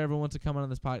Face Melter ever wants to come on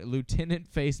this podcast, Lieutenant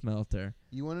Face Melter.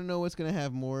 You want to know what's gonna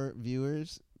have more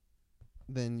viewers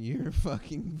than your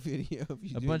fucking video? If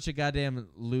you A do- bunch of goddamn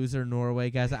loser Norway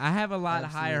guys. I have a lot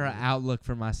higher Absolutely. outlook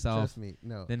for myself Trust me,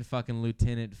 no. than fucking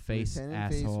Lieutenant Face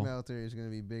Lieutenant asshole. Face Melter is gonna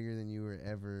be bigger than you will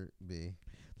ever be.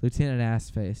 Lieutenant Ass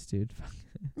Face, dude.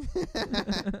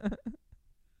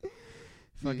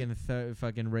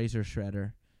 Fucking razor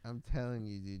shredder. I'm telling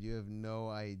you, dude, you have no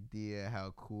idea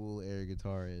how cool air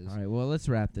guitar is. All right, well, let's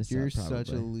wrap this You're up. such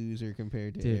a probably. loser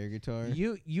compared to Dude, air guitar.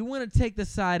 You want to take the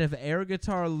side of air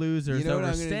guitar losers You know what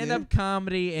over I'm gonna stand-up do?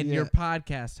 comedy and your Yeah.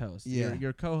 podcast host, Yeah.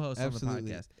 your co-host Absolutely. on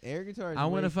the podcast. Air guitar is I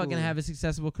want way to fucking cooler. have a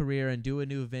successful career and do a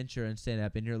new venture and stand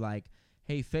up, and you're like,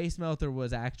 hey, Face Melter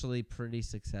was actually pretty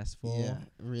successful. Yeah,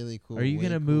 really cool. Are you way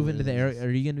gonna move cooler into the than air? this.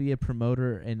 Are you gonna be a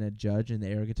promoter and a judge in the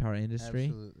air guitar industry?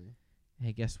 Absolutely.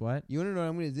 Hey, guess what? You want to know what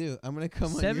I'm going to do? I'm going to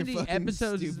come on 70 your fucking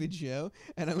episodes- stupid show,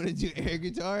 and I'm going to do air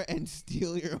guitar and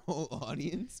steal your whole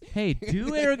audience. Hey, do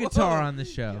Whoa. air guitar on the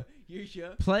show. Your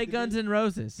show? Play Dude, Guns N'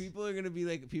 Roses. People are gonna be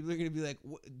like,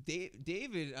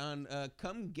 David on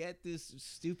come get this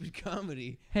stupid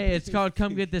comedy. Hey, it's called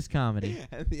Come Get This Comedy.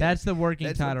 Yeah, That's the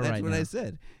working title that's right what now. I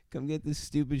said. Come get this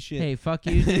stupid shit. Hey, fuck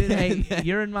you, dude. Hey,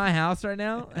 you're in my house right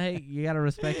now. Hey, you gotta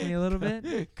respect me a little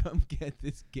bit. Come get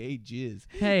this gay jizz.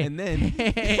 Hey, And then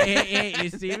hey,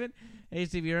 Steven. Hey,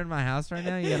 Steve, you're in my house right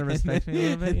now. You gotta respect me a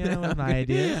little bit, you know, with my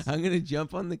ideas. I'm gonna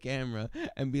jump on the camera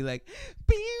and be like,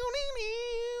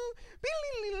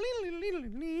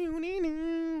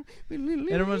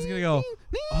 Everyone's gonna go,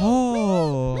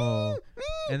 oh,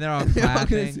 and they're all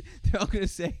clapping. They're all gonna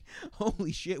say,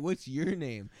 "Holy shit, what's your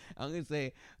name?" I'm gonna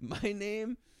say, "My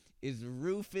name is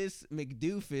Rufus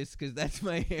McDoofus," because that's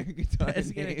my air guitar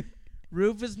That's gonna- name.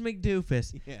 Rufus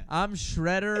McDoofus. Yeah. I'm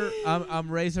Shredder.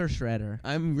 I'm Razor Shredder.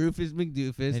 I'm Rufus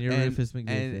McDoofus, And you're Rufus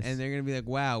McDoofus. and they're gonna be like,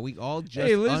 "Wow, we all just."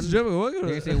 Hey, ladies and gentlemen, welcome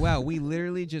They're to gonna say, "Wow, we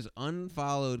literally just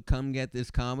unfollowed Come Get This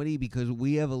Comedy because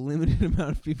we have a limited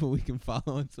amount of people we can follow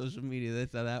on social media."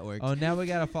 That's how that works. Oh, now we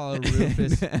gotta follow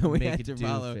Rufus And we had to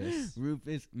follow McDoofus.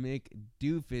 Rufus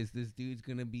McDoofus. This dude's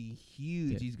gonna be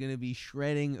huge. Dude. He's gonna be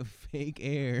shredding fake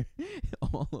air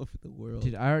all over the world.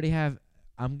 Dude, I already have.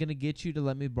 I'm gonna get you to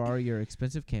let me borrow your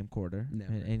expensive camcorder.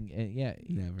 Never. And yeah,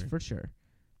 Never. for sure.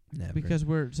 Never. Because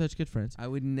we're such good friends. I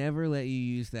would never let you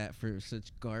use that for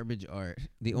such garbage art.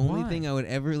 The only Why? thing I would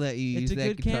ever let you It's use a that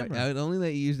good guitar, camera. I would only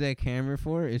let you use that camera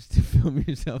for is to film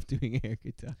yourself doing air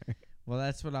guitar. Well,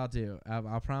 that's what I'll do.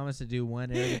 I'll promise to do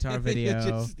one air guitar And then you'll video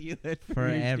just steal it from for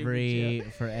your stupid every show.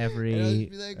 for every. And I'll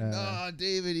just be like, uh, "Nah,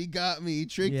 David, he got me. He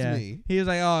tricked yeah. me." He was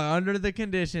like, "Oh, under the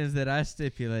conditions that I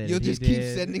stipulated." You'll he just keep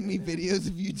did." sending me videos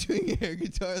of you doing air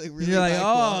guitar, like really. You're like, high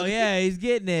 "Oh quality. yeah, he's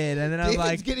getting it," and then I'm David's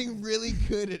like, getting really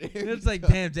good at air it's like,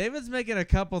 guitar. damn, David's making a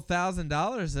couple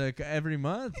 $1,000 every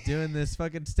month doing this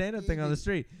fucking stand-up thing on the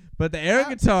street. But the air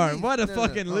guitar, Please- what a no,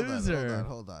 fucking hold on, loser.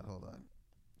 Hold on.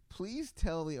 Please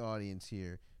tell the audience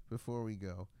here before we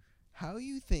go how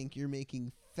you think you're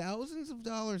making thousands of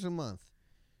dollars a month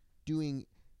doing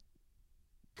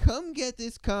Come Get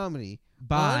This Comedy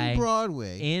By on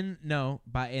Broadway. in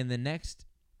the next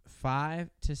 5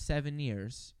 to 7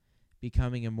 years,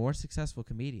 becoming a more successful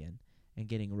comedian and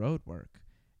getting road work,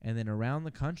 and then around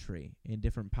the country in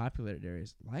different popular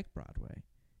areas like Broadway,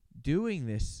 doing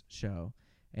this show,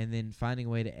 and then finding a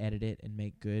way to edit it and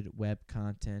make good web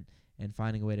content, and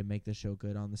finding a way to make the show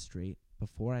good on the street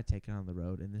before I take it on the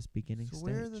road in this beginning So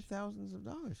stage. where are the thousands of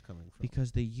dollars coming from?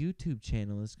 Because the YouTube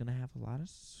channel is going to have a lot of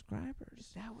subscribers.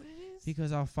 Is that what it is?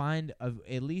 Because I'll find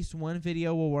at least one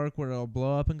video will work where it'll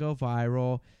blow up and go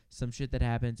viral, some shit that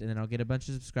happens, and then I'll get a bunch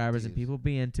of subscribers and Dude. people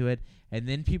be into it, and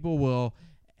then people will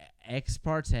ex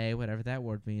parte, whatever that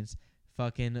word means,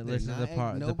 fucking They're listen to the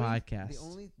not the nobody-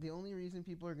 podcast. The only reason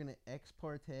people are gonna ex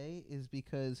parte is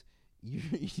because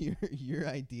your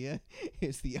idea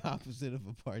is the opposite of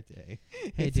a parte.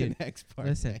 Hey, It's dude, an ex parte.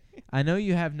 listen, I know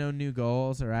you have no new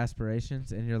goals or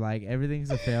aspirations, and you're like everything's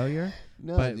a failure.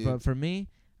 No, but dude. but for me,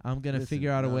 I'm gonna Listen,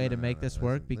 figure out a no, way no, to no, make no, this listen,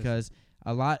 work because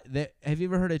a lot. Have you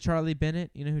ever heard of Charlie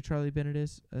Bennett? You know who Charlie Bennett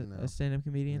is? No. A stand-up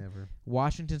comedian. Never.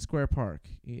 Washington Square Park.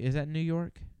 Is that New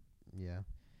York? Yeah.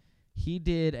 He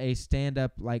did a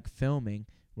stand-up like filming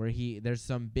where there's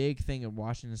some big thing in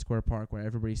Washington Square Park where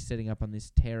everybody's sitting up on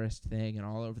this terraced thing and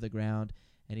all over the ground,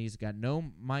 and he's got no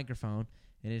microphone,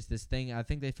 and it's this thing. I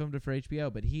think they filmed it for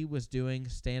HBO, but he was doing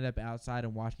stand-up outside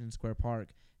in Washington Square Park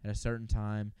at a certain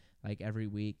time, like every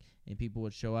week, and people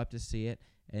would show up to see it,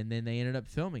 and then they ended up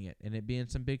filming it and it being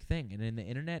some big thing. And in the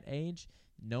internet age,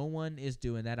 no one is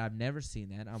doing that. I've never seen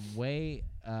that. I'm way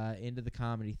into the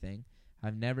comedy thing.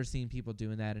 I've never seen people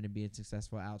doing that and it being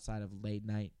successful outside of late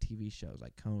night TV shows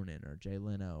like Conan or Jay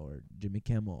Leno or Jimmy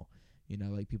Kimmel. You know,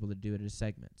 like people that do it as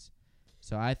segments.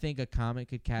 So I think a comic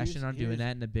could cash in on doing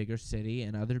that in a bigger city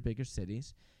and other bigger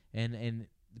cities, and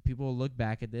the people will look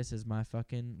back at this as my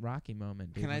fucking Rocky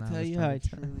moment. Dude, Can I when tell was you how I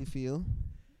 22. truly feel?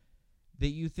 That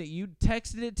you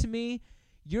texted it to me?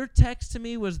 Your text to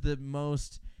me was the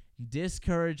most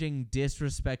discouraging,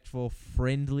 disrespectful,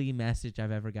 friendly message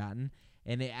I've ever gotten,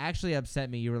 and it actually upset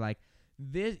me. You were like,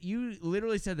 "This." You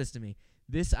literally said this to me.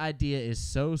 This idea is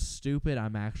so stupid.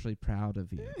 I'm actually proud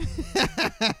of you.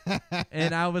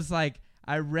 And I was like,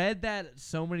 I read that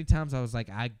so many times. I was like,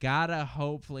 I gotta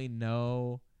hopefully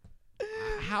know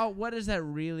what does that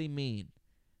really mean?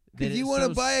 Because you want to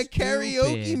buy a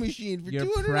karaoke machine for you're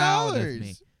 $200. proud of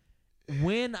me.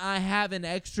 When I have an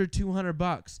extra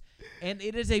 $200, and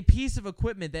it is a piece of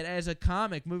equipment that, as a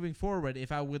comic moving forward,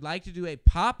 if I would like to do a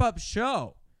pop-up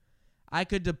show, I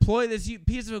could deploy this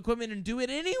piece of equipment and do it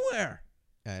anywhere.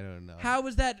 I don't know. How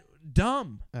is that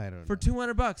dumb? I don't For know.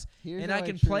 $200, Here's and how I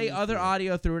can truly play other feel.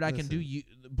 audio through it. I can do Listen.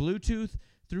 Bluetooth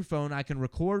through phone. I can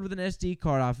record with an SD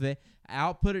card off of it.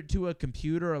 Output it to a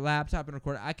computer or laptop and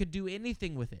record. I could do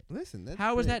anything with it. Listen, that's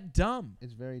How is great. that dumb?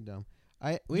 It's very dumb.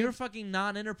 We You're have, fucking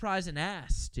non-enterprise and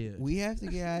ass, dude. we have to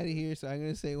get out of here, so I'm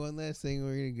going to say one last thing.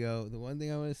 We're going to go. The one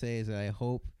thing I want to say is that I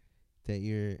hope that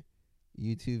your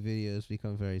YouTube videos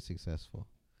become very successful.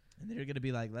 And they're gonna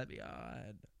be like, "Let me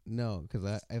on." No, because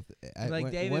I Like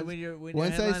when- David, once- when you're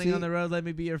once I headlining see- on the road, let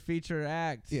me be your feature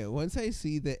act. Yeah, once I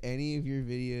see that any of your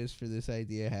videos for this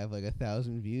idea have like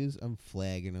 1,000 views, I'm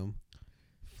flagging them.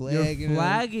 flagging them.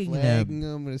 Flagging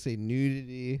them. I'm gonna say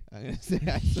nudity. I'm gonna say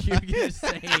You're gonna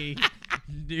say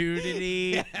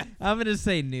nudity. I'm gonna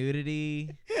say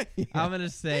nudity. I'm gonna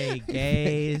say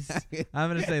gays. I'm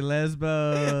gonna say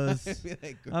lesbos.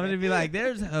 I'm gonna be like,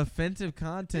 there's offensive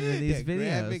content in these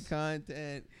graphic videos.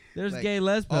 content. There's like, gay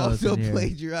lesbos Also in here.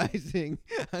 plagiarizing.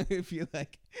 I'm gonna feel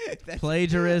like that's,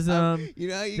 Plagiarism. you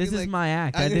know how you This can, is like, my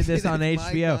act. I'm I gonna did say this on that's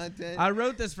my HBO. content. I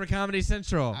wrote this for Comedy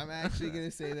Central. I'm actually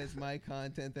gonna say that's my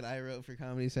content that I wrote for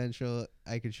Comedy Central.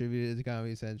 I contributed to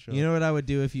Comedy Central. You know what I would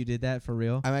do if you did that for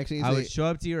real? I'm actually I gonna would say, show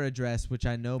up to your address, which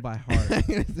I know by heart, I'm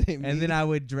gonna say me. and then I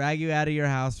would drag you out of your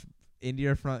house into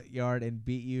your front yard and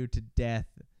beat you to death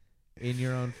in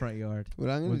your own front yard. What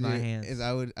I'm with gonna my do hands. is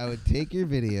I would take your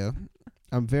video.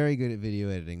 I'm very good at video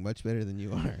editing, much better than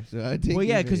you are. So I would take. Well,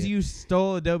 your yeah, because video. you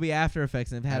stole Adobe After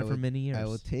Effects and have had I it for many years. I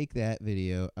will take that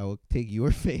video. I will take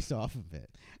your face off of it.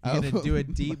 I You're will gonna do a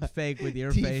put deep my- fake with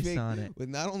your deep face fake on it. with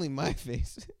not only my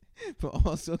face, but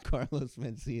also Carlos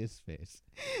Mencia's face.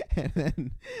 And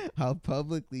then I'll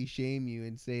publicly shame you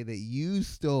and say that you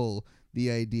stole the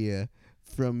idea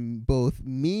from both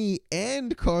me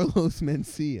and Carlos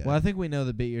Mencia. Well, I think we know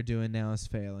the bit you're doing now is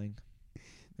failing.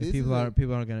 This And people is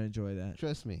a- aren't gonna enjoy that.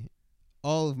 Trust me,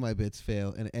 all of my bits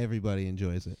fail and everybody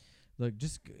enjoys it. Look,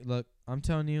 look. I'm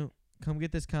telling you, come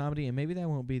get this comedy, and maybe that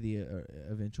won't be the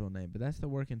eventual name, but that's the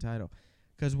working title.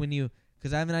 Because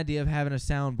I have an idea of having a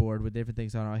soundboard with different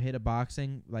things on it. I'll hit a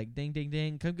boxing like ding, ding,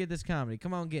 ding. Come get this comedy.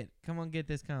 Come on, get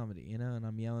this comedy. You know, and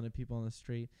I'm yelling at people on the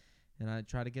street, and I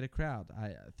try to get a crowd.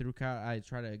 I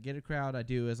try to get a crowd. I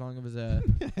do as long as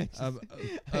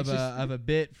of a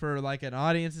bit for like an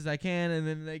audience as I can, and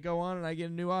then they go on, and I get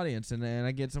a new audience, and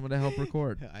I get someone to help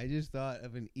record. I just thought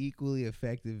of an equally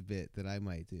effective bit that I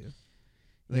might do.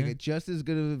 Like Yeah. a just as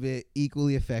good of a bit,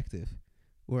 equally effective,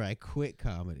 where I quit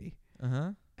comedy.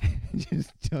 Uh-huh.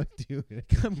 Just don't do it.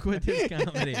 Come quit this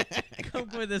comedy. Come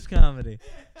quit this comedy.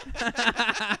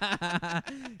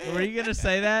 Were you gonna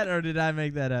say that, or did I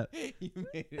make that up? You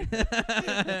made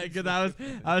it. Because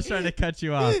I was trying to cut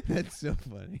you off. That's so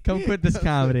funny. Come quit this Come quit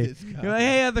comedy. this You're like,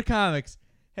 hey, other comics.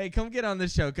 Hey, come get on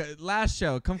this show. Last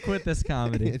show, come quit this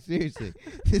comedy. Yeah, seriously,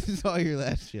 this is all your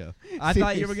last show. I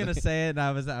thought you were gonna Seriously. say it, and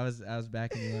I was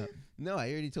backing you up. No,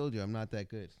 I already told you I'm not that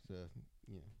good. So,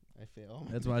 you know, I fail.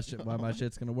 That's why my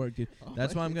shit's gonna work, dude. All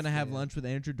That's why my I'm gonna shit's have fail. lunch with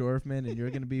Andrew Dorfman, and you're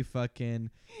gonna be fucking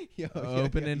Yo,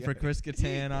 opening for Chris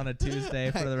Kattan on a Tuesday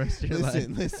for the rest of your life.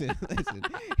 Listen.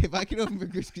 If I could open for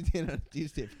Chris Kattan on a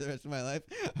Tuesday for the rest of my life,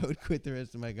 I would quit the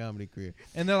rest of my comedy career.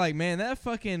 And they're like, man, that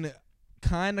fucking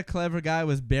kind of clever guy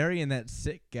was burying that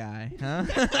sick guy, huh?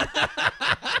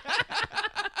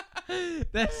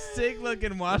 That sick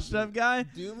looking washed up guy.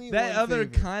 Do me That one other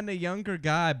favor. kind of younger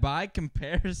guy by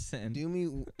comparison. Do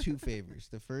me 2 favors.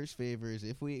 The first favor is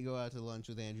if we go out to lunch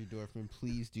with Andrew Dorfman,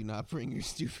 please do not bring your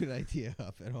stupid idea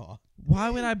up at all. Why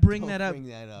would I bring Don't that up? Bring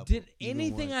that up. Did even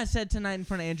anything once. I said tonight in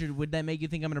front of Andrew, would that make you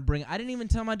think I'm going to bring? I didn't even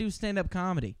tell him I do stand-up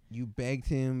comedy. You begged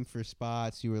him for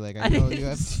spots. You were like, I know didn't you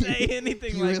have to say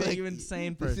anything you were like that, you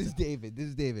insane This person. is David. This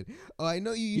is David. Oh, I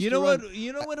know you used You to know run- what?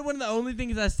 You know what? One of the only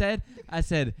things I said,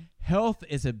 health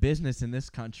is a business in this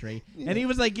country, and he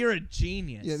was like, "You're a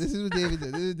genius." Yeah, this is what David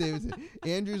said. This is David said.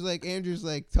 Andrew's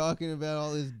like talking about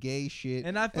all this gay shit.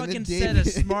 and I then fucking said a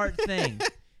David- smart thing.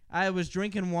 I was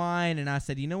drinking wine, and I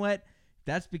said, "You know what?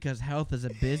 That's because health is a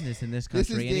business in this This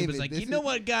is country." And he was David. like, This "You know is-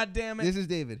 what? God damn it, This is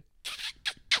David.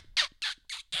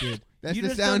 dude." That's You the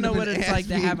just don't sound know of what an it's ass like to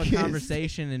being have a kissed.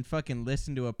 conversation and fucking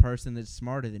listen to a person that's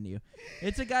smarter than you.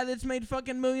 It's a guy that's made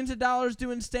fucking millions of dollars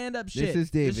doing stand-up shit. This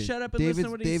is David. Just shut up and David's, listen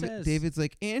to what he says. David's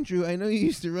like, Andrew, I know you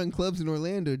used to run clubs in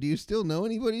Orlando. Do you still know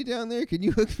anybody down there? Can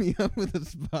you hook me up with a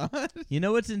spot? You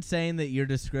know what's insane? That your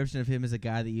description of him as a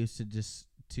guy that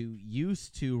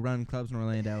used to run clubs in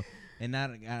Orlando, and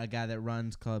not a guy that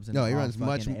runs clubs in No, he all runs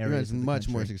much. fucking He areas runs of the much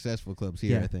more country. successful clubs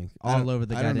here. Yeah, I think all I don't- over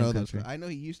the I don't goddamn know those country. clubs. I know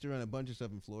he used to run a bunch of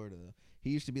stuff in Florida though. He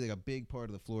used to be like a big part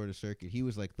of the Florida circuit. He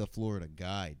was like the Florida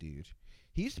guy, dude.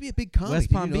 He used to be a big comic. West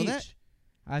Did Palm you know Beach. that?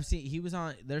 I've seen. He was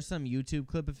on. There's some YouTube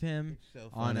clip of him So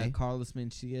on a funny. Carlos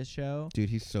Mencia show. Dude,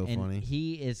 he's so and funny.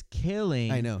 he is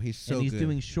killing. I know he's so and he's good.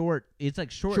 doing short. It's like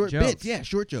short jokes. bits, yeah,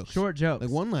 short jokes, Short jokes.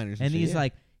 like one-liners. and shit, he's yeah.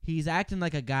 like, he's acting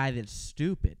like a guy that's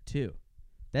stupid too.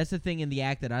 That's the thing in the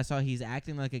act that I saw. He's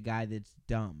acting like a guy that's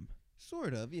dumb.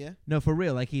 sort of, yeah. No, for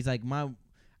real. Like he's like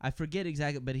I forget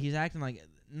exactly, but he's acting like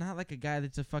not like a guy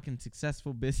that's a fucking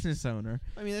successful business owner.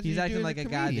 I mean, that's He's what you acting do as like a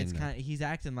guy comedian, that's though. kind. He's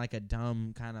acting like a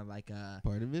dumb kind of like a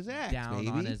part of his act, down baby.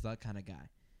 on his luck kind of guy.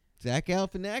 Zach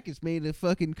Galifianakis made a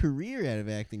fucking career out of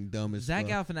acting dumb as Zach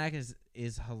fuck. Galifianakis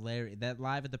is hilarious. That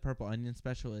Live at the Purple Onion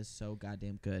special is so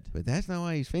goddamn good. But that's not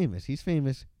why he's famous. He's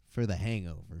famous for The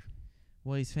Hangover.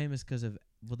 Well, he's famous because of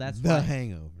that's The why.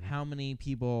 Hangover. How many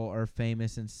people are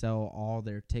famous and sell all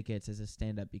their tickets as a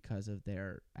stand-up because of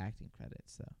their acting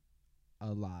credits? Though,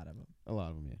 a lot of them. A lot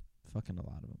of them, yeah. Fucking a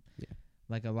lot of them. Yeah.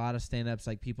 Like a lot of stand-ups,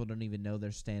 like people don't even know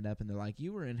they're stand-up, and they're like,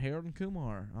 "You were in Harold and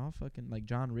Kumar." Oh, fucking like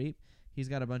John Reap. He's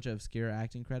got a bunch of obscure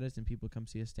acting credits, and people come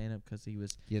see his stand-up because he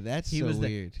was Yeah, that's he so was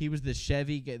weird. he was the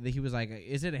Chevy. He was like,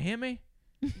 "Is it a Hemi?"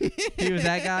 He was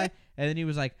that guy, and then he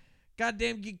was like,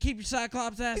 "Goddamn, keep your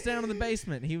Cyclops ass down in the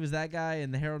basement." He was that guy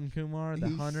in the Harold and Kumar, the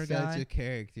He's hunter such guy. a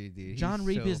character, dude. John He's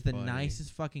Reap so is the funny.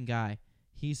 nicest fucking guy.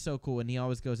 He's so cool, and he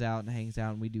always goes out and hangs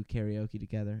out, and we do karaoke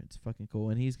together. It's fucking cool,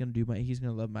 and he's gonna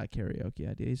love my karaoke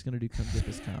idea. He's gonna do come get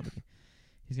this comedy.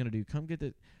 He's gonna do come get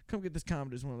this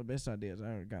comedy is one of the best ideas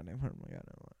I ever goddamn heard in my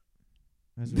goddamn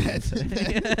life. That's what he's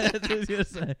gonna say. That's what he's gonna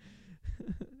say.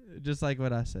 Just like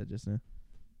what I said just now.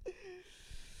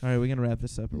 All right, we're gonna wrap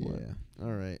this up or what? Yeah.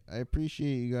 All right. I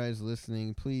appreciate you guys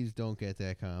listening. Please don't get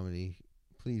that comedy.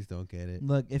 Please don't get it.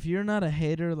 Look, if you're not a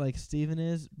hater like Steven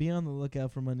is, be on the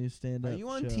lookout for my new stand-up Are you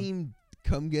on show. team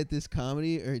come get this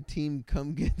comedy or team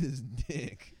come get this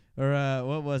dick? Or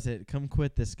what was it? Come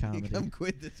quit this comedy. Come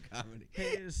quit this comedy.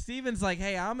 Hey, Steven's like,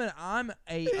 hey, I'm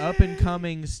a up and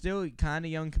coming, still kind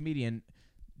of young comedian.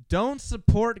 Don't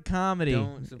support comedy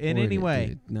Don't support in any it, way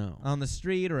dude. No. on the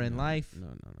street or in No, life.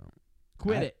 No.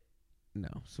 Quit I- it. No.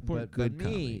 Support But good me,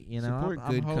 comedy. you know, support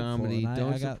I'm good hopeful, comedy. and I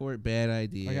Don't got- support bad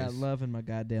ideas. I got love in my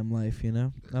goddamn life, you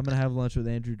know. I'm gonna have lunch with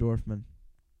Andrew Dorfman.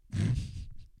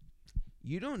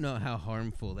 You don't know how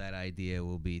harmful that idea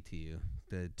will be to you.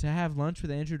 To have lunch with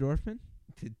Andrew Dorfman?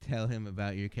 To tell him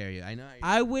about your karaoke. I know.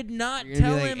 I would not You're gonna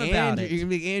tell be like, him about Andrew, it. You're gonna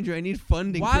be like, Andrew, I need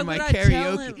funding Why for my would I tell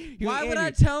karaoke. him- You're why like, would I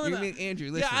Andrew, tell him- You're gonna be like, Andrew,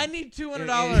 Yeah, listen. I need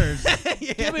 $200.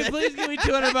 Yeah, Please give me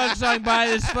 $200 so I can buy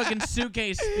this fucking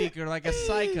suitcase speaker like a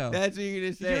psycho. That's what you're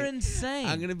gonna say. You're insane.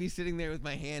 I'm gonna be sitting there with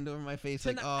my hand over my face,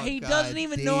 like, oh, he God, doesn't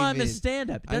even know I'm a David.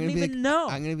 stand-up. I'm Doesn't gonna be even like- know.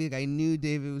 I'm gonna be like, I knew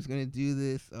David was gonna do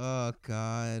this. Oh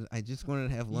God, I just wanted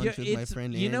to have lunch with my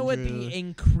friend. You know what? Andrew. The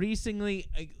increasingly,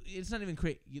 it's not even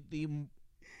the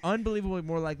unbelievably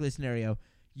more likely scenario.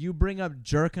 You bring up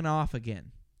jerking off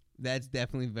again. That's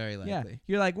definitely very likely. Yeah,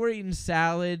 you're like, we're eating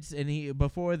salads, and he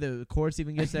before the course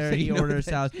even gets there, So he you know orders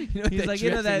that- salad. you know what He's that like,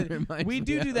 you know dressing that reminds we me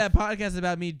do of? that podcast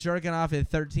about me jerking off at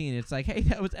 13. It's like, hey,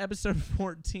 that was episode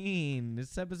 14.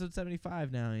 It's episode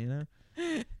 75 now. You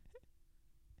know.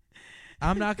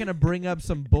 I'm not gonna bring up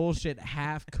some bullshit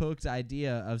half-cooked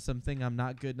idea of something I'm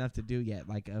not good enough to do yet,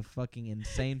 like a fucking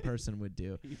insane person would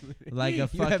do. Like a You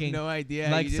have fucking no idea.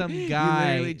 like you some you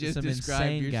guy, literally just some described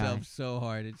insane yourself guy. so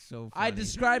hard. It's so funny. I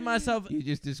describe myself You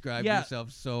just described Yeah.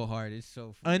 yourself so hard. It's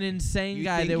so funny. an insane You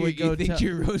guy think that you're- would go You think tell.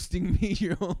 you're roasting me?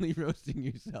 You're only roasting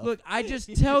yourself. Look, I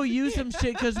just tell you some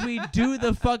shit because we do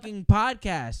the fucking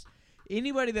podcast.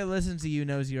 Anybody that listens to you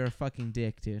knows you're a fucking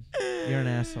dick, dude. You're an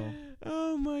asshole.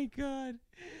 Oh my god.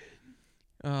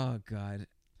 Oh god.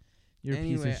 You're a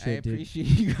Anyway, piece of shit, I dude. appreciate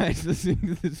you guys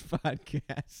listening to this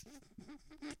podcast.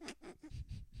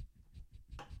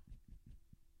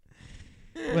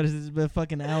 What is this? A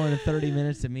fucking hour and 30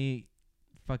 minutes of me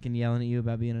fucking yelling at you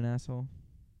about being an asshole?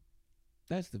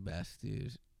 That's the best,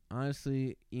 dude.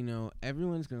 Honestly,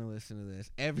 everyone's gonna listen to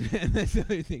this. That's the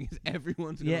other thing is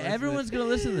everyone's gonna Yeah, listen everyone's to this. gonna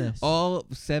listen to this. All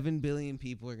 7 billion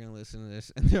people are gonna listen to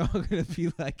this, and they're all gonna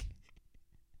be like,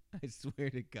 I swear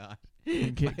to God.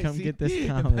 Come get this If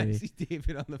I comedy. see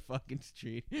David on the fucking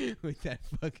street with that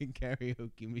fucking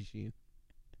karaoke machine,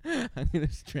 I'm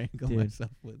gonna strangle Dude,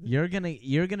 myself with it. You're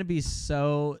gonna be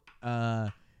so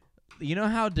you know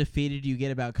how defeated you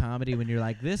get about comedy when you're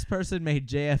like, this person made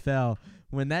JFL.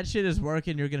 When that shit is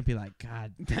working, you're gonna be like,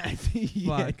 God,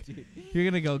 Yeah, fuck. dude. You're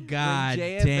gonna go, God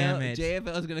When damn it.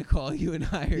 JFL's gonna call you and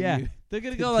hire Yeah, you. they're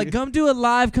gonna go like, come do it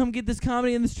live. Come get this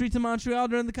comedy in the streets of Montreal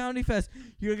during the Comedy Fest.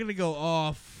 You're gonna go,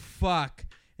 oh fuck,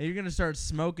 and you're gonna start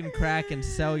smoking crack and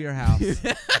sell your house.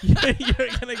 You're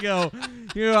gonna go,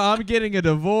 I'm getting a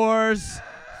divorce.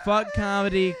 Fuck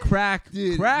comedy, crack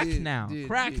now.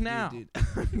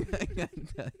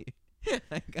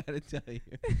 I gotta tell you.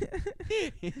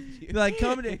 If Like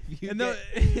comedy, if you, and get,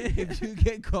 if you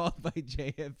get called by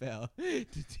JFL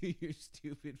to do your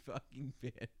stupid fucking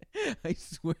bit, I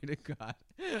swear to God,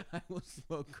 I will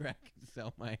smoke crack and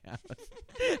sell my house.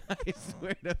 I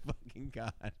swear to fucking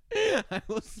God, I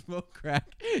will smoke crack,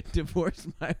 divorce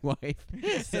my wife,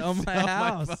 Sell and my sell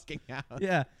house. my fucking house.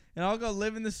 yeah, and I'll go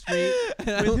live in the street And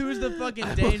I with will- who's the fucking I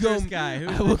will dangerous go- guy? Who's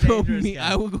I will the go dangerous meet.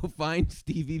 guy? I will go find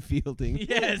Stevie Fielding.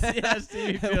 Yes,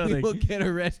 Stevie And we Fielding. will get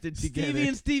arrested together. Stevie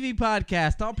and Stevie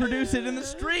podcast. I'll produce it in the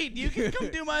street. You can come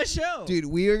do my show. Dude,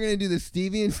 we are gonna do the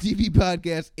Stevie and Stevie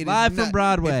podcast. It is Live from not-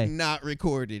 Broadway. It's not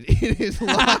recorded. It is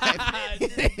live.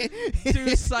 Two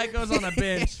psychos on a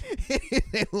bench. It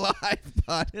is a live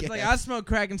podcast. It's like, I smoked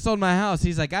crack and sold my house.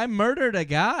 He's like, I murdered a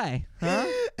guy. Huh?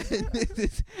 And this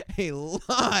is a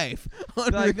live,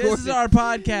 unrecorded. Like, this is our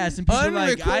podcast. And people are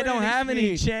like, I Unrecorded don't have any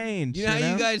experience. change. You know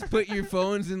how you guys put your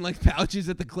phones in like pouches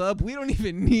at the club? We don't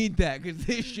even need that because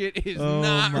this shit is Oh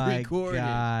not my recorded.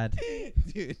 God.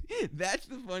 Dude, that's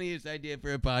the funniest idea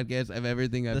for a podcast I've ever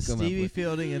think I've The come Stevie up with.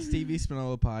 Fielding and Stevie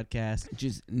Spinola podcast.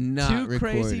 Just not Two recorded.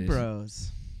 crazy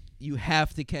bros. You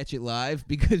have to catch it live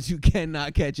because you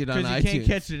cannot catch it on Because iTunes. you can't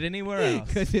catch it anywhere else.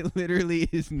 Because it literally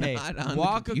is Hey, not on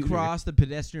walk the computer. across the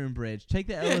pedestrian bridge. Take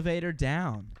the elevator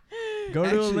down. Go to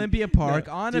Actually, Olympia Park.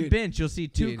 no, On a dude, bench, you'll see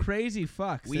two dude, crazy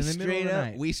fucks We in the middle of straight the up,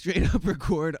 night. we straight up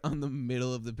record on the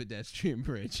middle of the pedestrian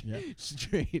bridge. Yep.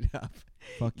 Straight up,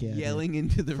 Fuck yeah, dude. yelling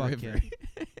into the Fuck river.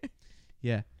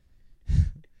 Yeah.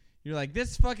 You're like,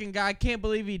 this fucking guy, can't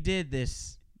believe he did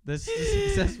this. This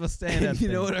successful stand-up And you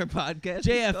know thing. what our podcast is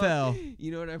JFL. called?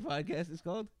 You know what our podcast is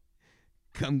called?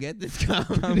 Come get this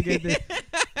comedy. Come get this.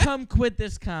 Come quit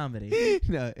this comedy.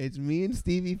 No, it's me and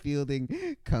Stevie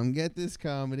Fielding. Come get this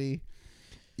comedy.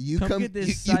 You Come get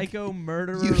this psycho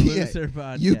murderer loser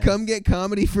podcast. You come get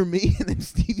comedy from me, and then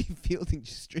Stevie Fielding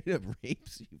just straight up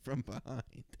rapes you from behind.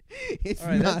 It's All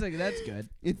right, not. that's good.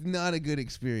 It's not a good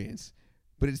experience,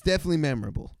 but it's definitely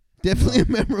memorable. Definitely a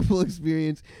memorable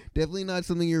experience. Definitely not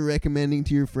something you're recommending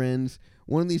to your friends.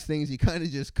 One of these things you kind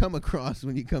of just come across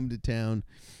when you come to town.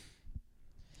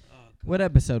 What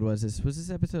episode was this? Was this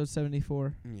episode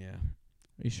 74? Yeah. Are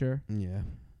you sure? Yeah.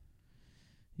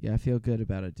 Yeah, I feel good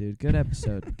about it, dude. Good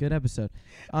episode. Good episode.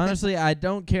 Honestly, I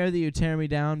don't care that you tear me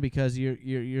down because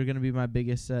you're gonna be my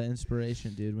biggest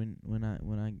inspiration, dude. When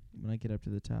I get up to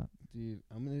the top. Dude,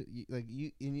 I'm gonna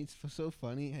and it's so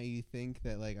funny how you think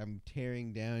that like I'm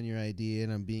tearing down your idea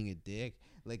and I'm being a dick.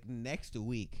 Like next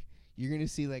week, you're gonna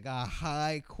see like a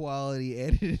high quality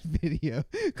edited video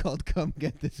called "Come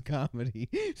Get This Comedy,"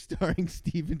 starring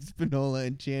Steven Spinola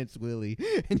and Chance Willie,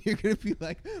 and you're gonna be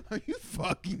like, "Are you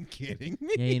fucking kidding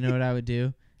me?" Yeah, you know what I would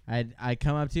do? I'd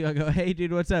come up to you. I go, hey,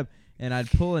 dude, what's up? And I'd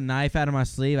pull a knife out of my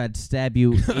sleeve. I'd stab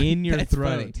you in your That's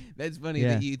throat. Funny. That's funny Yeah.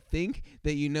 that you think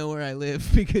that you know where I live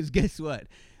because guess what?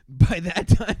 By that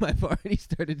time, I've already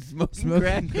started smoking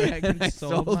crack and I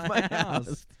sold sold my my house.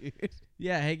 house, dude.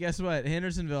 Yeah, hey, guess what?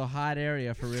 Hendersonville, hot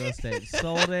area for real estate.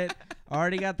 Sold it.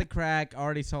 Already got the crack.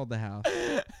 Already sold the house.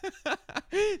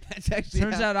 That's actually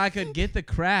Turns out I could get the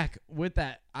crack with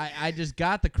that. I just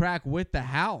got the crack with the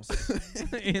house.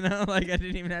 You know, like I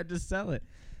didn't even have to sell it.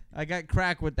 I got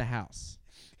crack with the house.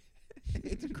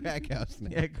 It's a crack house now.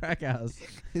 Yeah, crack house.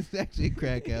 It's actually a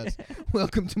crack house.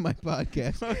 Welcome to my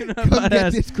podcast. Welcome to my Come get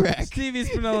podcast. this crack. Stevie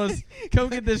Spinola's Come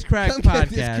Get This Crack Come podcast.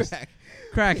 get this crack.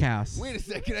 Crack house. Wait a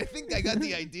second. I think I got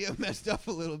the idea messed up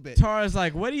a little bit. Tara's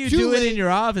like, what are you Too doing late. in your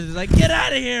office? He's like, get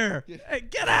out of here. Hey,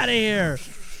 get out of here.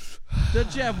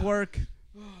 Don't you have work?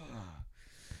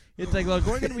 It's like, look,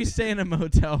 we're going to be staying in a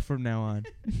motel from now on.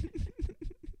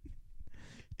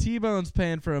 T-Bone's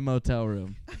paying for a motel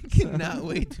room. I cannot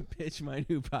wait to pitch my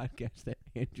new podcast at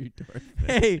Andrew Dorfman.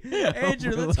 Hey,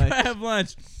 Andrew, Over let's go lunch. have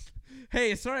lunch.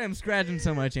 Hey, sorry I'm scratching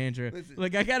so much, Andrew. Listen.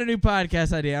 Look, I got a new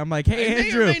podcast idea. I'm like, hey, I may or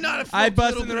Andrew. may not have I smoked a bust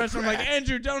little in the bit of restaurant. I'm like, crack.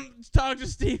 Andrew, don't talk to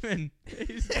Steven.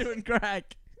 He's doing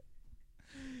crack.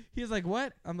 He's like,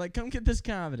 what? I'm like, come get this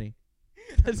comedy.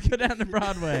 Let's go down to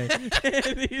Broadway.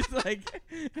 And he's like,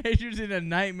 Andrew's in a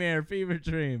nightmare fever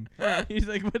dream. He's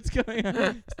like, what's going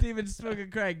on? Steven's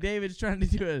smoking crack. David's trying to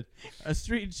do a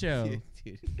street show.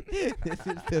 Dude, this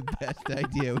is the best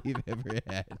idea we've ever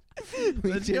had.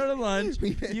 Let's go to lunch.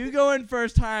 You go in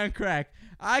first high on crack.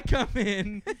 I come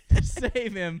in to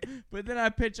save him, but then I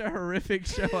pitch a horrific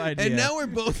show idea. And now we're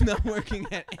both not working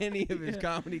at any of his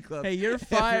comedy clubs. Hey, you're ever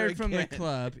fired from the again.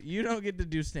 club. You don't get to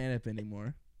do stand-up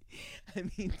anymore. I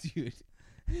mean, dude,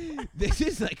 this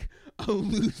is like a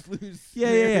lose-lose Yeah.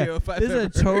 scenario if I've This is ever a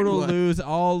heard total one. lose,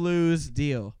 all lose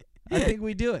deal. I think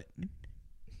we do it.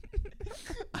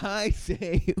 I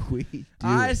say we do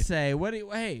I it. say, what do you,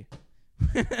 hey,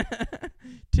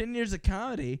 10 years of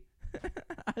comedy.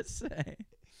 I say.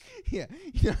 Yeah,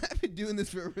 I've been doing this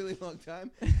for a really long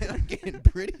time, and I'm getting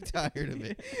pretty tired of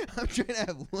it. I'm trying to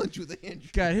have lunch with Andrew.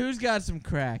 God, who's got some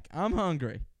crack? I'm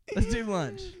hungry. Let's do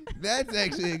lunch. That's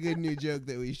actually a good new joke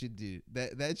that we should do.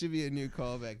 That should be a new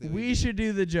callback. That We should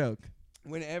do the joke.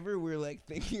 Whenever we're like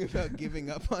thinking about giving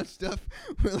up on stuff,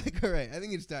 we're like, all right, I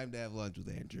think it's time to have lunch with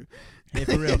Andrew. Yeah,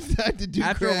 for real. It's time to do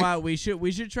After crack. a while, we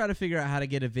should try to figure out how to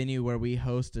get a venue where we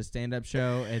host a stand-up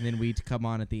show, and then we come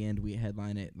on at the end. We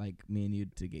headline it, like me and you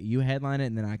together. You headline it,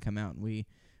 and then I come out and we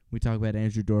talk about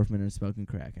Andrew Dorfman and smoking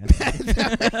crack.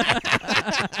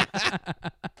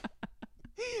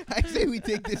 I say we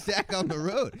take this sack on the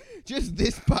road. Just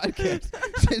this podcast.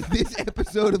 Just this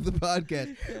episode of the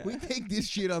podcast. We take this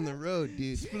shit on the road,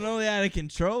 dude. Spinoli out of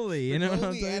control, you know what I'm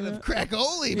Only saying? out of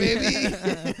crack-only, baby.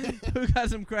 Who got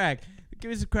some crack?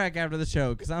 Give me some crack after the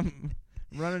show, because I'm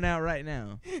running out right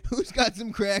now. Who's got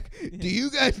some crack? Do you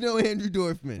guys know Andrew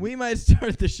Dorfman? We might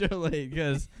start the show late,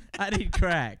 because I need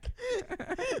crack.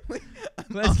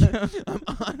 Let's go. I'm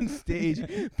on stage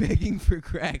begging for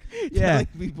crack. Yeah, telling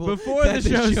people before that the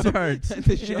show starts. that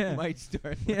the show Yeah. might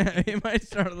start. Yeah, it might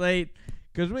start late,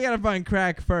 because we got to find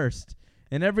crack first.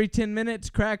 And every 10 minutes,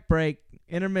 crack break,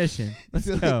 intermission. Let's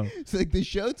So, go. So like the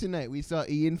show tonight, we saw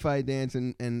Ian Fidance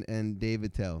and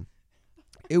David Tell.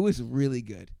 It was really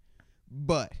good.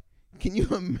 But can you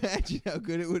imagine how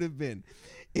good it would have been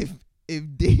if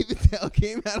David Tell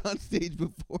came out on stage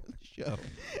before the show?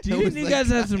 Do and you was think you like, guys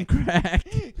have some crack?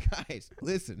 Guys,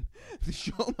 listen. The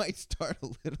show might start a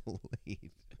little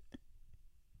late.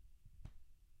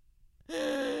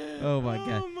 Oh, my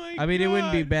God. my I mean, it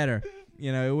wouldn't be God. better.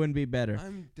 You know, it wouldn't be better.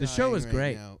 I'm The show dying was right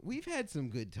great. now. We've had some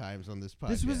good times on this podcast.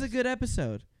 This was a good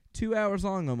episode. 2 hours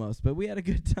long almost, but we had a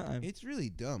good time. It's really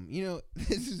dumb. You know,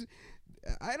 this is.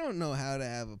 I don't know how to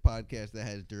have a podcast that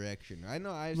has direction. I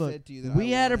know I Look, said to you that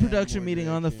we I had a wanna have production more meeting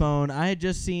on the direction. phone. I had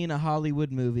just seen a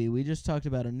Hollywood movie. We just talked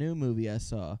about a new movie I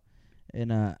saw.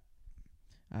 And, I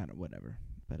don't know, whatever.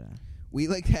 But, We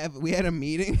had a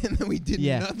meeting and then we did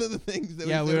Yeah. none of the things that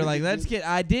yeah, we we were said like, could let's do.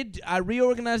 get. I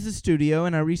reorganized the studio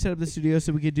and I reset up the studio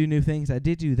so we could do new things. I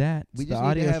did do that. We So just the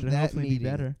need to audio have should that hopefully be meeting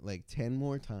better. like 10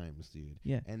 more times, dude.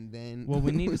 Yeah. And then Well,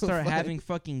 we need to we'll start find- having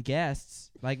fucking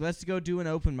guests. Like, let's go do an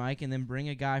open mic and then bring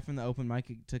a guy from the open mic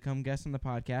to come guest on the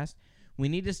podcast. We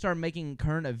need to start making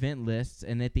current event lists,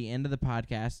 and at the end of the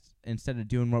podcast, instead of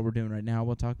doing what we're doing right now,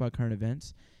 we'll talk about current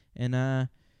events. And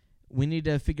we need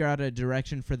to figure out a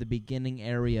direction for the beginning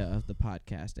area of the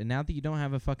podcast. And now that you don't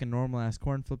have a fucking normal-ass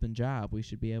corn flipping job, we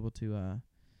should be able to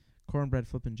cornbread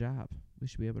flipping job. We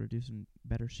should be able to do some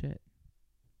better shit.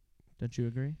 Don't you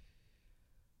agree?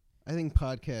 I think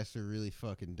podcasts are really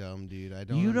fucking dumb, dude. I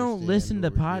don't. You don't understand listen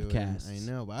what to we're doing. podcasts.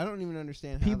 I know, but I don't even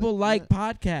understand how People like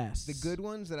podcasts. the good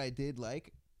ones that I did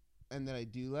like and that I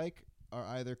do like are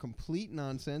either complete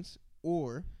nonsense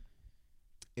or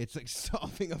It's like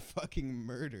solving a fucking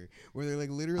murder where they're like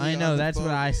literally. I on know, the that's phone.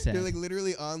 what I said. They're like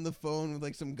literally on the phone with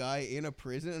like some guy in a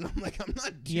prison, and I'm like, I'm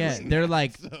not doing. Yeah, they're that,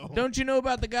 like, so. don't you know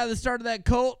about the guy that started that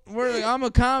cult? I'm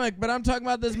a comic, but I'm talking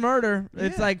about this murder.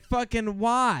 It's Yeah. like, fucking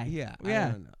why? Yeah, Yeah.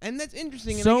 I don't know. And that's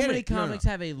interesting. And I So get many it. No, no. comics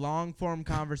have a long-form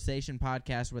conversation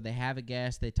podcast where they have a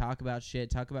guest, they talk about shit,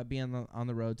 talk about being on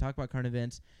the road, talk about current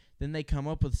events. Then they come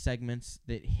up with segments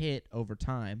that hit over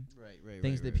time, Right,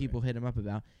 things that people hit them up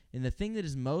about. And the thing that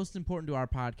is most important to our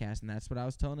podcast, and that's what I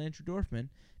was telling Andrew Dorfman,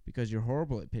 because you're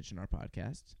horrible at pitching our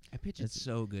podcasts. I pitch it It's-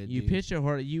 so good. You dude. pitch a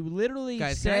horror. You literally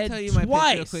Guys, said can I tell you my twice.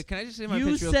 pitch real quick? Can I just say my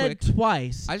you pitch real said quick?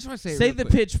 twice. I just want to say it Say real the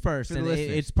quick. pitch first, For the and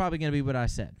listeners. it's probably going to be what I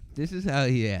said. This is how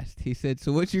he asked. He said,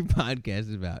 "So what's your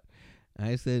podcast about?"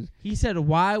 I said, He said,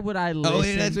 "Why would I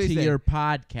listen that's what he to said. your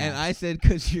podcast?" and I said,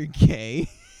 "'Cause you're gay."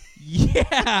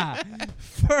 Yeah.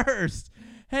 First,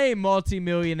 hey,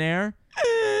 multimillionaire.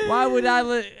 Why would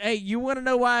I? Hey, you want to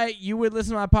know why you would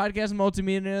listen to my podcast,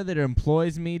 multimillionaire, that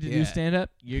employs me to do Yeah. stand up?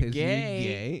 You're 'Cause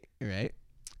gay. You're gay, right?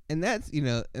 And that's and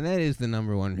that is the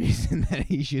number one reason that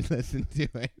he should listen to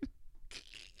it.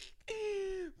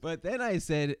 But then I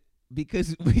said,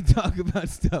 because we talk about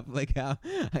stuff like how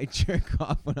I jerk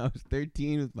off when I was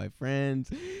 13 with my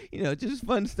friends, just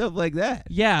fun stuff like that.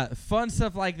 Yeah, fun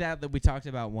stuff like that we talked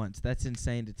about once. That's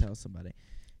insane to tell somebody.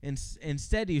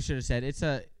 Instead, you should have said it's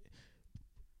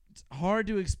hard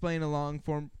to explain a long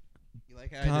form. You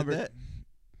like how I did conver- that?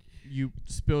 You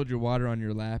spilled your water on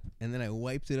your lap. And then I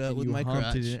wiped it up and with you my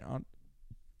humped crotch. it on.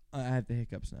 I have the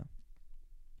hiccups now.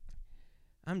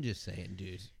 I'm just saying,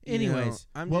 dude. Anyways,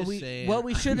 I'm what just we saying. what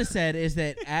we should have said is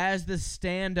that as the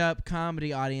stand-up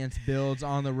comedy audience builds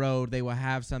on the road, they will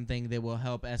have something that will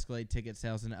help escalate ticket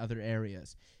sales in other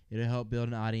areas. It'll help build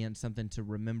an audience, something to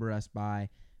remember us by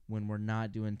when we're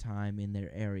not doing time in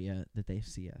their area that they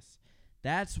see us.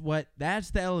 That's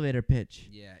the elevator pitch.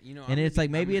 Yeah, And it's like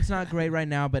maybe it's not great right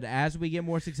now, but as we get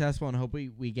more successful and hope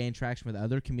we gain traction with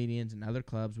other comedians and other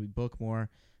clubs, we book more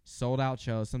sold out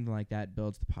shows, something like that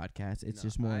builds the podcast. It's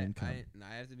just more income.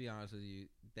 I have to be honest with you.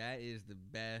 That is the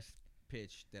best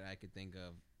pitch that I could think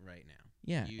of right now.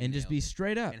 Yeah, You and just nailed be it.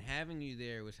 straight up. And having you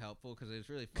there was helpful because it was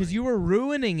really funny. Because you were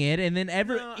ruining it, and then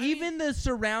No, even the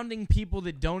surrounding people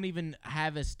that don't even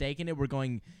have a stake in it were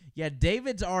going, yeah,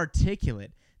 David's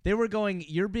articulate. They were going,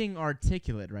 you're being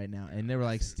articulate right now. And they were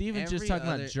like, Steven's just talking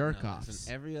about jerk-offs.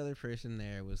 Every other person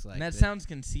there was like... And that sounds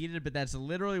conceited, but that's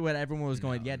literally what everyone was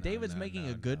going, yeah, David's making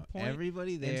a good point.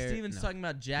 Everybody there... And Steven's talking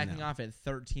about jacking off at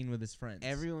 13 with his friends.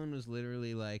 Everyone was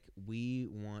literally like, we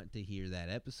want to hear that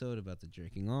episode about the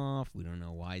jerking off. We don't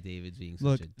know why David's being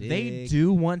such a dick. They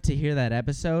do want to hear that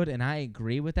episode, and I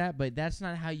agree with that, but that's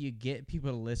not how you get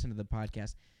people to listen to the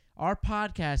podcast. Our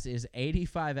podcast is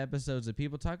 85 episodes of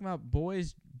people talking about boy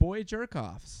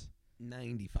jerk-offs.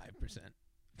 95%.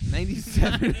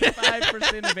 97.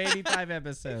 95% of 85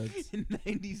 episodes.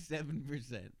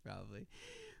 97% probably.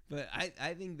 But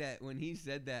I think that when he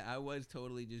said that, I was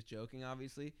totally just joking,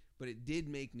 obviously. But it did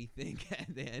make me think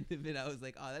at the end of it. I was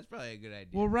like, oh, that's probably a good idea.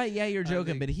 Well, right, yeah, you're I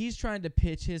joking, think- but he's trying to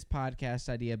pitch his podcast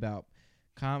idea about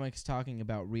comics talking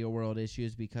about real-world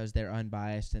issues because they're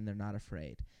unbiased and they're not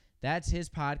afraid. That's his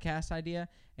podcast idea,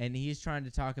 and he's trying to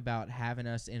talk about having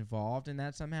us involved in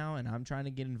that somehow, and I'm trying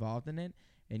to get involved in it,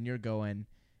 and you're going,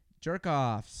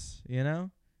 jerk-offs, you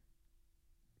know?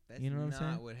 That's you know what I'm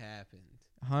saying? not what happened.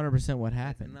 100% what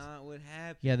happened. That's not what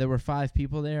happened. Yeah, there were 5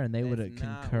 people there, and they would have That's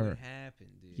not concur. what happened,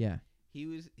 dude. Yeah.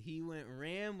 He went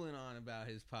rambling on about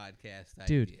his podcast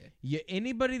Dude, idea.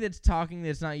 anybody that's talking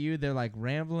that's not you, they're like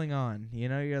rambling on. You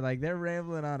know, you're like, they're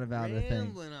rambling on about the thing.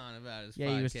 Rambling on about his podcast.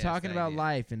 Yeah, he was talking about idea.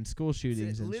 life and school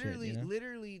shootings and literally, shit. You know?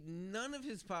 literally, none of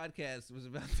his podcasts was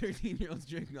about 13-year-olds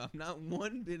drinking off. Not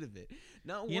one bit of it.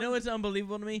 Not one. You know what's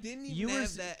unbelievable to me? Didn't you even were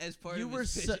have that as part you of were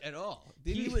his pitch so- at all.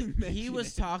 he Didn't was even he mention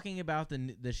was it. talking about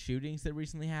the shootings that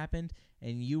recently happened,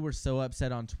 and you were so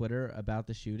upset on Twitter about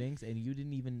the shootings, and you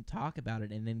didn't even talk about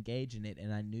it and engage in it,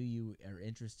 and I knew you are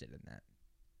interested in that.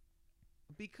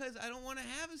 Because I don't want to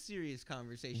have a serious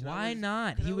conversation. Why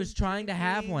not? 'cause He I was trying to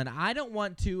have joking. one. I don't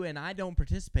want to, and I don't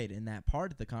participate in that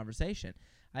part of the conversation.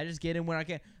 I just get in when I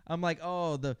can. I'm like,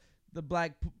 oh, the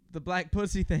black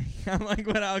pussy thing. I'm like,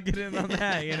 what? I'll get in on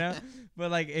that, you know.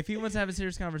 But like, if he wants to have a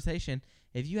serious conversation,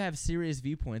 if you have serious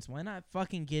viewpoints, why not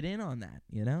fucking get in on that,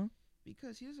 you know?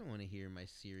 Because he doesn't want to hear my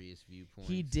serious viewpoints.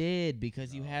 He did,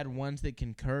 because you had No. ones that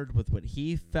concurred with what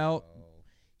he felt. No.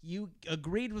 You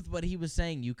agreed with what he was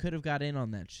saying. You could have got in on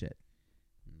that shit.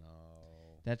 No.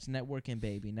 That's networking,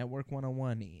 baby. Network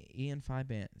 101. Ian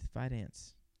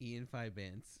Fidance. Ian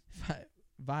Fibance.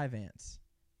 Vivance.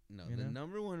 No, You the know?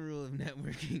 number one rule of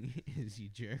networking is you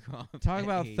jerk off. Talk at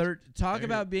about age talk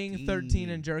about being 13 13.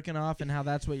 and jerking off and how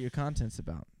that's what your content's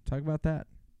about. Talk about that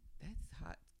That's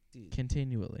hot, dude.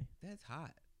 continually. That's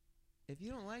hot. If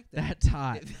you don't like that, That's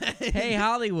hot. Hey,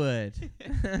 Hollywood.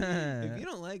 if you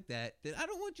don't like that, then I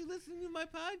don't want you listening to my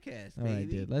podcast, All baby. right,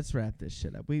 dude. Let's wrap this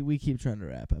shit up. We keep trying to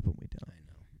wrap up and we don't. I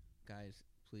know, guys.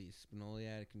 Please,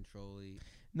 Spinoli out of control.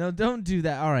 No, don't do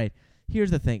that. All right.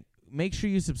 Here's the thing. Make sure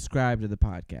you subscribe to the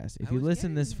podcast. If I you was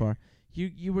listen this getting far,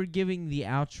 you were giving the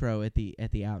outro at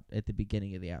the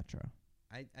beginning of the outro.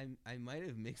 I might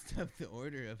have mixed up the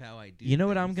order of how I do. You know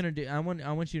what I'm things. gonna do? I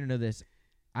want you to know this.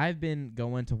 I've been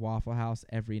going to Waffle House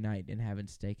every night and having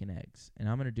steak and eggs, and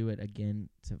I'm gonna do it again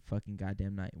to fucking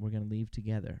goddamn night. We're gonna leave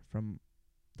together from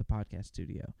the podcast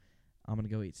studio. I'm gonna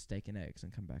go eat steak and eggs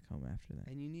and come back home after that.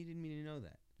 And you needed me to know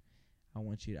that. I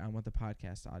want the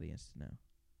podcast audience to know.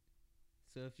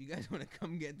 So if you guys want to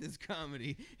come get this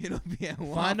comedy, it'll be at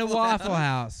Find a Waffle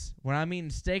House where I'm eating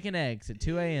steak and eggs at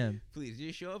 2 a.m. Please,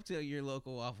 just show up to your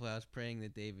local Waffle House praying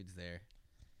that David's there.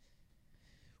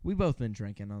 We both been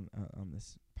drinking on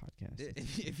this podcast.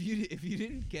 If you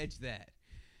didn't catch that,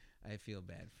 I feel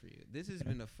bad for you. This has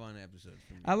been a fun episode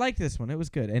for me. I like this one. It was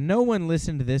good, and no one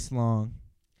listened this long,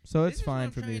 so This it's is what fine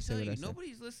I'm for me trying to say tell what I you. said.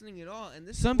 Nobody's listening at all, and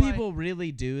this Some is why people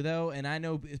really do though, and I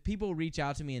know people reach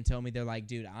out to me and tell me they're like,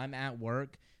 "Dude, I'm at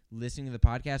work listening to the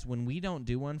podcast." When we don't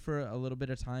do one for a little bit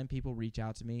of time, people reach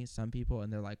out to me. Some people,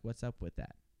 and they're like, "What's up with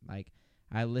that?" Like,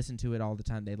 I listen to it all the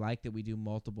time. They like that we do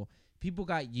multiple. People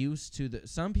got used to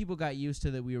some people got used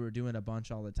to that we were doing a bunch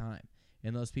all the time,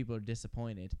 and those people are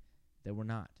disappointed that we're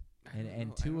not. I don't know.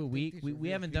 And I two don't a think week. these We are we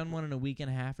real haven't done people. one in a week and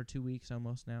a half or 2 weeks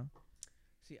almost now.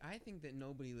 See, I think that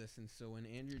nobody listens. So when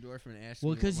Andrew Dorfman asked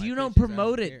Well, me, because what my you don't pitch is, I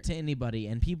promote care. it to anybody,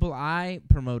 and people I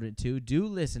promote it to do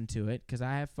listen to it because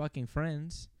I have fucking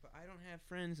friends. But I don't have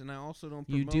friends, and I also don't.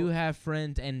 You Promote. do have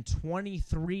friends and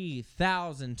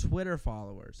 23,000 Twitter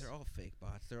followers. They're all fake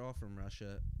bots. They're all from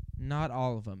Russia. Not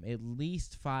all of them. At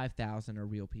least 5,000 are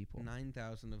real people.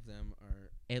 9,000 of them are.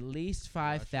 At least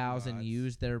 5,000 bots.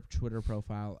 use their Twitter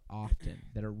profile often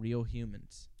that are real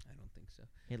humans. I don't think so.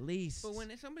 At least. But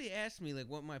when somebody asks me like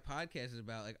what my podcast is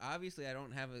about, like obviously I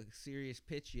don't have a serious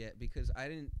pitch yet because I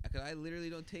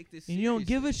literally don't take this. and you don't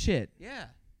give a seriously. shit. Yeah.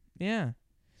 Yeah.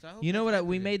 So I hope You know that's what?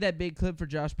 We evident. made that big clip for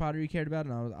Josh Potter you cared about,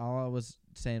 and all I was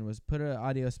saying was put an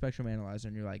audio spectrum analyzer,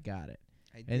 and you're like, got it.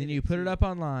 I And then did you put it too, up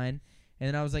online, and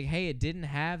then I was like, hey, it didn't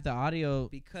have the audio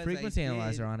because frequency I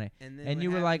analyzer did, on it. And, then And what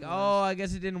you were like, happened oh, was- I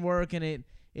guess it didn't work, and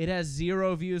it has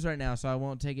 0 views right now, so I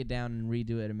won't take it down and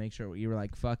redo it and make sure. You were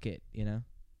like, fuck it, you know?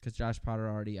 Because Josh Potter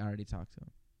I already talked to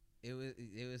him.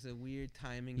 it was a weird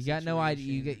timing. You got no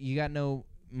idea. situation. You got no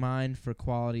mind for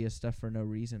quality of stuff for no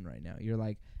reason right now. You're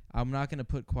like, I'm not gonna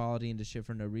put quality into shit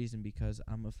for no reason because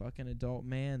I'm a fucking adult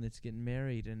man that's getting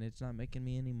married and it's not making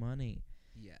me any money.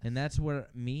 Yes. And that's where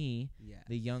me, Yes.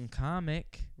 the young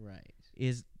comic, Right.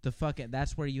 is the fucking.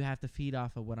 That's where you have to feed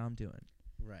off of what I'm doing.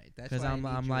 Right. That's 'Cause why I'm-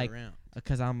 I need I'm you like- around.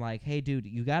 Because I'm like, hey, dude,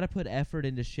 you got to put effort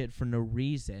into shit for no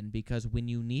reason because when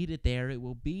you need it there, it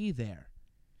will be there.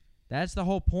 That's the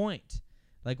whole point.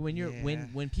 Like when you're Yeah.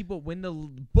 when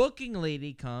the booking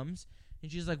lady comes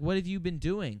and she's like, "What have you been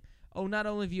doing?" Oh, not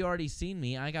only have you already seen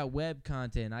me, I got web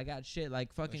content, I got shit like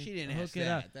Well, fucking she didn't hook ask it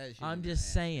up. that. She I'm did not just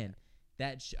ask saying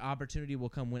that opportunity will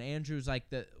come when Andrew's like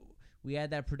we had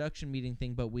that production meeting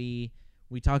thing, but we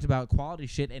talked about quality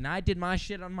shit, and I did my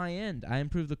shit on my end. I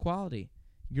improved the quality.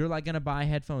 You're like gonna buy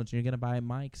headphones, and you're gonna buy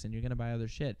mics, and you're gonna buy other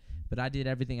shit. But I did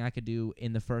everything I could do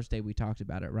in the first day we talked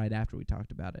about it, right after we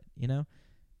talked about it. You know,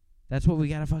 that's what we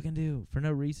gotta fucking do for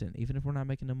no reason, even if we're not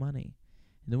making no money.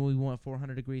 And then when we want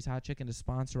 400 Degrees Hot Chicken to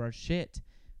sponsor our shit,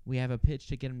 we have a pitch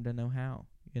to get them to know how.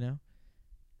 You know,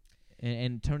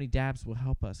 and Tony Dabbs will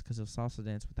help us because of Salsa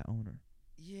Dance with the owner.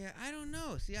 Yeah, I don't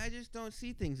know. See, I just don't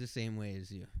see things the same way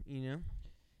as you. You know.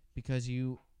 Because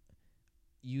you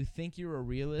think you're a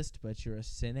realist, but you're a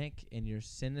cynic, and your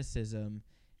cynicism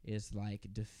is like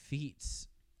defeats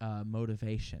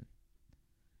motivation.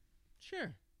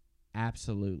 Sure.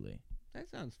 Absolutely. That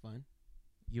sounds fun.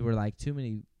 You were like too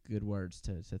many good words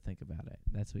to think about it.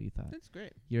 That's what you thought. That's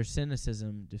great. Your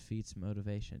cynicism defeats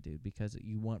motivation, dude, because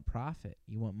you want profit,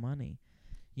 you want money.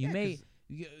 You Yeah, may 'cause-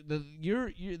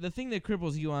 the thing that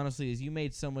cripples you honestly is you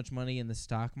made so much money in the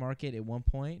stock market at one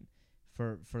point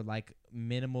for like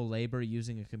minimal labor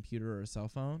using a computer or a cell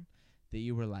phone that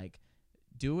you were like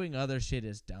doing other shit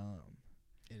is dumb.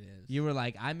 It is. You were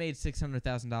like, I made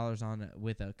 $600,000 on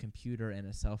with a computer and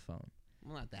a cell phone,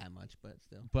 Well, not that much, but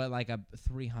still, but like a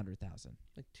 300,000.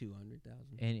 like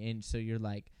 200,000. And so you're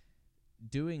like,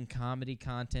 doing comedy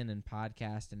content and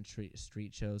podcast and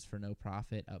street shows for no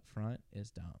profit up front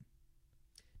is dumb.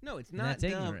 No, it's And not that's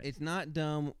dumb. ignorant. It's not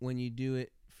dumb when you do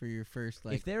it for your first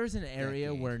If there is an area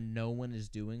decade. where no one is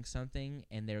doing something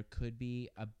and there could be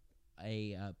a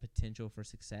potential for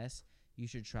success, you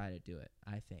should try to do it,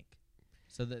 I think.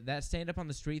 So that stand up on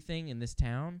the street thing in this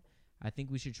town, I think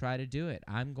we should try to do it.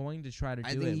 I'm going to try to do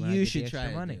I it. think when I you get the should extra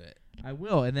try money. to do it. I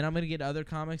will, and then I'm going to get other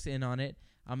comics in on it.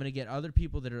 I'm going to get other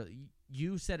people that are.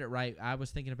 You said it right. I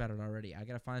was thinking about it already. I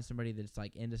got to find somebody that's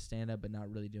like into stand up but not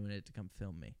really doing it to come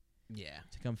film me. Yeah.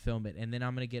 To come film it, and then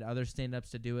I'm going to get other stand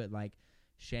ups to do it, like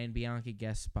Shane Bianchi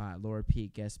guest spot, Laura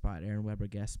Peak guest spot, Aaron Weber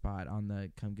guest spot on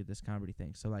the Come Get This Comedy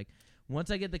thing. So like once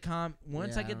I get the I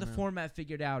don't know. format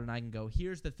figured out and I can go,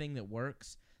 here's the thing that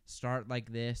works. Start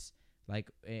like this,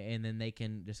 and then they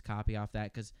can just copy off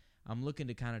that, because I'm looking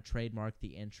to kind of trademark the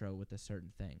intro with a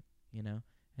certain thing, and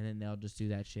then they'll just do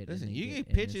that shit. Listen, and you then can get-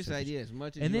 and pitch then this switch. idea as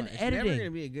much as And you then want. It's never editing. going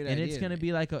to be a good And idea. it's going to me.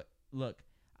 be like look,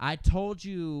 I told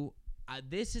you,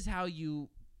 this is how you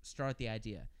start the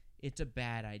idea. It's a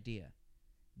bad idea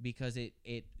because it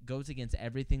goes against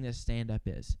everything that stand-up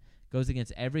is. Goes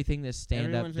against everything that stand-up.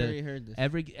 Everyone's already heard this.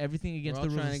 Everything against We're all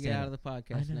the rules trying of to get out stand-up. of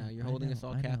the podcast I know, now. You're I holding know, us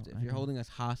all I know, captive. I You're know. holding us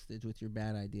hostage with your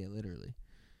bad idea, literally.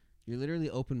 You're literally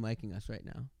open micing us right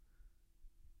now.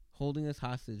 Holding us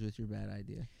hostage with your bad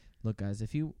idea. Look, guys,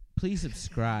 if you please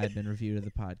subscribe and review to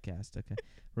the podcast, okay?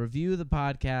 Review the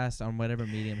podcast on whatever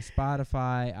medium,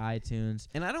 Spotify, iTunes.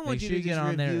 And I don't Make want sure you you to get just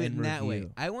on there review it and in that way.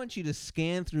 review. I want you to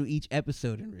scan through each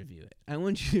episode and review it. I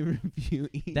want you to review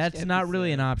each That's not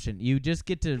really an episode. option. You just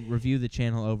get to review the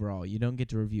channel overall. You don't get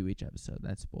to review each episode.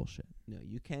 That's bullshit. No,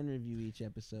 you can review each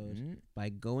episode Mm. by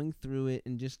going through it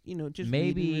and just Maybe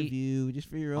read and review just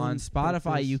for your own On Spotify,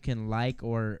 purpose. you can like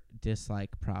or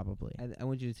dislike, probably. I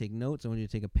want you to take notes. I want you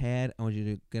to take a pad. I want you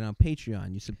to get on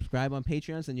Patreon. You subscribe on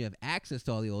Patreon, so then you have access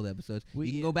to all the old episodes.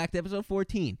 You can go back to episode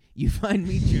 14. You find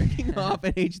me jerking off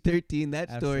at age 13. That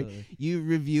story. Absolutely. You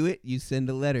review it. You send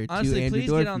a letter Honestly, to Andrew please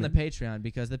Dorfman. get on the Patreon,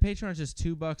 because the Patreon is just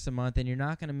 $2 a month, and you're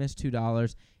not going to miss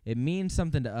 $2. It means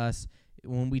something to us.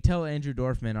 When we tell Andrew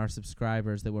Dorfman, our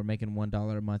subscribers, that we're making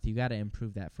 $1 a month, you got to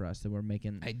improve that for us. That we're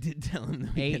making I did tell him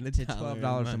that we $8 get to $1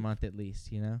 $12 a month at least.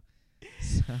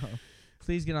 So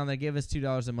please get on there. Give us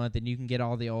 $2 a month, and you can get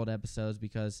all the old episodes,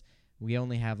 because we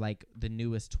only have like the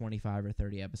newest 25 or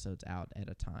 30 episodes out at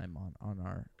a time on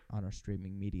our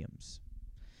streaming mediums.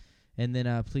 And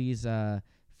then please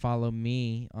follow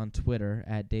me on Twitter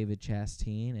at David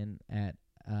Chasteen, and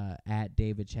at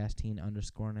David Chasteen _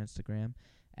 on Instagram,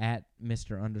 at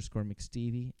Mr. _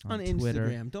 McStevie on Twitter.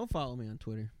 Instagram. Don't follow me on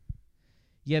Twitter.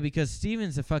 Yeah, because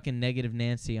Steven's a fucking negative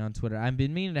Nancy on Twitter. I've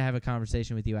been meaning to have a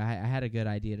conversation with you. I had a good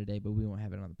idea today, but we won't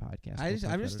have it on the podcast. I'm just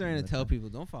talk starting about to it tell another people,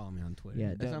 don't follow me on Twitter. Yeah,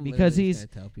 That's don't- what I'm because literally he's- trying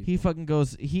to tell time. people. He fucking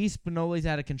goes. Spinoli's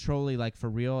out of control, like for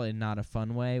real, and not a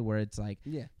fun way, where it's like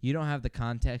Yeah. you don't have the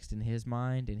context in his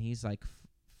mind, and he's like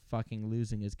fucking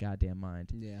losing his goddamn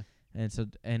mind. Yeah. And so,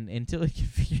 and until he can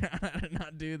figure out how to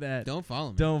not do that, Don't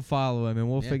follow me. don't follow him, and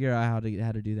we'll Yeah. figure out how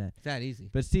to do that. It's that easy.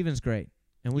 But Steven's great,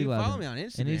 and we you can love follow him. me on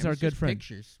Instagram. And he's our It's good just friend.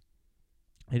 Pictures.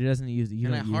 He doesn't use it. You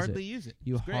and I don't use hardly it. use it.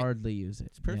 You It's great. hardly use it.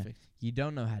 It's Yeah. perfect. You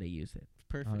don't know how to use it. It's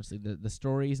perfect. Honestly, the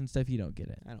stories and stuff, you don't get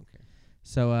it. I don't care.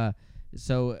 So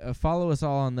follow us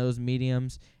all on those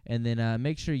mediums, and then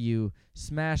make sure you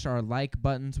smash our like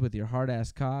buttons with your hard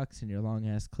ass cocks and your long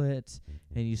ass clits,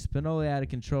 and you Spinoli out of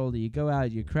control. You go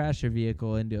out, you crash your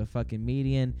vehicle into a fucking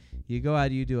median. You go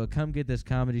out, you do a Come Get This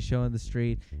comedy show in the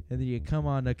street, and then you come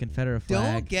on a Confederate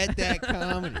flag. Don't get that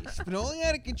comedy. Spinoli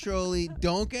out of control.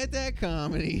 Don't get that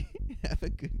comedy. Have a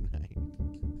good night.